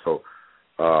be up. So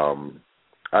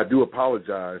I do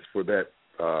apologize for that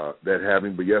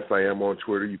having, but yes, I am on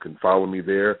Twitter. You can follow me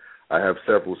there. I have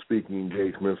several speaking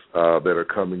engagements that are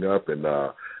coming up, and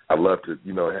I'd love to,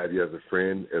 have you as a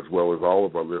friend as well as all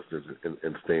of our listeners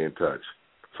and stay in touch.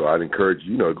 So I'd encourage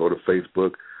you, to go to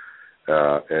Facebook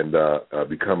and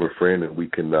become a friend, and we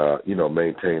can,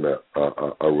 maintain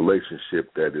a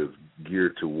relationship that is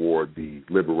geared toward the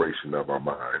liberation of our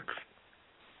minds.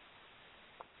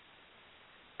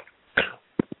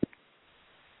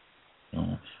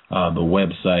 The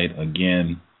website,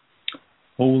 again,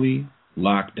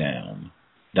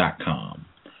 holylockdown.com.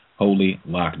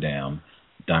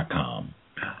 holylockdown.com.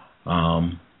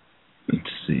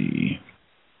 Let's see.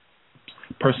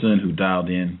 Person who dialed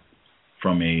in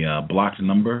from a blocked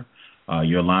number,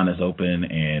 your line is open,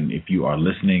 and if you are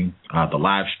listening, the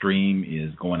live stream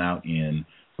is going out in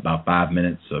about 5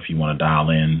 minutes. So if you want to dial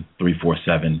in,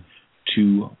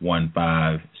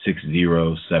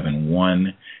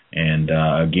 347-215-6071. And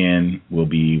again, we'll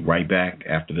be right back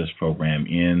after this program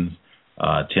ends,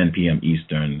 10 p.m.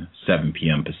 Eastern, 7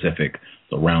 p.m. Pacific,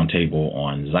 the roundtable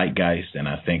on Zeitgeist. And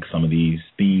I think some of these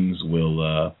themes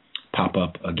will pop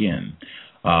up again.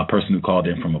 Person who called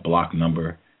in from a block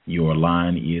number, your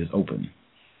line is open.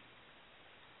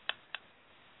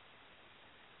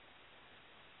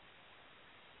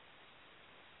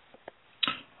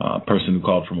 Person who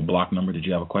called from a block number, did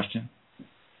you have a question?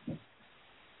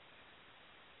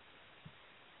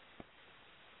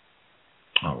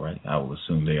 All right, I will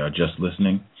assume they are just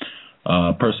listening.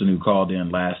 Person who called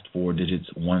in, last 4 digits,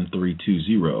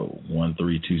 1320.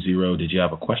 1320, did you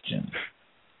have a question?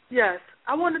 Yes,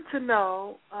 I wanted to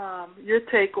know your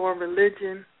take on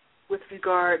religion with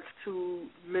regards to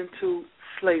mental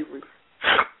slavery.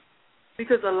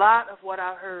 Because a lot of what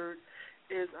I heard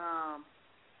is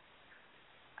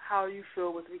how you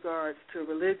feel with regards to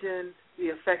religion, the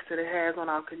effects that it has on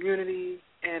our community,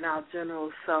 and our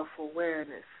general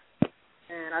self-awareness.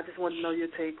 And I just want to know your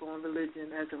take on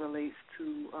religion as it relates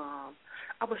to,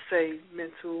 I would say,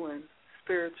 mental and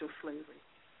spiritual slavery.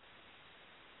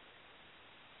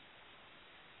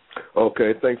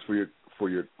 Okay, thanks for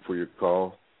your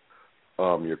call,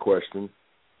 your question.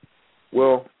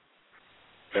 Well,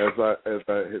 as I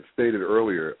had stated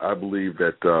earlier, I believe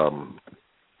that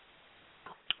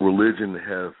religion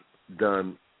has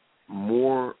done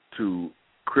more to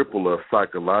cripple us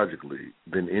psychologically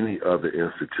than any other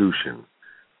institution,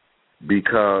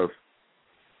 because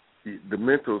the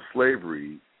mental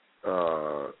slavery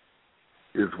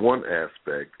is one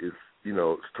aspect. It's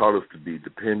taught us to be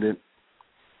dependent,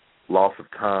 loss of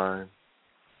time,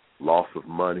 loss of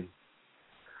money,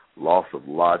 loss of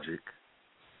logic,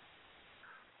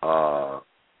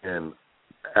 and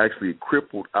actually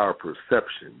crippled our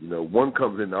perception. One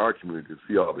comes into our community to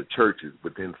see all the churches,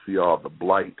 but then see all the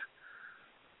blight,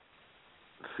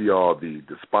 see all the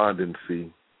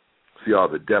despondency, see all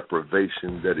the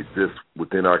deprivation that exists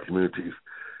within our communities.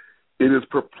 It is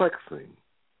perplexing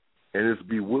and it's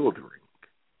bewildering.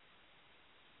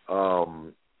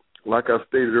 Like I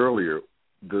stated earlier,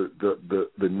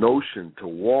 the notion to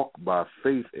walk by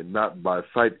faith and not by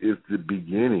sight is the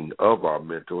beginning of our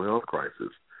mental health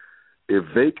crisis. If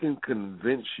they can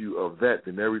convince you of that,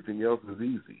 then everything else is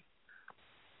easy.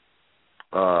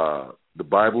 The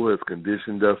Bible has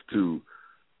conditioned us to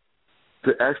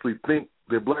actually think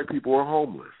that black people are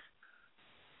homeless.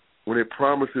 When it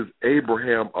promises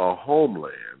Abraham a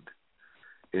homeland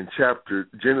in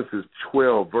Genesis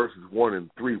 12, verses 1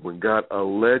 and 3, when God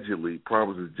allegedly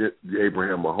promises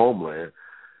Abraham a homeland,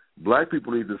 black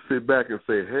people need to sit back and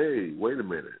say, hey, wait a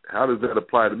minute, how does that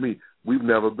apply to me? We've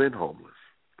never been homeless.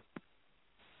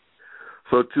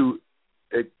 So to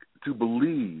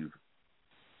believe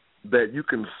that you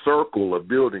can circle a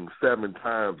building 7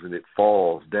 times and it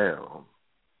falls down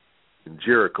in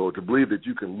Jericho, to believe that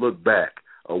you can look back,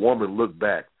 a woman look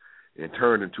back and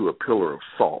turn into a pillar of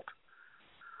salt,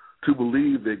 to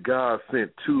believe that God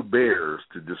sent 2 bears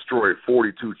to destroy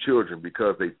 42 children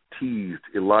because they teased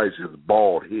Elijah's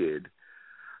bald head,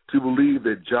 to believe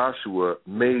that Joshua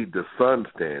made the sun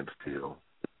stand still,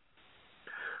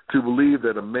 to believe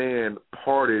that a man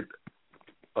parted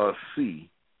a sea,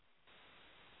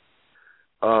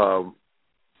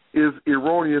 is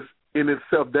erroneous in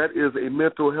itself. That is a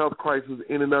mental health crisis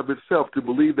in and of itself. To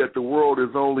believe that the world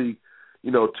is only,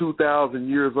 2,000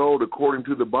 years old according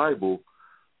to the Bible,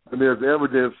 and there's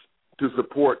evidence to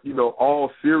support,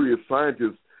 all serious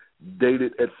scientists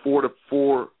dated at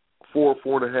 4.5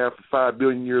 to 5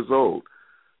 billion years old.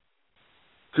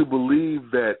 To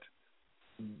believe that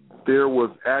there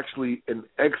was actually an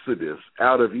exodus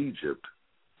out of Egypt,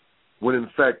 when in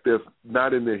fact there's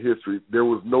not in their history. There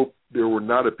were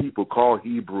not a people called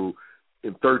Hebrew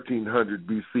in 1300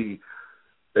 BC,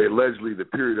 allegedly the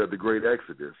period of the Great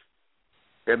Exodus,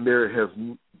 and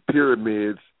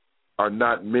pyramids are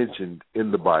not mentioned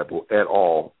in the Bible at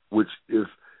all, which is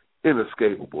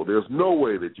inescapable. There's no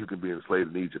way that you can be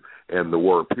enslaved in Egypt and the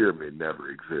word pyramid never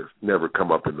exists, never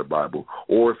come up in the Bible,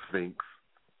 or Sphinx.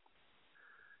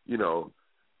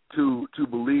 To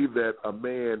believe that a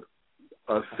man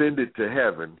ascended to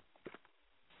heaven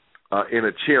in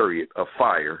a chariot of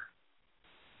fire,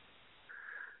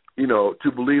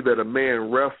 to believe that a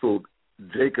man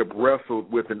Jacob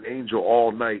wrestled with an angel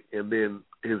all night and then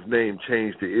his name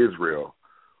changed to Israel,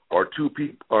 or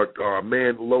a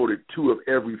man loaded 2 of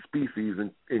every species,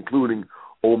 including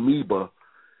amoeba,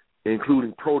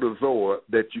 including protozoa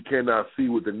that you cannot see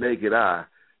with the naked eye.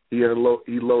 He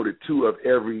loaded two of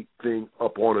everything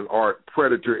upon an ark,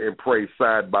 predator and prey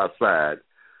side by side.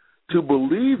 To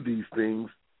believe these things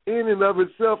in and of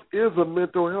itself is a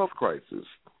mental health crisis.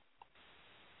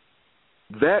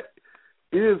 That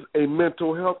is a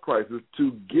mental health crisis,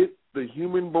 to get the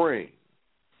human brain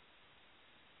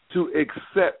to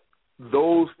accept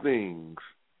those things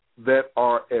that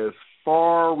are as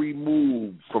far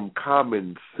removed from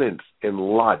common sense and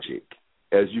logic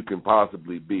as you can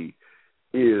possibly be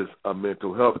is a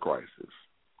mental health crisis.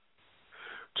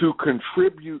 To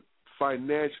contribute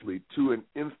financially to an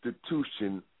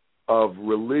institution of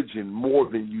religion more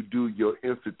than you do your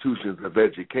institutions of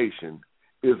education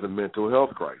is a mental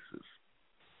health crisis.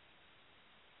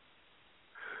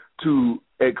 To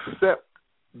accept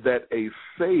that a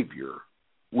Savior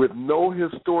with no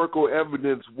historical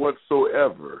evidence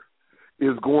whatsoever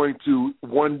is going to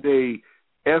one day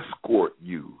escort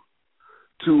you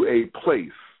to a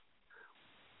place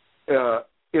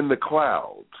in the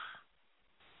clouds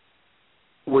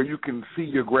where you can see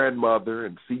your grandmother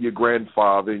and see your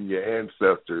grandfather and your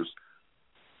ancestors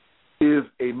is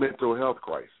a mental health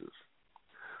crisis.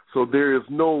 So there is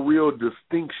no real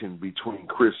distinction between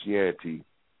Christianity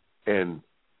and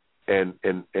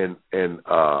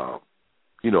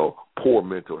poor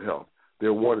mental health.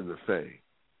 They're one and the same.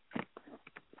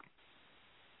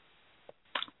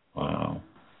 Wow.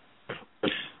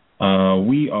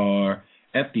 We are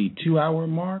at the 2-hour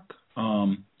mark.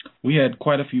 We had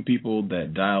quite a few people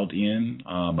that dialed in,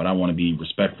 but I want to be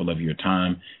respectful of your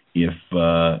time. If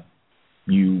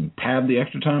you have the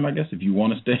extra time, I guess, if you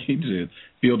want to stay to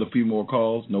field a few more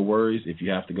calls, no worries. If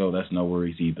you have to go, that's no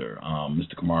worries either.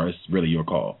 Mr. Camara, it's really your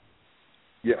call.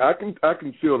 Yeah, I can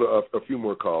field a few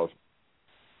more calls.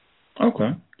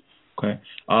 Okay.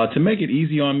 To make it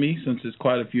easy on me, since there's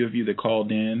quite a few of you that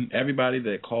called in, everybody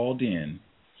that called in,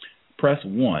 press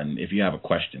 1 if you have a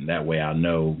question. That way I'll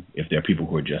know if there are people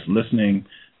who are just listening.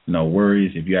 No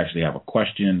worries. If you actually have a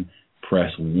question,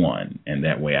 press 1, and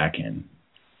that way I can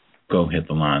go hit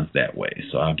the lines that way.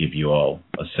 So I'll give you all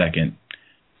a second.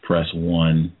 Press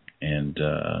 1 and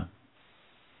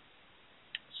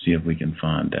see if we can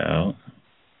find out.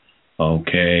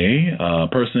 Okay.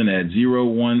 Person at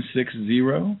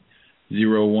 0160.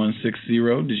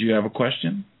 Did you have a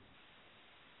question?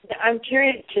 I'm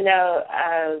curious to know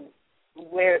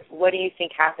what do you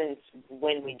think happens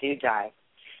when we do die?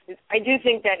 I do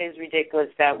think that is ridiculous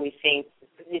that we think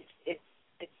it's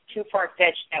too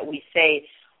far-fetched that we say,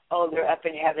 oh, they're up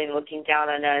in heaven looking down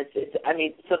on us.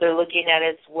 So they're looking at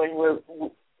us when we're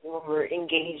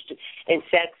engaged in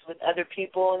sex with other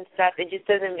people and stuff. It just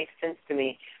doesn't make sense to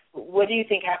me. What do you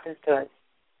think happens to us?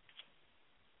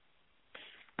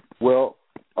 Well,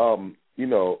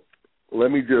 let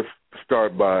me just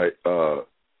start by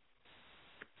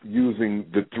using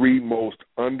the 3 most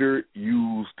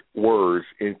underused words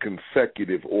in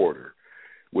consecutive order,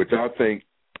 which I think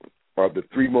are the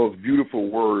 3 most beautiful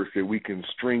words that we can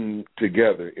string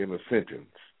together in a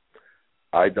sentence.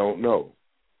 I don't know.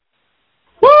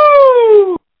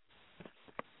 Woo!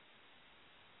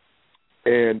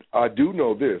 And I do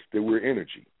know this, that we're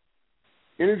energy.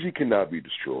 Energy cannot be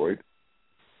destroyed.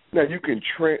 Now, you can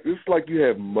it's like you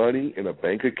have money in a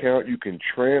bank account. You can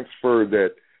transfer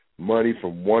that money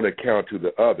from one account to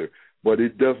the other, but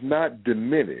it does not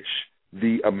diminish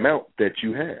the amount that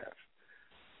you have.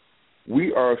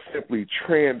 We are simply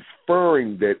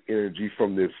transferring that energy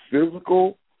from this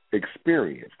physical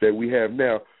experience that we have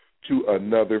now to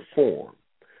another form.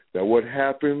 Now, what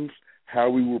happens, how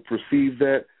we will perceive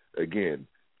that, again,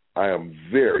 I am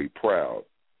very proud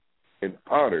and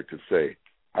honored to say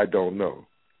I don't know.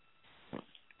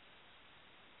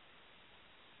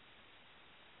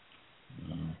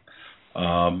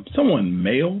 Someone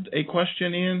mailed a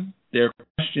question in. Their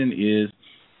question is,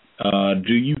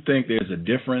 do you think there's a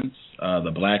difference,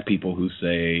 the black people who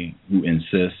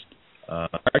insist,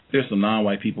 there's some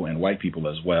non-white people and white people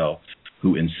as well,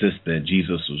 who insist that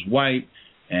Jesus was white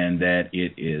and that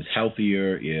it is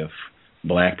healthier if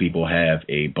black people have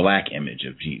a black image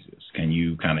of Jesus. Can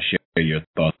you kind of share your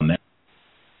thoughts on that?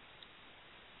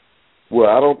 Well,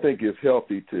 I don't think it's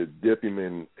healthy to dip him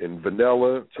in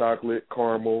vanilla, chocolate,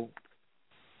 caramel,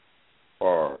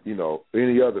 or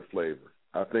any other flavor.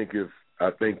 I think it's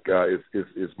advantageous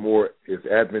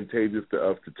to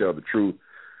us to tell the truth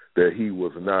that he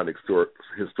was a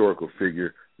non-historical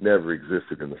figure, never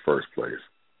existed in the first place.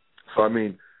 So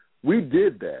we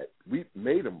did that. We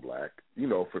made him black,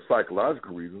 for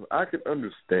psychological reasons. I can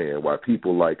understand why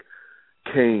people like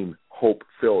Kane Hope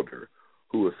Felder,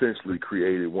 who essentially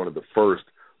created one of the first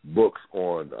books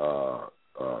on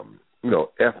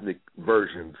ethnic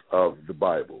versions of the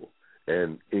Bible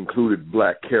and included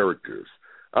black characters.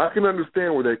 I can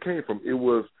understand where that came from. It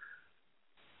was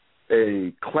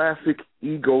a classic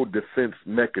ego defense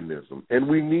mechanism, and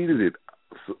we needed it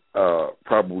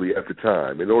probably at the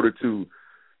time in order to,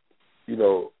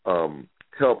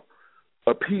 help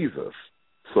appease us,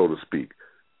 so to speak,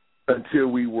 until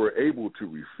we were able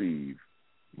to receive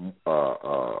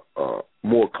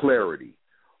more clarity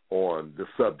on the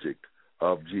subject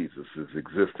of Jesus'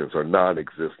 existence or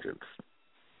non-existence.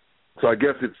 So I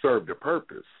guess it served a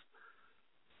purpose.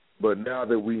 But now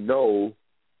that we know,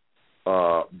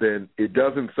 then it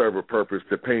doesn't serve a purpose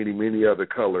to paint him any other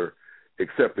color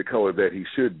except the color that he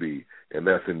should be, and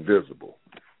that's invisible.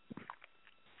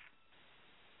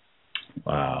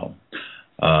 Wow.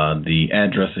 The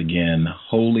address again,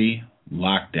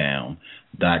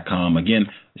 holylockdown.com. Again,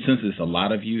 since it's a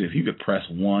lot of you, if you could press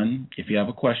 1 if you have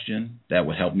a question, that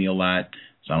would help me a lot.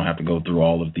 So I don't have to go through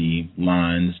all of the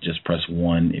lines. Just press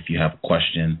 1 if you have a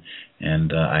question,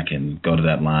 and I can go to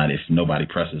that line. If nobody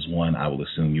presses 1, I will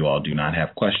assume you all do not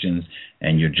have questions,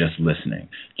 and you're just listening.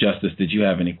 Justice, did you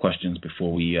have any questions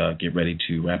before we get ready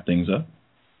to wrap things up?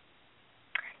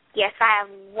 Yes, I have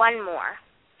one more.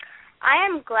 I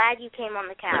am glad you came on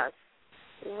the C.O.W.S.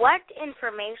 What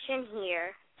information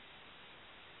here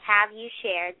have you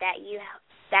shared that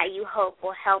you hope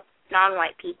will help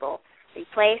non-white people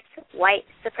replace white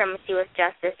supremacy with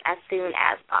justice as soon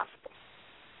as possible?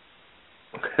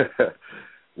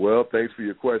 Well, thanks for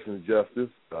your question,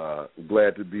 Justice.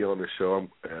 Glad to be on the show,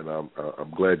 and I'm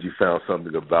glad you found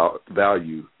something about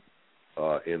value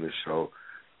in the show.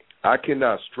 I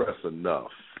cannot stress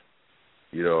enough,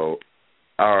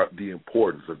 the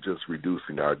importance of just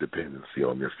reducing our dependency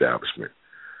on the establishment.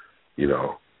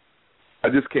 I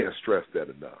just can't stress that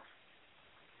enough.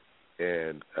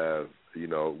 And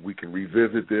we can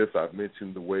revisit this. I've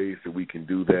mentioned the ways that we can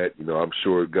do that. I'm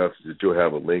sure, Gus, that you'll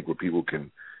have a link where people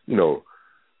can,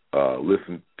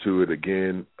 listen to it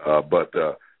again. But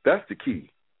that's the key,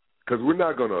 because we're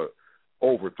not going to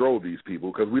overthrow these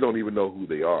people because we don't even know who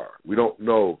they are. We don't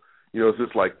know. It's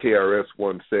just like KRS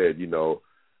once said,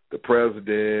 the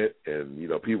president and,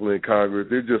 people in Congress,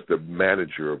 they're just a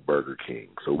manager of Burger King.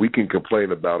 So we can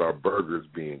complain about our burgers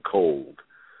being cold,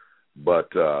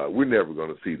 but we're never going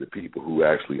to see the people who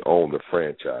actually own the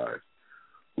franchise,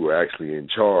 who are actually in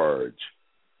charge,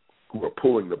 who are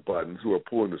pulling the buttons, who are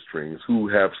pulling the strings, who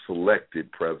have selected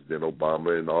President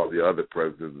Obama and all the other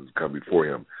presidents that come before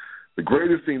him. The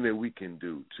greatest thing that we can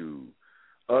do to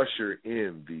usher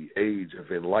in the age of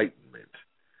enlightenment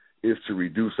is to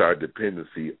reduce our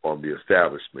dependency on the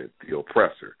establishment, the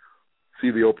oppressor. See,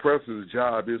 the oppressor's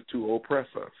job is to oppress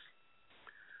us.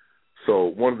 So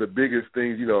one of the biggest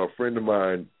things, a friend of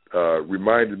mine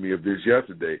reminded me of this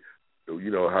yesterday,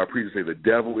 how preachers say the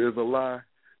devil is a lie.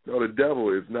 No, the devil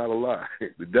is not a lie.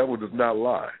 The devil does not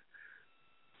lie.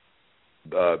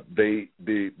 They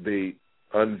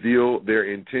unveil their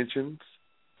intentions.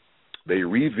 They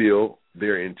reveal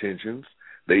their intentions.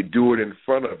 They do it in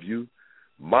front of you,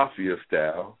 mafia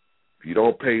style. If you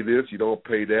don't pay this, you don't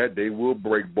pay that, they will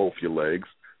break both your legs.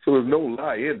 So there's no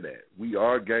lie in that. We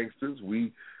are gangsters.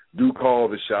 We do call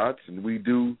the shots, and we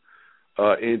do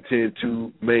intend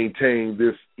to maintain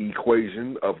this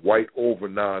equation of white over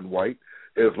non-white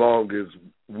as long as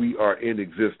we are in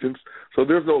existence. So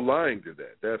there's no lying to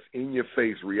that. That's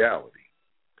in-your-face reality.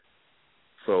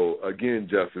 So, again,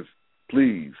 Justice,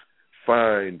 please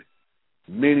find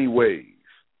many ways.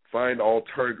 Read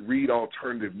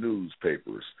alternative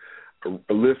newspapers.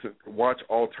 Listen, watch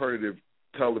alternative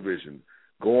television.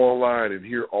 Go online and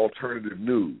hear alternative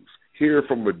news. Hear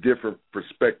from a different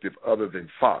perspective other than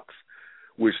Fox,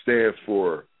 which stands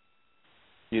for,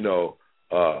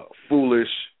 foolish,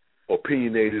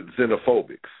 opinionated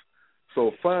xenophobics.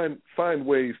 So find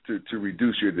ways to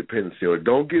reduce your dependency on it.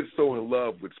 Don't get so in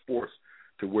love with sports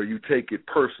to where you take it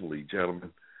personally,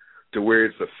 gentlemen, to where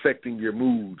it's affecting your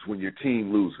moods when your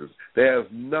team loses. That has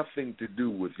nothing to do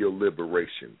with your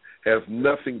liberation. It has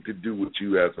nothing to do with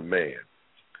you as a man.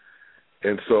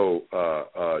 And so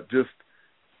just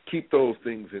keep those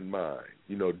things in mind.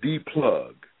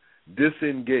 Deplug,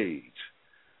 disengage,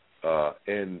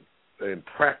 and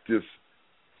practice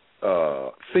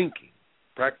thinking,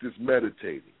 practice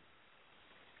meditating,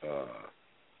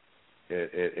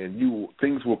 and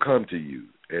things will come to you,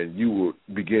 and you will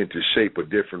begin to shape a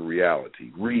different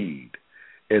reality. Read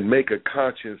and make a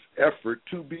conscious effort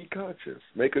to be conscious.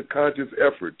 Make a conscious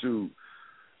effort to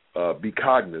be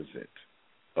cognizant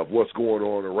of what's going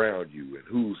on around you and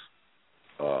whose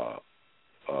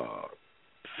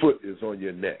foot is on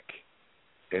your neck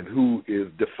and who is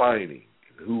defining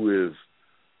and who is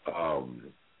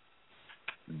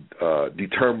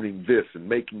determining this and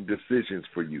making decisions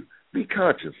for you. Be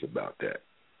conscious about that.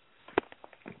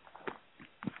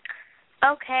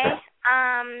 Okay.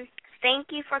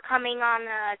 Thank you for coming on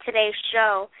today's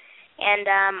show, and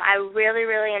I really,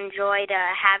 really enjoyed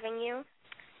having you.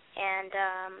 And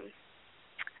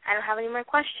I don't have any more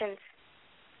questions.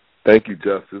 Thank you,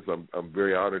 Justice. I'm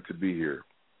very honored to be here.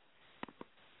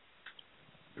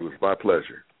 It was my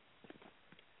pleasure.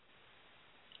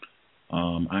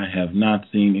 I have not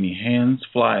seen any hands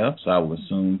fly up, so I would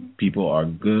assume people are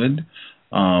good.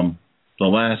 The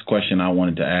last question I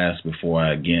wanted to ask before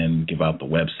I again give out the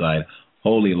website,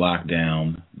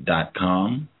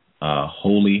 holylockdown.com,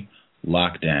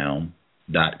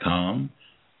 holylockdown.com.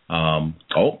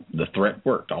 The threat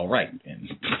worked. All right. And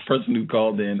the person who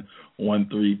called in,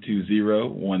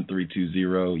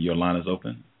 1320, your line is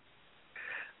open.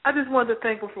 I just wanted to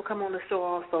thank him for coming on the show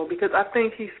also, because I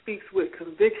think he speaks with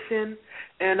conviction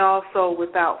and also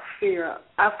without fear.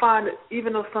 I find that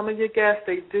even though some of your guests,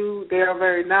 they are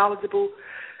very knowledgeable,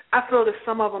 I feel that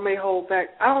some of them may hold back.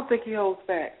 I don't think he holds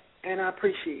back, and I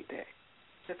appreciate that.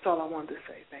 That's all I wanted to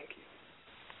say. Thank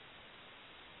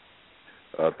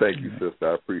you. Thank you,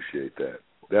 sister. I appreciate that.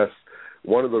 That's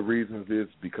one of the reasons is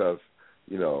because,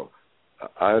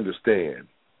 I understand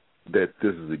that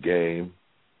this is a game.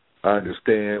 I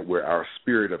understand where our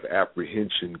spirit of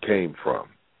apprehension came from.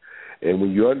 And when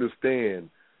you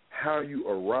understand how you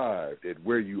arrived at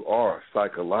where you are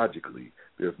psychologically,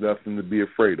 there's nothing to be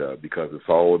afraid of because it's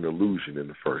all an illusion in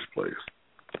the first place.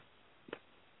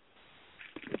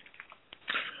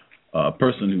 A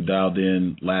person who dialed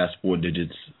in last four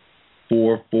digits,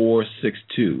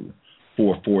 4462.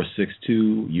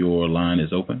 4462, your line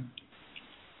is open.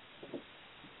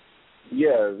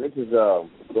 Yeah, this is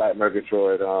Black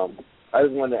Murgatroyd. I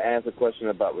just wanted to ask a question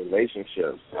about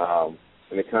relationships. And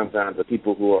it comes down to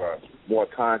people who are more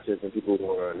conscious and people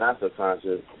who are not so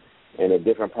conscious, and the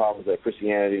different problems that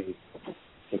Christianity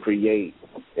can create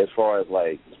as far as,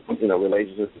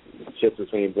 relationships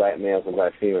between black males and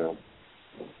black females.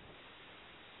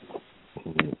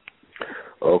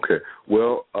 Okay.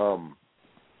 Well,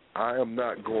 I am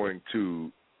not going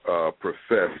to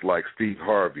profess, like Steve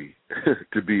Harvey,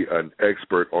 to be an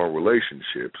expert on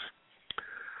relationships.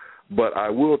 But I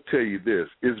will tell you this.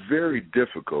 It's very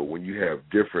difficult when you have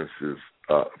differences,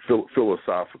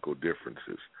 philosophical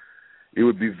differences. It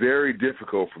would be very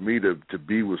difficult for me to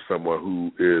be with someone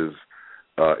who is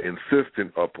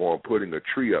insistent upon putting a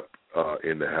tree up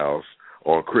in the house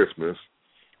on Christmas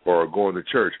or going to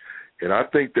church. And I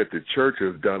think that the church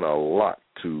has done a lot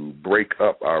to break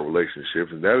up our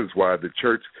relationships, and that is why the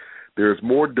church, there's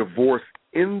more divorce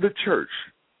in the church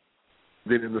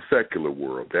than in the secular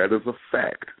world. That is a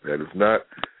fact. That is not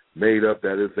made up.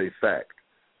 That is a fact.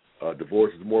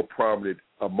 Divorce is more prominent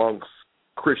amongst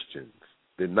Christians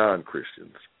than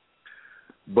non-Christians.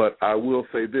 But I will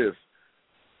say this.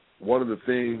 One of the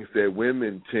things that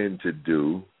women tend to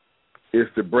do is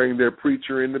to bring their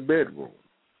preacher in the bedroom.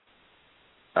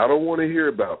 I don't want to hear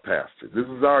about pastor. This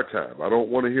is our time. I don't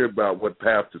want to hear about what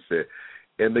pastor said.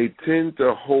 And they tend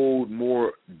to hold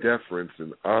more deference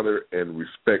and honor and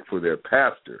respect for their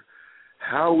pastor.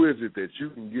 How is it that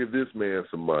you can give this man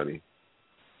some money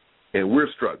and we're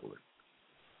struggling?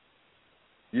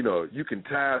 You can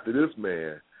tithe to this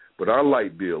man, but our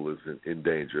light bill is in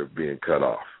danger of being cut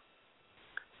off.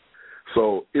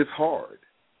 So it's hard.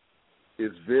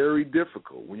 It's very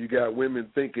difficult when you got women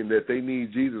thinking that they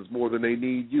need Jesus more than they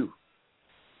need you.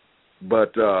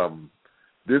 But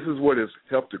this is what has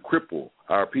helped to cripple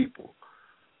our people.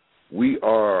 We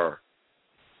are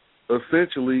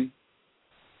essentially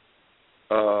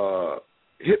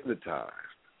hypnotized.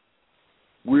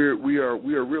 We're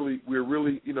really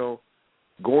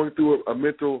going through a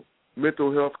mental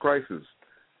health crisis.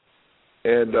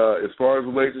 And as far as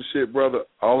relationship, brother,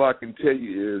 all I can tell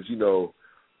you is,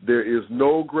 there is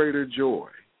no greater joy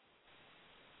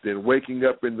than waking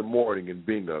up in the morning and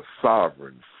being a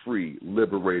sovereign, free,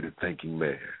 liberated thinking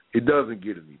man. It doesn't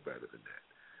get any better than that.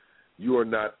 You are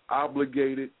not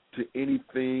obligated to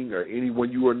anything or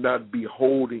anyone. You are not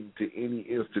beholden to any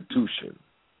institution.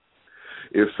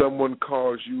 If someone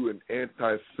calls you an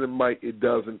anti-Semite, it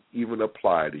doesn't even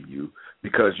apply to you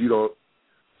because you don't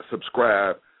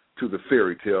subscribe to the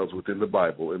fairy tales within the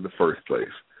Bible in the first place.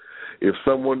 If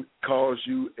someone calls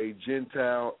you a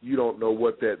Gentile, you don't know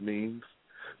what that means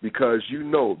because you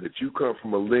know that you come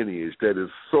from a lineage that is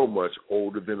so much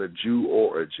older than a Jew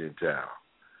or a Gentile.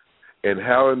 And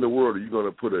how in the world are you going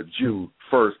to put a Jew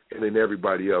first and then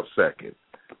everybody else second?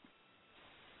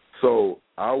 So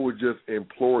I would just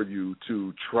implore you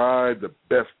to try the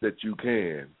best that you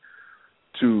can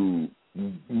to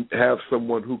have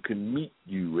someone who can meet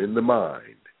you in the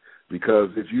mind. Because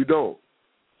if you don't,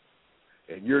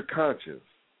 and you're conscious,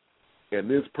 and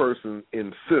this person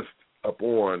insists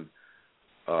upon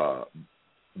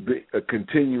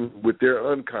continuing with their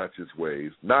unconscious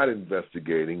ways, not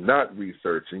investigating, not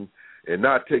researching, and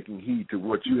not taking heed to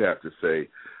what you have to say,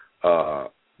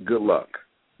 good luck.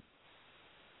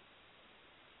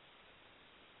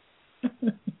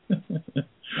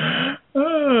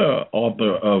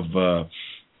 Author of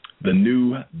The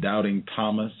New Doubting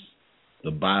Thomas,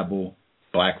 The Bible,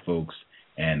 Black Folks,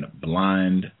 and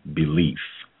Blind Belief,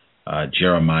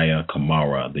 Jeremiah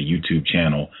Camara. The YouTube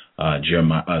channel,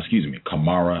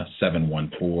 Camara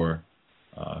 714,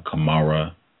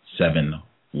 Camara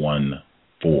 714.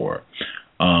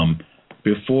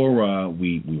 Before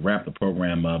we wrap the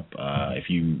program up, if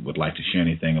you would like to share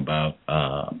anything about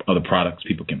other products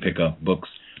people can pick up, books,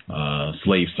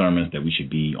 slave sermons that we should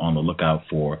be on the lookout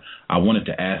for, I wanted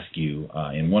to ask you,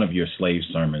 in one of your slave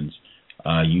sermons,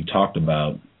 you talked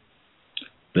about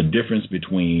the difference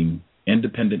between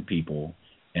independent people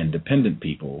and dependent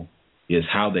people is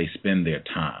how they spend their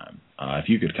time. If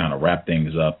you could kind of wrap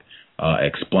things up,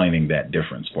 explaining that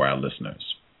difference for our listeners.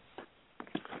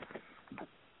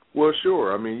 Well,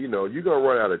 sure. I mean, you're going to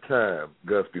run out of time,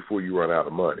 Gus, before you run out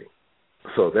of money.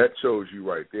 So that shows you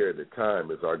right there that time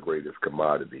is our greatest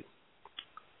commodity.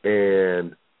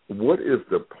 And what is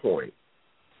the point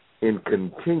in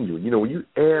continuing? When you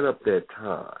add up that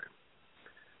time,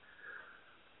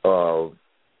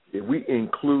 if we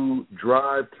include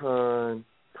drive time,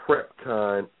 prep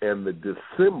time, and the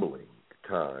dissembling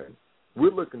time, we're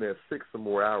looking at 6 or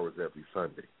more hours every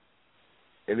Sunday.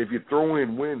 And if you throw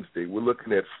in Wednesday, we're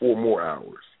looking at 4 more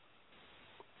hours.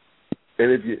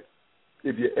 And if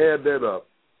you add that up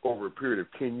over a period of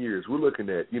 10 years, we're looking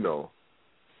at,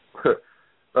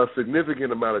 a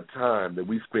significant amount of time that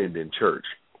we spend in church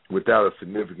without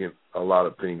a lot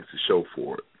of things to show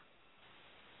for it.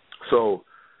 So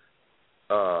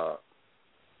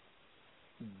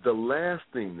the last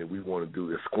thing that we want to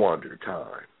do is squander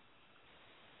time,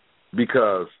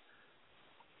 because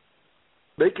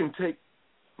they can take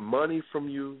money from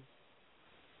you,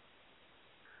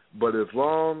 but as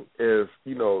long as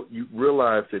you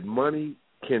realize that money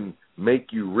can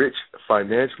make you rich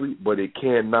financially, but it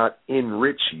cannot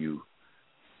enrich you,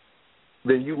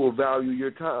 then you will value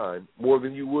your time more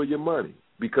than you will your money,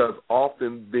 because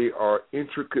often they are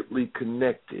intricately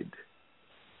connected.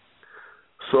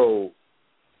 So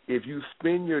if you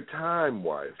spend your time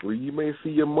wisely, you may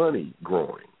see your money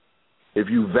growing. If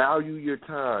you value your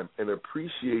time and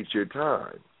appreciate your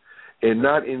time and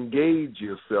not engage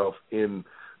yourself in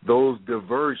those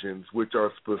diversions which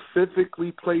are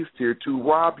specifically placed here to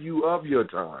rob you of your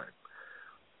time,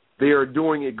 they are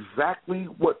doing exactly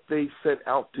what they set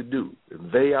out to do.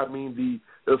 And they, I mean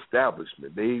the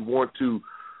establishment. They want to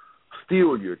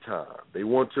steal your time. They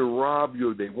want to rob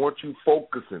you. They want you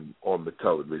focusing on the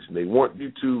television. They want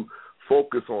you to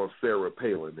focus on Sarah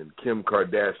Palin and Kim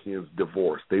Kardashian's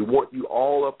divorce. They want you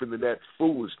all up into that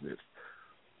foolishness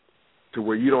to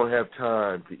where you don't have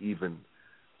time to even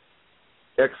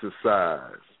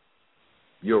exercise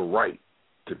your right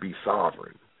to be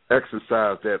sovereign.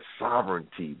 Exercise that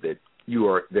sovereignty that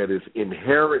is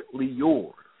inherently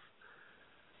yours,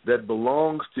 that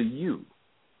belongs to you.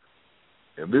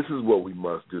 And this is what we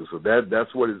must do. So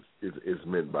that's what is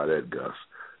meant by that, Gus.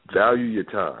 Value your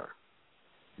time,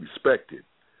 respect it,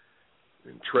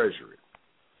 and treasure it.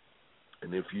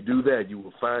 And if you do that, you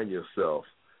will find yourself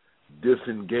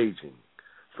disengaging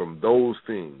from those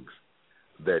things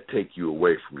that take you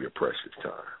away from your precious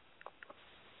time.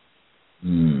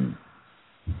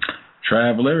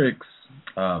 Trav Lyrics,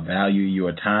 value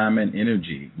your time and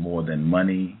energy more than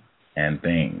money and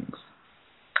things.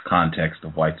 Context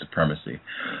of white supremacy.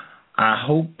 I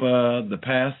hope the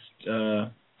past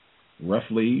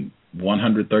roughly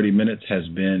 130 minutes has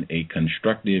been a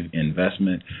constructive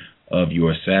investment of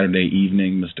your Saturday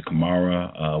evening, Mr.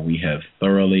 Camara. We have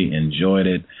thoroughly enjoyed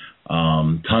it.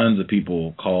 Tons of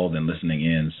people called and listening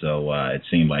in, so it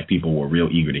seemed like people were real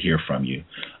eager to hear from you.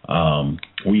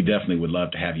 We definitely would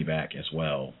love to have you back as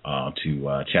well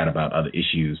to chat about other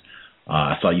issues.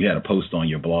 I saw you had a post on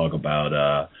your blog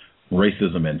about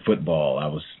racism in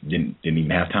football. Didn't even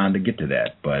have time to get to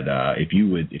that, but if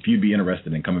you'd be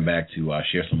interested in coming back to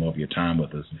share some of your time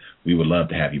with us, we would love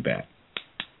to have you back.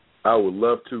 I would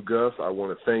love to, Gus. I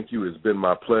want to thank you. It's been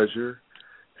my pleasure,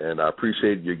 and I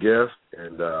appreciate your guest.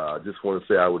 And I just want to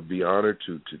say I would be honored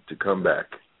to come back.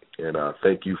 And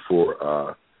thank you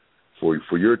for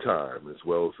your time as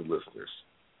well as the listeners.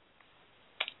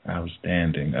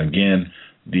 Outstanding. Again,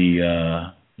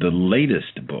 the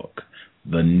latest book,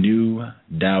 The New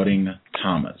Doubting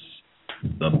Thomas,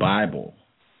 The Bible,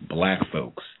 Black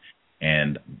Folks,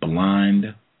 and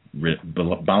Blind Belief.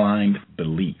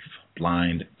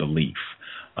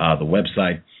 The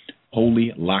website,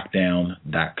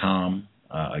 holylockdown.com.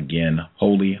 Again,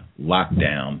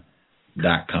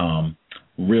 holylockdown.com.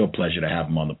 Real pleasure to have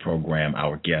him on the program,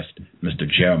 our guest, Mr.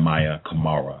 Jeremiah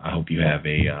Camara. I hope you have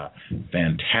a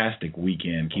fantastic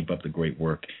weekend. Keep up the great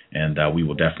work, and we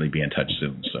will definitely be in touch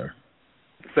soon, sir.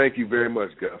 Thank you very much,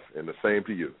 Gus, and the same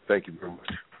to you. Thank you very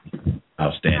much.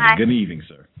 Outstanding. Hi. Good evening,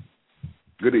 sir.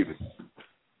 Good evening.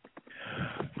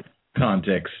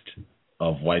 Context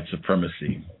of white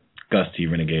supremacy, Gus T.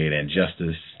 Renegade, and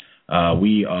Justice.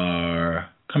 We are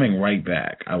coming right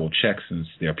back. I will check since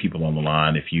there are people on the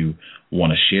line. If you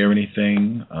want to share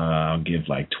anything, I'll give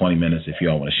like 20 minutes if you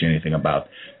all want to share anything about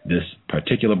this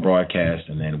particular broadcast,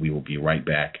 and then we will be right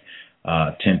back.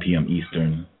 10 p.m.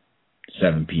 Eastern,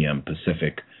 7 p.m.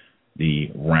 Pacific, the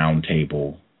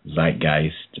Roundtable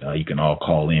Zeitgeist. You can all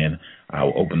call in. I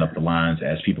will open up the lines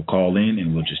as people call in,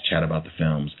 and we'll just chat about the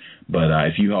films. But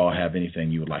if you all have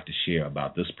anything you would like to share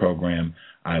about this program,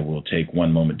 I will take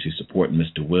one moment to support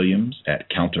Mr. Williams at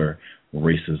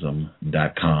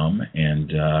counterracism.com,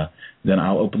 and then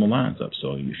I'll open the lines up.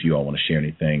 So if you all want to share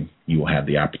anything, you will have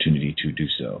the opportunity to do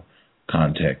so.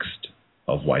 Context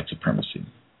of white supremacy.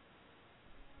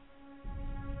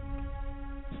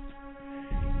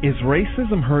 Is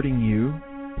racism hurting you?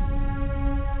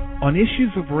 On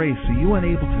issues of race, are you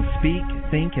unable to speak,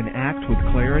 think, and act with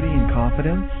clarity and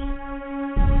confidence?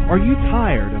 Are you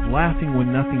tired of laughing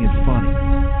when nothing is funny,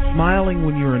 smiling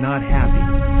when you are not happy,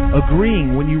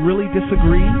 agreeing when you really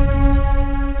disagree?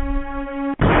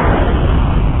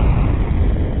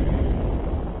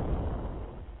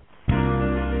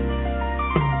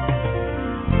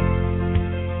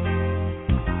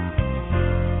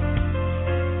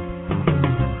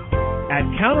 At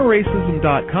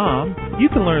counterracism.com, you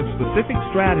can learn specific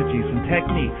strategies and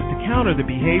techniques to counter the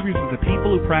behaviors of the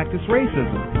people who practice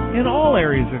racism in all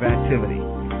areas of activity,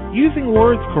 using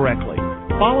words correctly,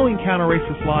 following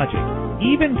counter-racist logic,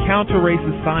 even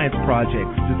counter-racist science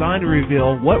projects designed to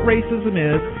reveal what racism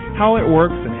is, how it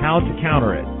works, and how to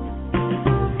counter it.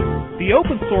 The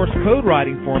open-source code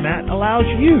writing format allows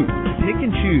you to pick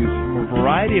and choose from a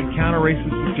variety of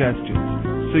counter-racist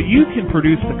suggestions so you can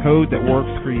produce the code that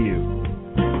works for you.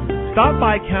 Stop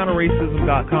by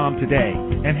counterracism.com today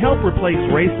and help replace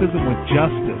racism with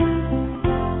justice.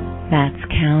 That's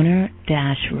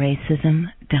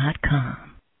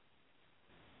counter-racism.com.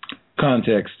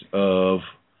 Context of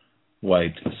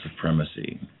white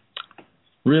supremacy.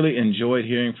 Really enjoyed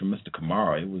hearing from Mr.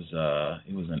 Camara. It was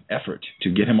an effort to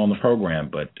get him on the program,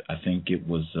 but I think it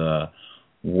was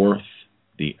worth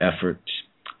the effort.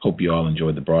 Hope you all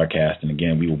enjoyed the broadcast. And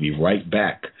again, we will be right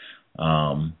back.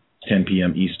 10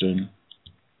 p.m. Eastern,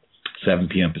 7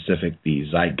 p.m. Pacific, the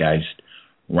Zeitgeist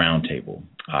Roundtable.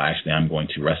 Actually, I'm going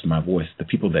to rest my voice. The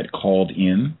people that called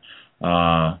in,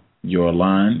 your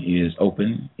line is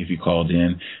open. If you called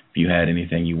in, if you had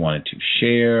anything you wanted to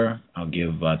share, I'll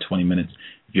give 20 minutes.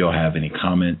 If you all have any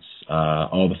comments,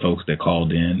 all the folks that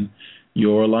called in,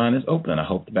 your line is open. I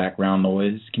hope the background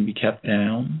noise can be kept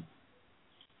down.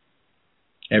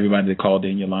 Everybody that called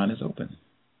in, your line is open.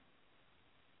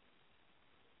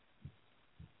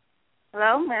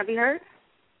 Hello, may I be heard?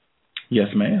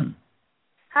 Yes, ma'am.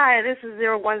 Hi, this is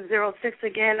 0106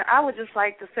 again. I would just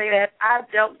like to say that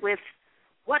I've dealt with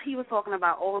what he was talking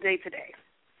about all day today.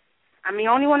 I'm the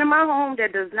only one in my home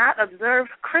that does not observe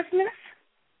Christmas.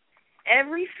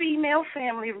 Every female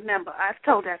family member I've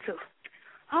told that to.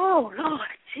 Oh,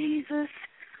 Lord Jesus.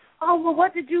 Oh, well,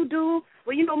 what did you do?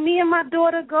 Well, you know, me and my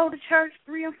daughter go to church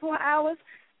 3 and 4 hours.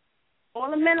 All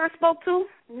the men I spoke to,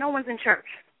 no one's in church.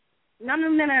 None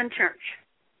of the men are in church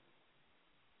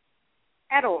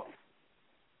at all.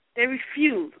 They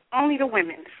refuse, only the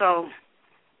women. So,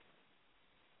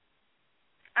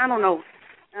 I don't know.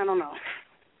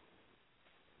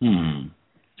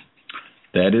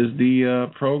 That is the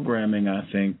programming, I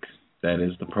think. That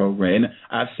is the program. And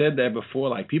I've said that before,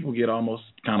 like, people get almost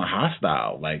kind of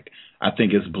hostile. Like, I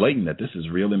think it's blatant that this is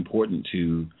real important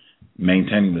to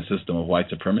maintaining the system of white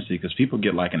supremacy, because people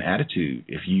get like an attitude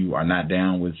if you are not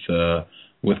down with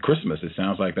Christmas. It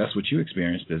sounds like that's what you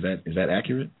experienced. Is that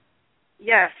accurate?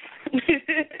 Yes.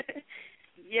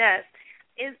 Yes.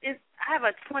 I have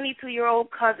a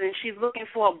 22-year-old cousin. She's looking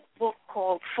for a book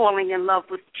called Falling in Love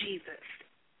with Jesus.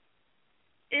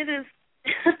 It is...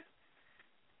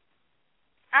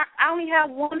 I only have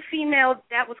one female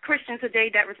that was Christian today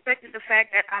that respected the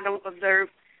fact that I don't observe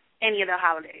any of the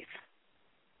holidays.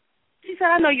 She said,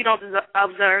 I know you don't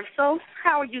observe, so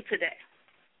how are you today?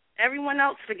 everyone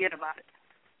else forget about it.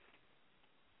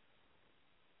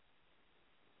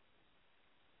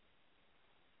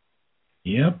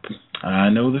 Yep, I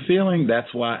know the feeling.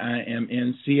 That's why I am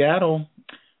in Seattle,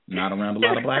 not around a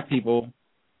lot of black people.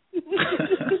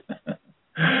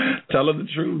 Tell them the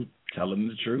truth. Tell them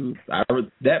the truth.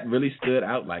 That really stood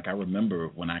out. Like, I remember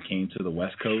when I came to the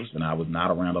West Coast and I was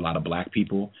not around a lot of black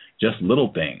people, just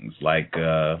little things like,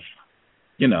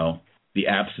 you know, the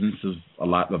absence of a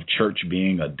lot of church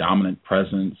being a dominant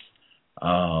presence.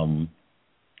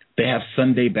 They have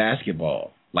Sunday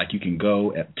basketball. Like, you can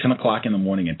go at 10 o'clock in the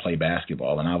morning and play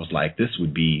basketball. And I was like, this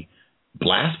would be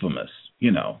blasphemous,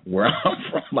 you know, where I'm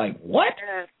from. Like, what?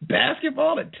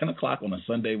 Basketball at 10 o'clock on a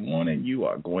Sunday morning? You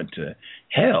are going to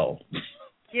hell.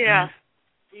 Yeah.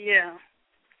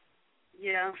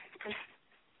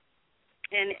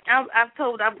 And I've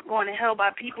told I'm going to hell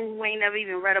by people who ain't never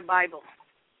even read a Bible.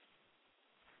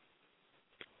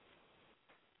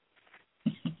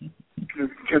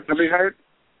 Can I be heard?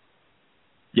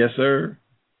 Yes, sir.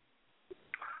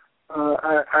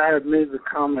 I had made the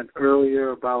comment earlier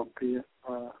about the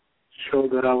show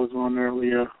that I was on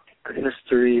earlier, the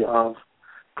history of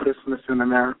Christmas in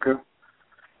America.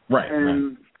 Right.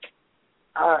 And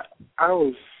I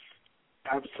was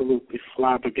absolutely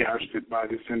flabbergasted by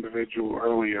this individual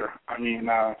earlier. I mean,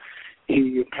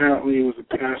 he apparently was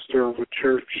a pastor of a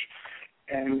church,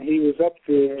 and he was up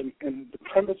there, and the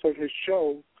premise of his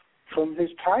show, from his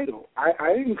title,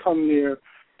 I didn't come there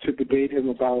to debate him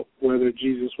about whether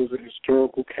Jesus was a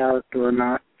historical character or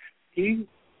not. The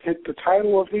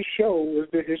title of his show was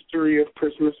The History of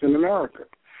Christmas in America.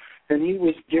 And he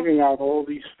was giving out all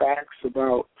these facts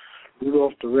about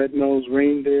Rudolph the Red-Nosed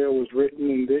Reindeer was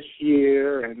written in this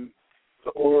year and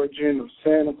the origin of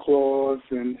Santa Claus.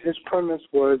 And his premise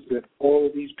was that all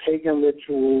of these pagan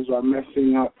rituals are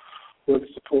messing up what is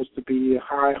supposed to be a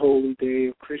high holy day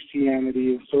of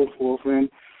Christianity and so forth.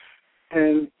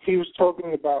 And he was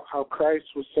talking about how Christ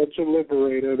was such a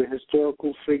liberator, the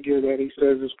historical figure that he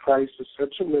says is Christ is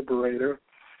such a liberator.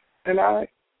 And I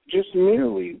just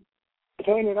merely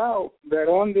pointed out that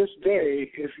on this day,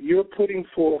 if you're putting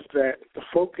forth that the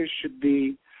focus should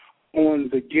be on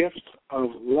the gift of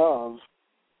love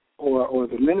or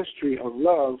the ministry of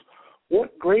love,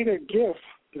 what greater gift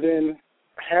than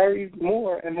Harry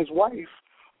Moore and his wife,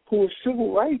 who were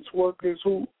civil rights workers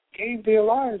who gave their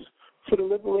lives for the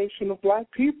liberation of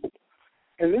black people.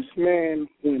 And this man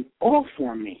went off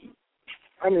on me.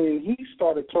 I mean, he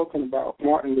started talking about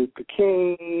Martin Luther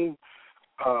King,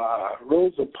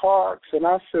 Rosa Parks, and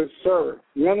I said, sir,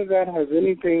 none of that has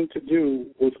anything to do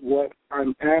with what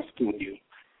I'm asking you.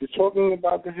 You're talking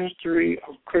about the history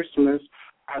of Christmas.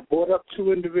 I brought up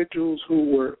two individuals who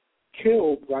were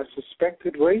killed by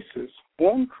suspected racists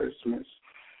on Christmas.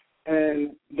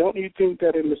 And don't you think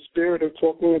that in the spirit of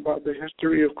talking about the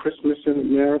history of Christmas in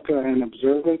America and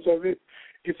observance of it,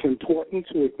 it's important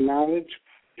to acknowledge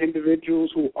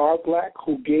individuals who are black,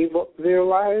 who gave up their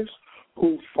lives,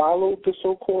 who followed the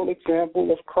so-called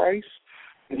example of Christ?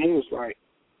 And he was like,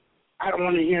 I don't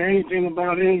want to hear anything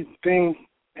about anything.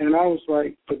 And I was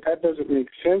like, but that doesn't make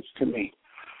sense to me.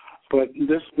 But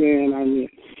this man, I mean,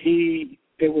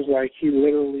 it was like he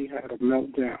literally had a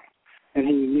meltdown. And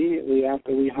he immediately,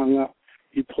 after we hung up,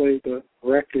 he played the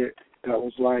record that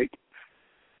was like,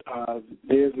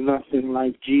 there's nothing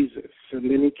like Jesus. And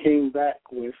then he came back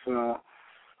with,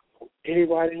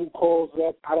 anybody who calls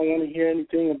up, I don't want to hear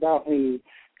anything about any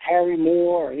Harry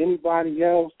Moore or anybody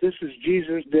else. This is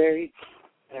Jesus' day,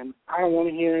 and I don't want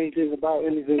to hear anything about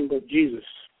anything but Jesus.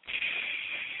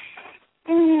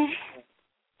 And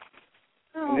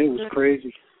it was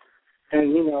crazy.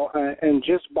 And, you know, and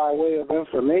just by way of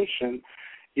information,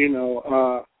 you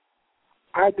know,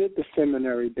 I did the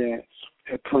seminary dance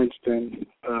at Princeton,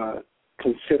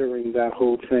 considering that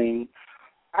whole thing.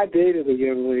 I dated a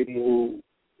young lady who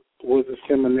was a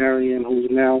seminarian who's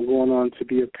now going on to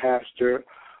be a pastor.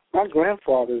 My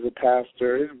grandfather's a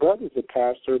pastor. His brother's a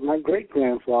pastor. My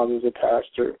great-grandfather's a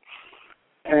pastor.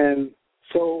 And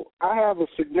so I have a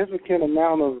significant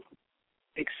amount of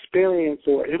experience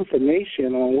or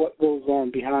information on what goes on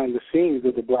behind the scenes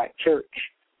of the black church.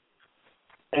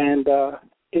 And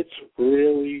it's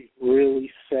really, really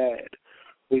sad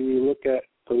when you look at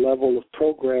the level of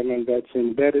programming that's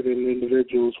embedded in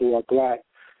individuals who are black.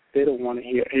 They don't want to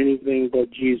hear anything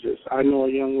but Jesus. I know a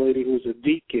young lady who's a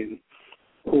deacon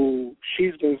who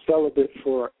she's been celibate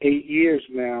for 8 years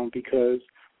now because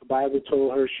the Bible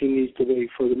told her she needs to wait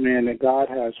for the man that God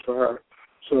has for her.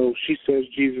 So she says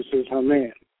Jesus is her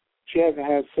man. She hasn't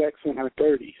had sex in her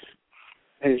 30s.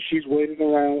 And she's waiting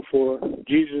around for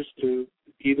Jesus to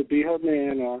either be her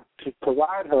man or to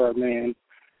provide her a man.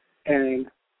 And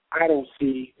I don't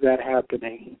see that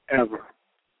happening ever.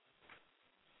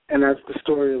 And that's the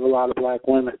story of a lot of black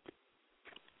women.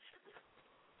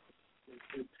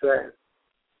 It's sad.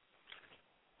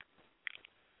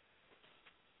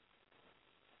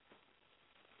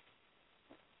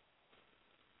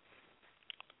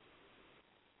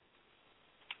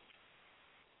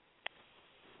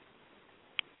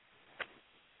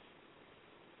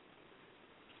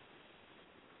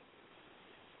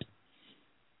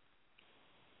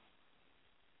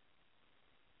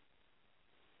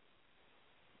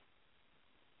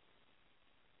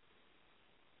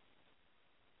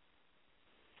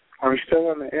 Are we still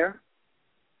on the air?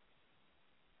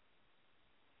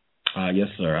 Yes,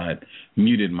 sir. I had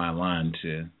muted my line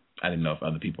I didn't know if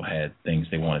other people had things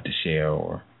they wanted to share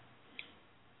or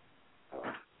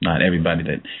not. Everybody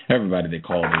that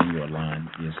called in, your line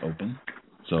is open.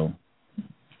 So.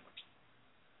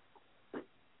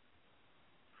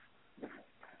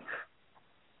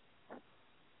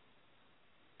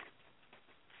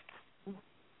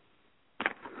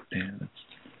 Yeah,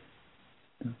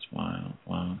 that's wild.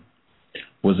 Wow.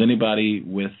 Was anybody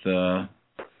with, I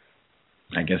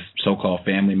guess, so-called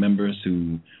family members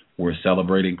who were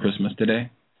celebrating Christmas today?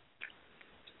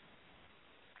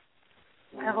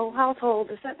 My whole household,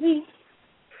 is that me?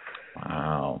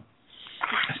 Wow.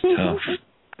 That's tough.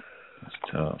 That's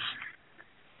tough.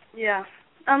 Yeah.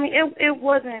 I mean, it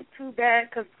wasn't too bad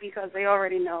because they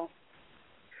already know.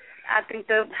 I think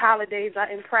the holidays are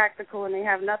impractical and they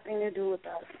have nothing to do with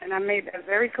us. And I made that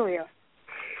very clear.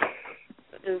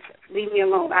 Just leave me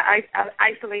alone. I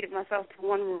isolated myself to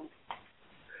one room.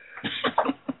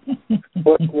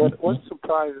 What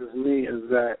surprises me is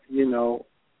that, you know,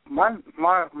 my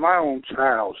own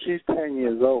child, she's 10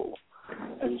 years old,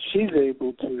 and she's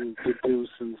able to deduce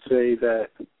and say that,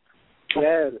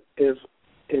 Dad, if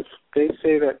they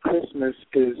say that Christmas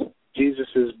is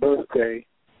Jesus' birthday,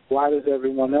 why does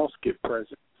everyone else get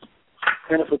presents?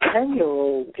 And if a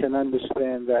 10-year-old can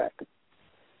understand that,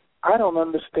 I don't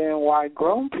understand why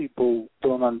grown people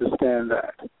don't understand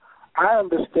that. I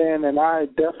understand, and I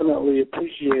definitely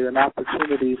appreciate an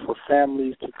opportunity for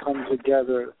families to come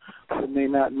together who may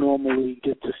not normally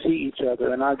get to see each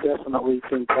other, and I definitely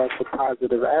think that's a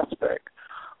positive aspect.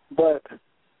 But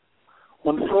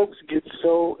when folks get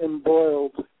so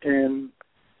embroiled in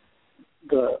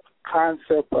the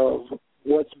concept of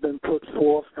what's been put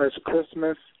forth as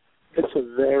Christmas, it's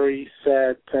a very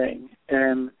sad thing.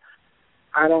 And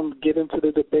I don't get into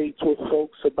the debates with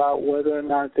folks about whether or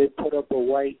not they put up a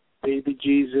white baby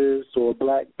Jesus or a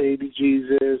black baby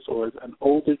Jesus or an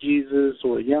older Jesus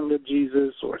or a younger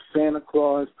Jesus or Santa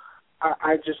Claus.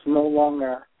 I just no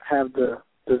longer have the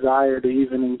desire to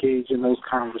even engage in those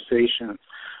conversations.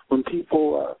 When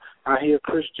people, I hear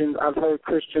Christians, I've heard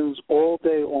Christians all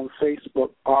day on Facebook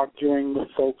arguing with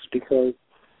folks because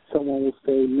someone will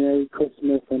say Merry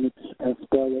Christmas and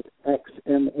spell it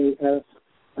Xmas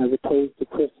as opposed to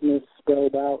Christmas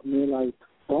spelled out, and they're like,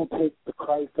 don't take the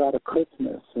Christ out of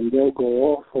Christmas, and they'll go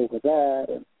off over that.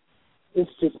 And it's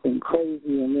just been crazy.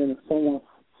 And then if someone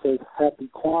says Happy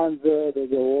Kwanzaa, they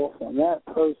go off on that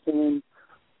person.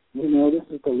 You know, this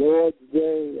is the Lord's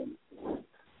Day,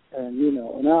 and you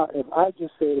know, and if I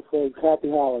just say to folks, Happy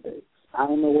Holidays, I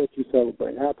don't know what you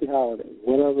celebrate, Happy Holidays,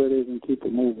 whatever it is, and keep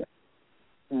it moving.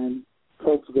 And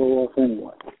folks go off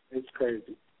anyway. It's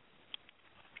crazy.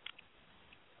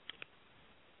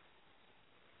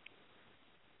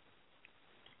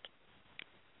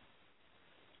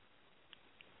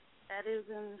 That is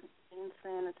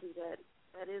insanity.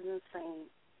 That is insane.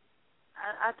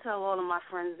 I tell all of my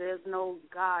friends there's no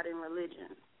God in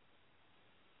religion.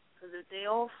 Because if they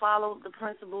all followed the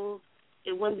principles,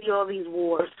 it wouldn't be all these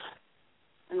wars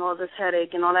and all this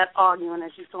headache and all that arguing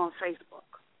that you saw on Facebook.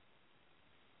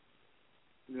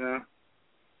 Yeah.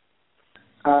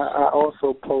 I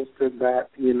also posted that,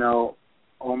 you know,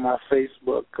 on my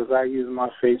Facebook, because I use my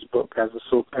Facebook as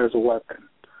a weapon.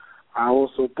 I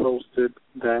also posted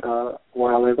that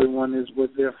while everyone is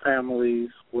with their families,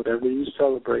 whatever you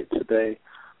celebrate today,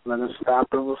 let us stop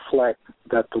and reflect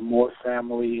that the Moore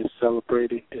family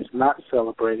is not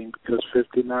celebrating because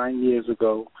 59 years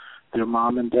ago, their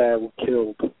mom and dad were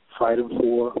killed fighting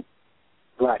for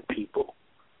black people.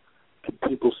 And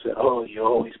people said, oh, you're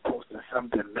always posting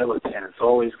something militant. It's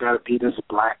always got to be this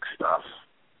black stuff.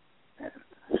 And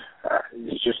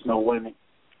it's just no winning.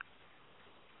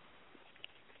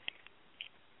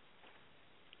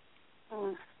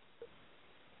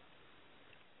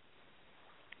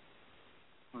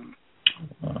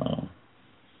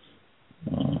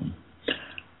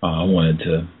 I wanted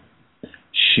to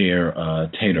share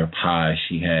Tater Pie.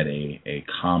 She had a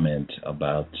comment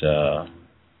about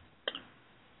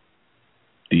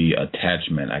the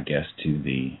attachment, I guess, to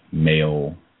the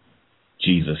male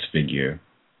Jesus figure.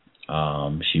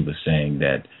 She was saying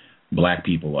that black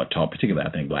people are taught, particularly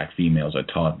I think black females are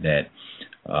taught that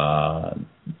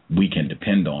we can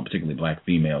depend on, particularly black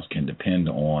females can depend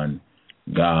on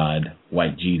God,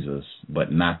 white Jesus,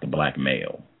 but not the black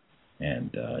male.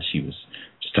 And she was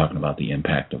just talking about the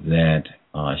impact of that.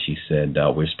 She said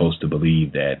we're supposed to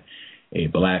believe that a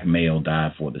black male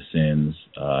died for the sins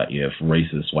if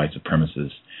racist, white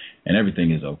supremacists, and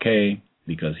everything is okay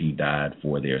because he died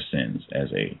for their sins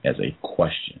as a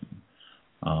question.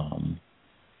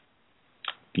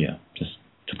 Yeah, just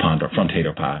to ponder from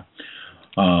Tater Pie.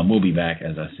 We'll be back,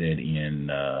 as I said, in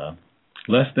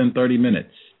less than 30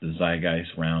 minutes. The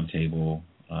Zeitgeist Roundtable.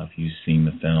 If you've seen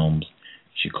the films,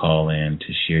 you should call in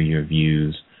to share your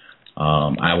views.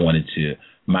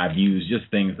 My views, just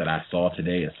things that I saw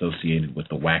today associated with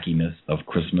the wackiness of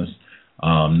Christmas.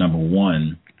 Number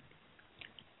one,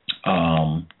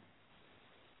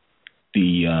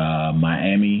 the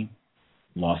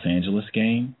Miami-Los Angeles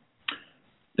game.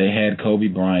 They had Kobe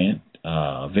Bryant,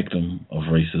 victim of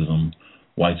racism,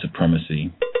 white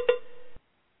supremacy.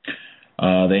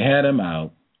 They had him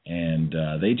out, and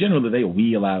they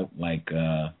wheel out like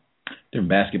they're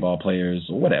basketball players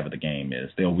or whatever the game is.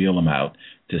 They'll wheel them out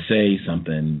to say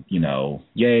something,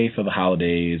 yay for the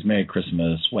holidays, Merry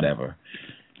Christmas, whatever.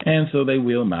 And so they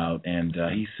wheel him out, and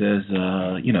he says,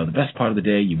 the best part of the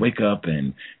day, you wake up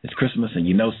and it's Christmas and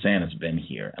Santa's been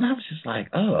here. And I was just like,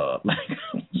 I was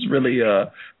really,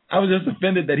 I was just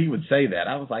offended that he would say that.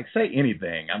 I was like, say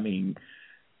anything. I mean,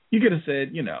 you could have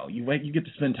said, you get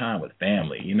to spend time with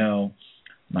family,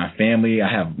 My family,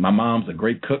 my mom's a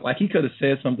great cook. Like, he could have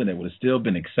said something that would have still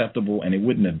been acceptable, and it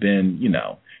wouldn't have been,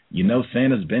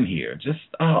 Santa's been here. Just,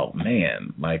 oh,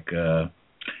 man,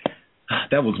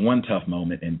 that was one tough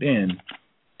moment. And then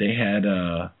they had,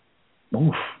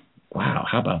 wow,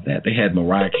 how about that? They had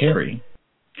Mariah Carey.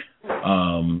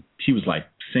 She was,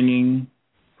 singing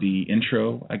the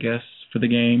intro, I guess, for the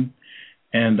game.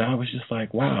 And I was just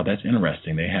like, wow, that's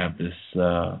interesting. They have this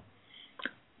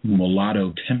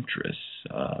mulatto temptress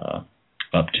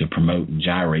up to promote and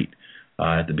gyrate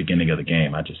at the beginning of the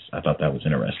game. I thought that was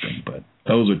interesting. But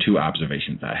those are two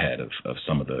observations I had of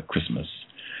some of the Christmas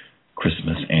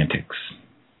antics.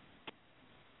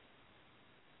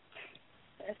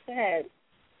 That's sad.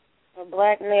 A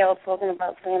black male talking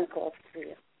about Santa Claus to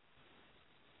you.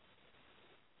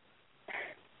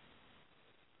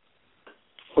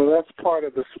 Well, that's part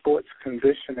of the sports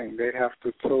conditioning. They have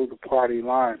to toe the party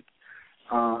line.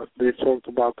 They talked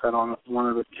about that on one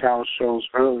of the Cal shows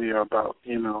earlier about,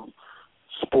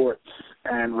 sports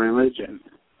and religion.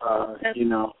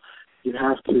 You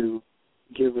have to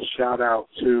give a shout out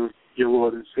to your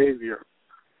Lord and Savior.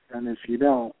 And if you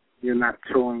don't, you're not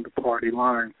towing the party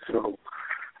line. So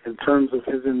in terms of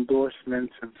his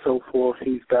endorsements and so forth,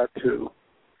 he's got to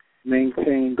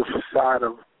maintain the facade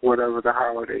of whatever the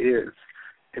holiday is.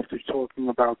 If they're talking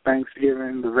about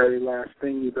Thanksgiving, the very last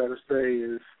thing you better say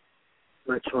is,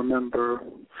 let's remember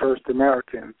first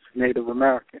Americans, Native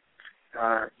Americans.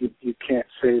 You can't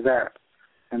say that.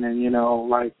 And then,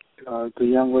 the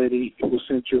young lady who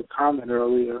sent you a comment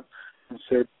earlier and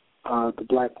said the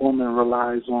black woman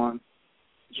relies on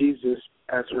Jesus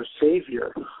as her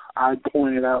savior. I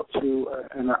pointed out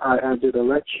and I did a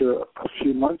lecture a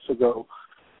few months ago,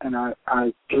 and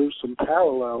I drew some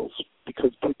parallels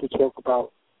because people talk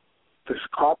about this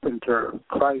carpenter,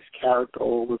 Christ character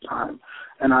all the time.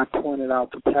 And I pointed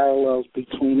out the parallels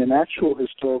between an actual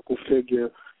historical figure,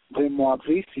 Benoit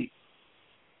Vesey,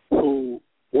 who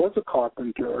was a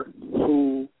carpenter,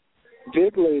 who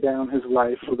did lay down his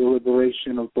life for the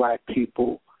liberation of black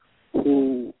people,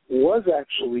 who was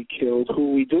actually killed,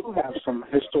 who we do have some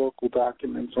historical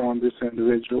documents on this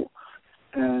individual,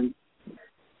 and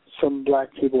some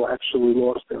black people actually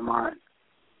lost their mind.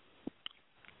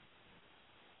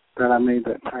 That I made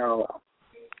that parallel.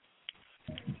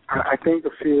 I think a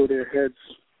few of their heads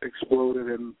exploded,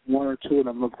 and one or two of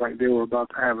them looked like they were about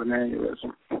to have an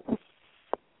aneurysm.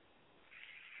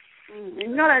 You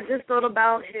know what I just thought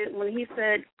about when he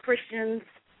said Christians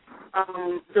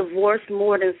divorce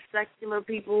more than secular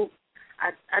people?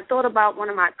 I thought about one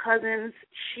of my cousins.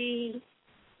 She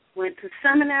went to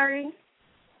seminary,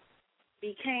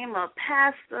 became a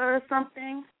pastor or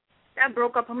something. That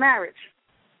broke up her marriage.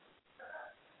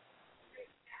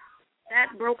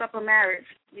 That broke up a marriage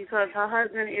because her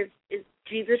husband is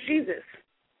Jesus.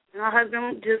 And her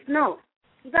husband just, no,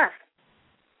 he's us.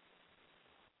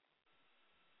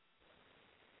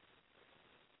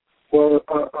 Well,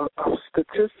 a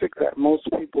statistic that most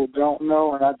people don't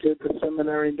know, and I did the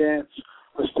seminary dance,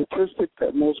 a statistic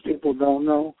that most people don't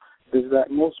know is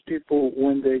that most people,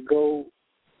 when they go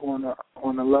on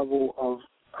a level of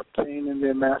obtaining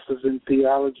their master's in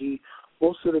theology,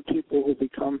 most of the people who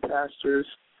become pastors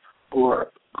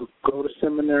or go to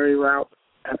seminary route,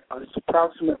 it's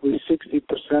approximately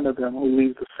 60% of them who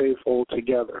leave the faith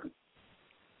altogether.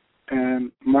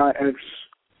 And my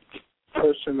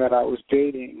ex-person that I was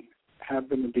dating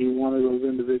happened to be one of those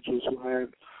individuals who had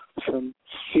some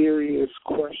serious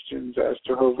questions as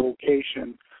to her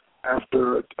vocation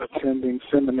after attending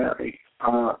seminary,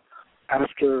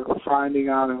 after finding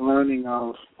out and learning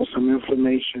of some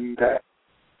information that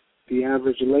the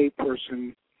average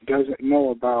layperson doesn't know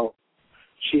about.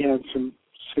 She had some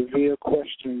severe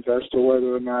questions as to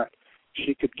whether or not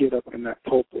she could get up in that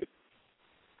pulpit.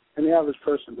 And the average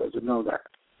person doesn't know that.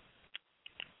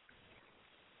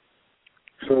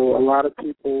 So a lot of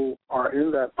people are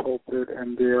in that pulpit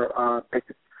and they're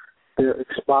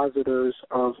expositors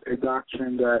of a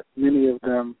doctrine that many of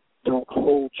them don't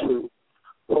hold to,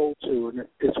 and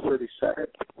it's pretty sad.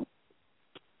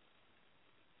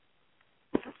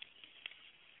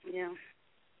 Yeah.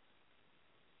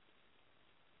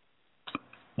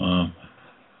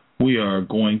 We are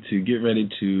going to get ready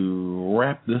to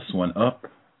wrap this one up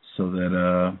so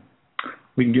that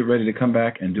we can get ready to come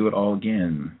back and do it all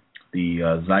again. The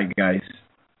Zeitgeist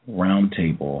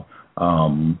Roundtable.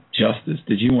 Justice,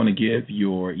 did you want to give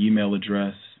your email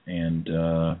address and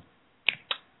the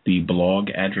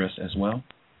blog address as well?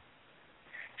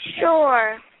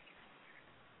 Sure.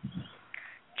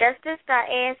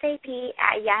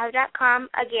 justice.asap@yahoo.com.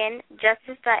 Again,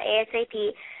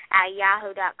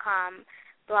 justice.asap@yahoo.com.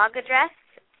 Blog address,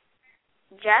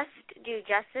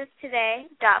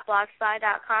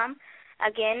 justdojusticetoday.blogspot.com.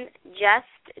 Again,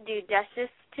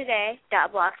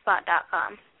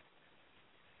 justdojusticetoday.blogspot.com.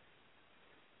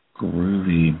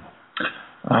 Groovy.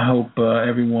 I hope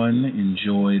everyone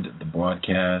enjoyed the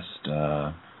broadcast.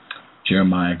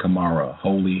 Jeremiah Camara,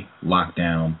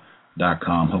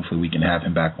 holylockdown.com. Hopefully we can have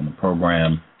him back on the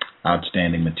program.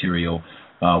 Outstanding material.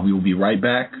 We will be right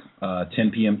back,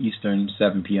 10 p.m. Eastern,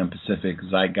 7 p.m. Pacific,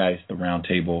 Zeitgeist, the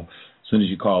Roundtable. As soon as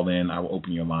you call in, I will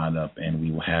open your line up, and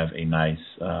we will have a nice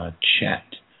chat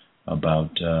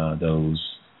about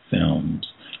those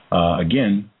films.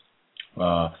 Again,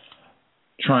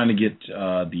 trying to get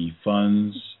the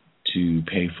funds to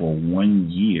pay for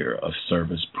 1 year of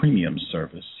service, premium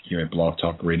service here at Blog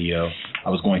Talk Radio. I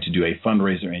was going to do a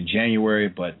fundraiser in January,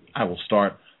 but I will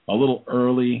start a little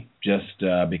early just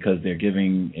because they're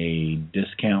giving a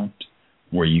discount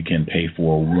where you can pay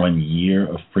for 1 year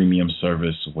of premium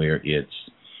service where it's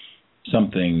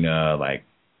something like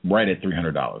right at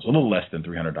 $300, a little less than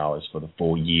 $300 for the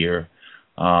full year.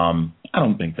 I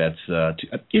don't think that's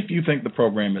if you think the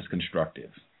program is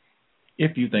constructive.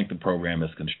 If you think the program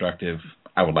is constructive,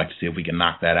 I would like to see if we can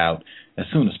knock that out as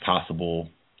soon as possible.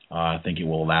 I think it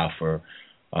will allow for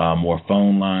more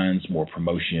phone lines, more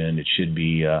promotion. It should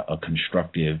be a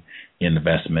constructive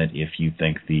investment if you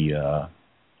think the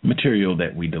material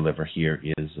that we deliver here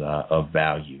is of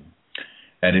value.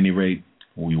 At any rate,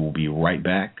 we will be right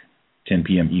back, 10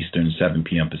 p.m. Eastern, 7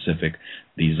 p.m. Pacific,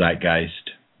 the Zeitgeist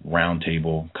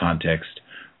Roundtable, context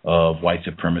of white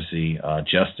supremacy,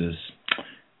 justice,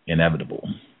 inevitable.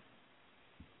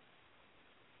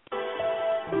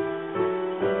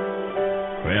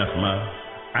 Christmas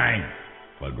ain't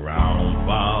for ground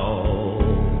ball.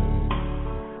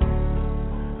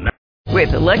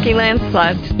 With Lucky Land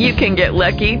Slots, you can get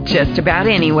lucky just about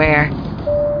anywhere.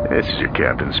 This is your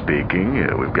captain speaking.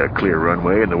 We've got clear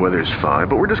runway and the weather's fine,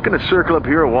 but we're just going to circle up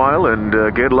here a while and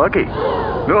get lucky.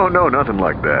 No, nothing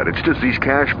like that. It's just these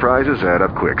cash prizes add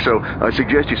up quick. So I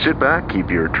suggest you sit back, keep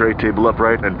your tray table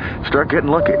upright, and start getting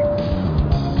lucky.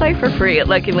 Play for free at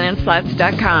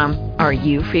LuckyLandSlots.com. Are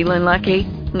you feeling lucky?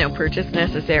 No purchase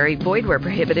necessary. Void where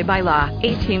prohibited by law.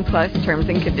 18+ terms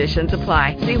and conditions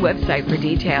apply. See website for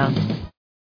details.